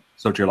of the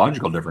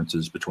soteriological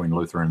differences between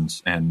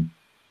Lutherans and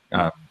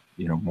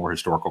more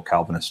historical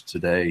Calvinists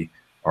today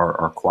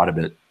are quite a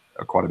bit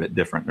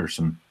different. There's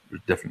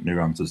different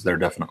nuances.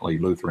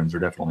 Lutherans are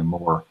definitely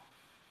more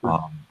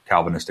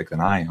Calvinistic than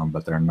I am,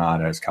 but they're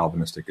not as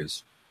Calvinistic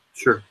as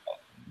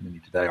many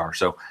today are.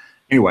 So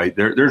anyway,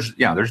 there's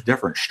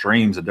different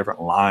streams and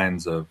different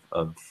lines of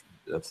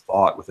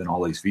thought within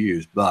all these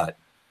views. But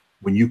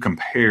when you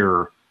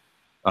compare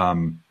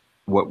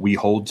what we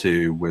hold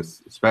to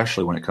with,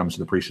 especially when it comes to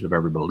the priesthood of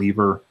every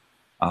believer,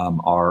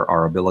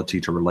 our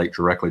ability to relate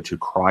directly to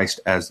Christ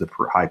as the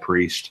high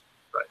priest,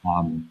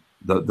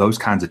 those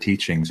kinds of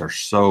teachings are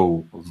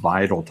so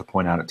vital to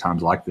point out at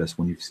times like this,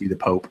 when you see the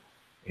Pope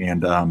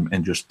and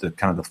just the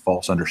kind of the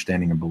false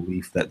understanding and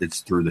belief that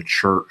it's through the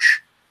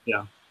church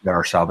that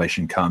our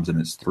salvation comes, and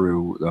it's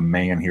through a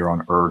man here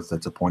on earth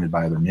that's appointed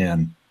by other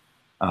men.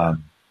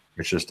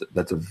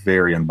 That's a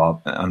very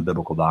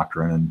unbiblical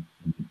doctrine,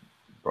 and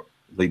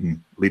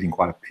leading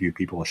quite a few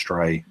people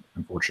astray,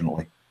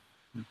 unfortunately.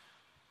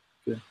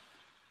 Good.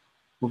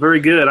 Well, very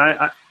good.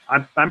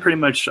 I'm pretty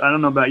much, I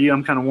don't know about you,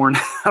 I'm kind of worn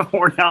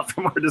out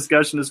from our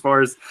discussion, as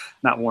far as,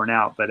 not worn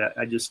out, but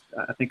I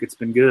think it's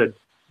been good.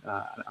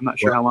 I'm not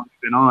sure how long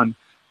it's been on,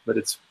 but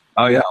it's.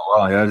 Oh yeah.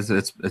 Well, yeah,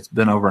 it's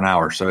been over an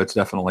hour, so it's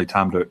definitely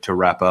time to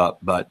wrap up.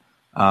 But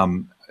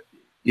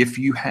if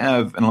you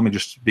have, and let me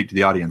just speak to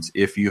the audience,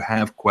 if you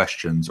have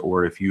questions,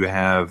 or if you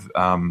have,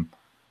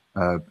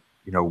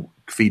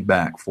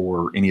 feedback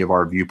for any of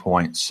our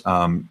viewpoints,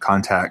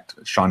 contact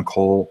Sean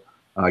Cole.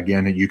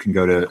 Again, you can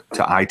go to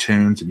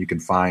iTunes and you can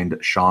find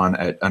Sean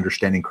at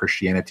Understanding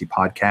Christianity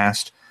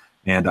Podcast.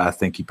 And I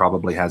think he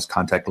probably has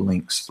contact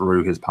links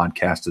through his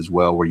podcast as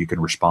well, where you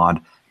can respond.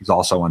 He's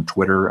also on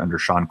Twitter under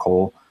Sean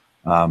Cole.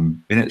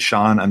 Isn't it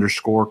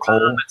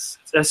Sean_Cole? It's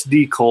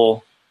SD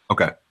Cole.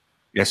 Okay.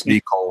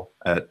 SD Cole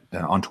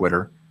on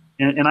Twitter.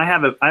 And I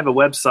have a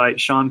website,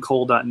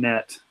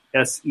 SeanCole.net,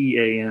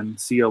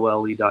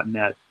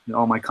 SeanCole.net.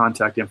 All my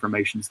contact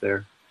information's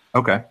there.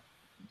 Okay.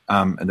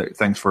 And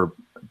thanks for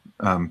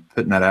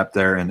putting that up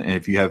there. And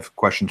if you have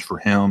questions for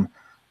him,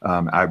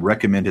 I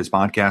recommend his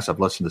podcast. I've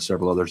listened to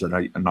several others that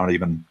are not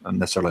even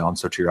necessarily on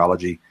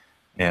soteriology,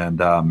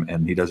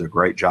 and he does a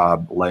great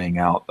job laying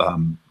out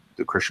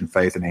the Christian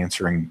faith and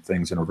answering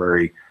things in a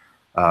very,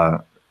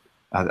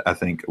 I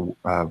think,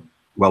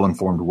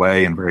 well-informed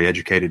way, and very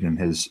educated in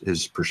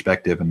his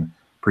perspective, and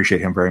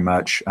appreciate him very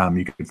much.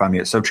 You can find me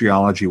at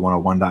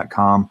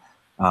soteriology101.com,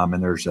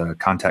 and there's a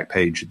contact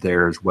page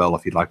there as well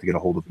if you'd like to get a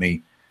hold of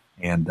me,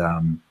 and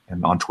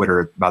on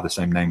Twitter by the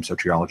same name,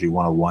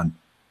 Soteriology101,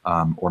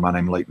 or my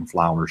name, Leighton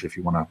Flowers, if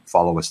you want to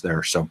follow us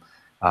there. So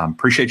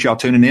appreciate y'all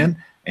tuning in,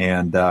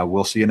 and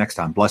we'll see you next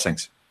time.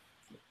 Blessings.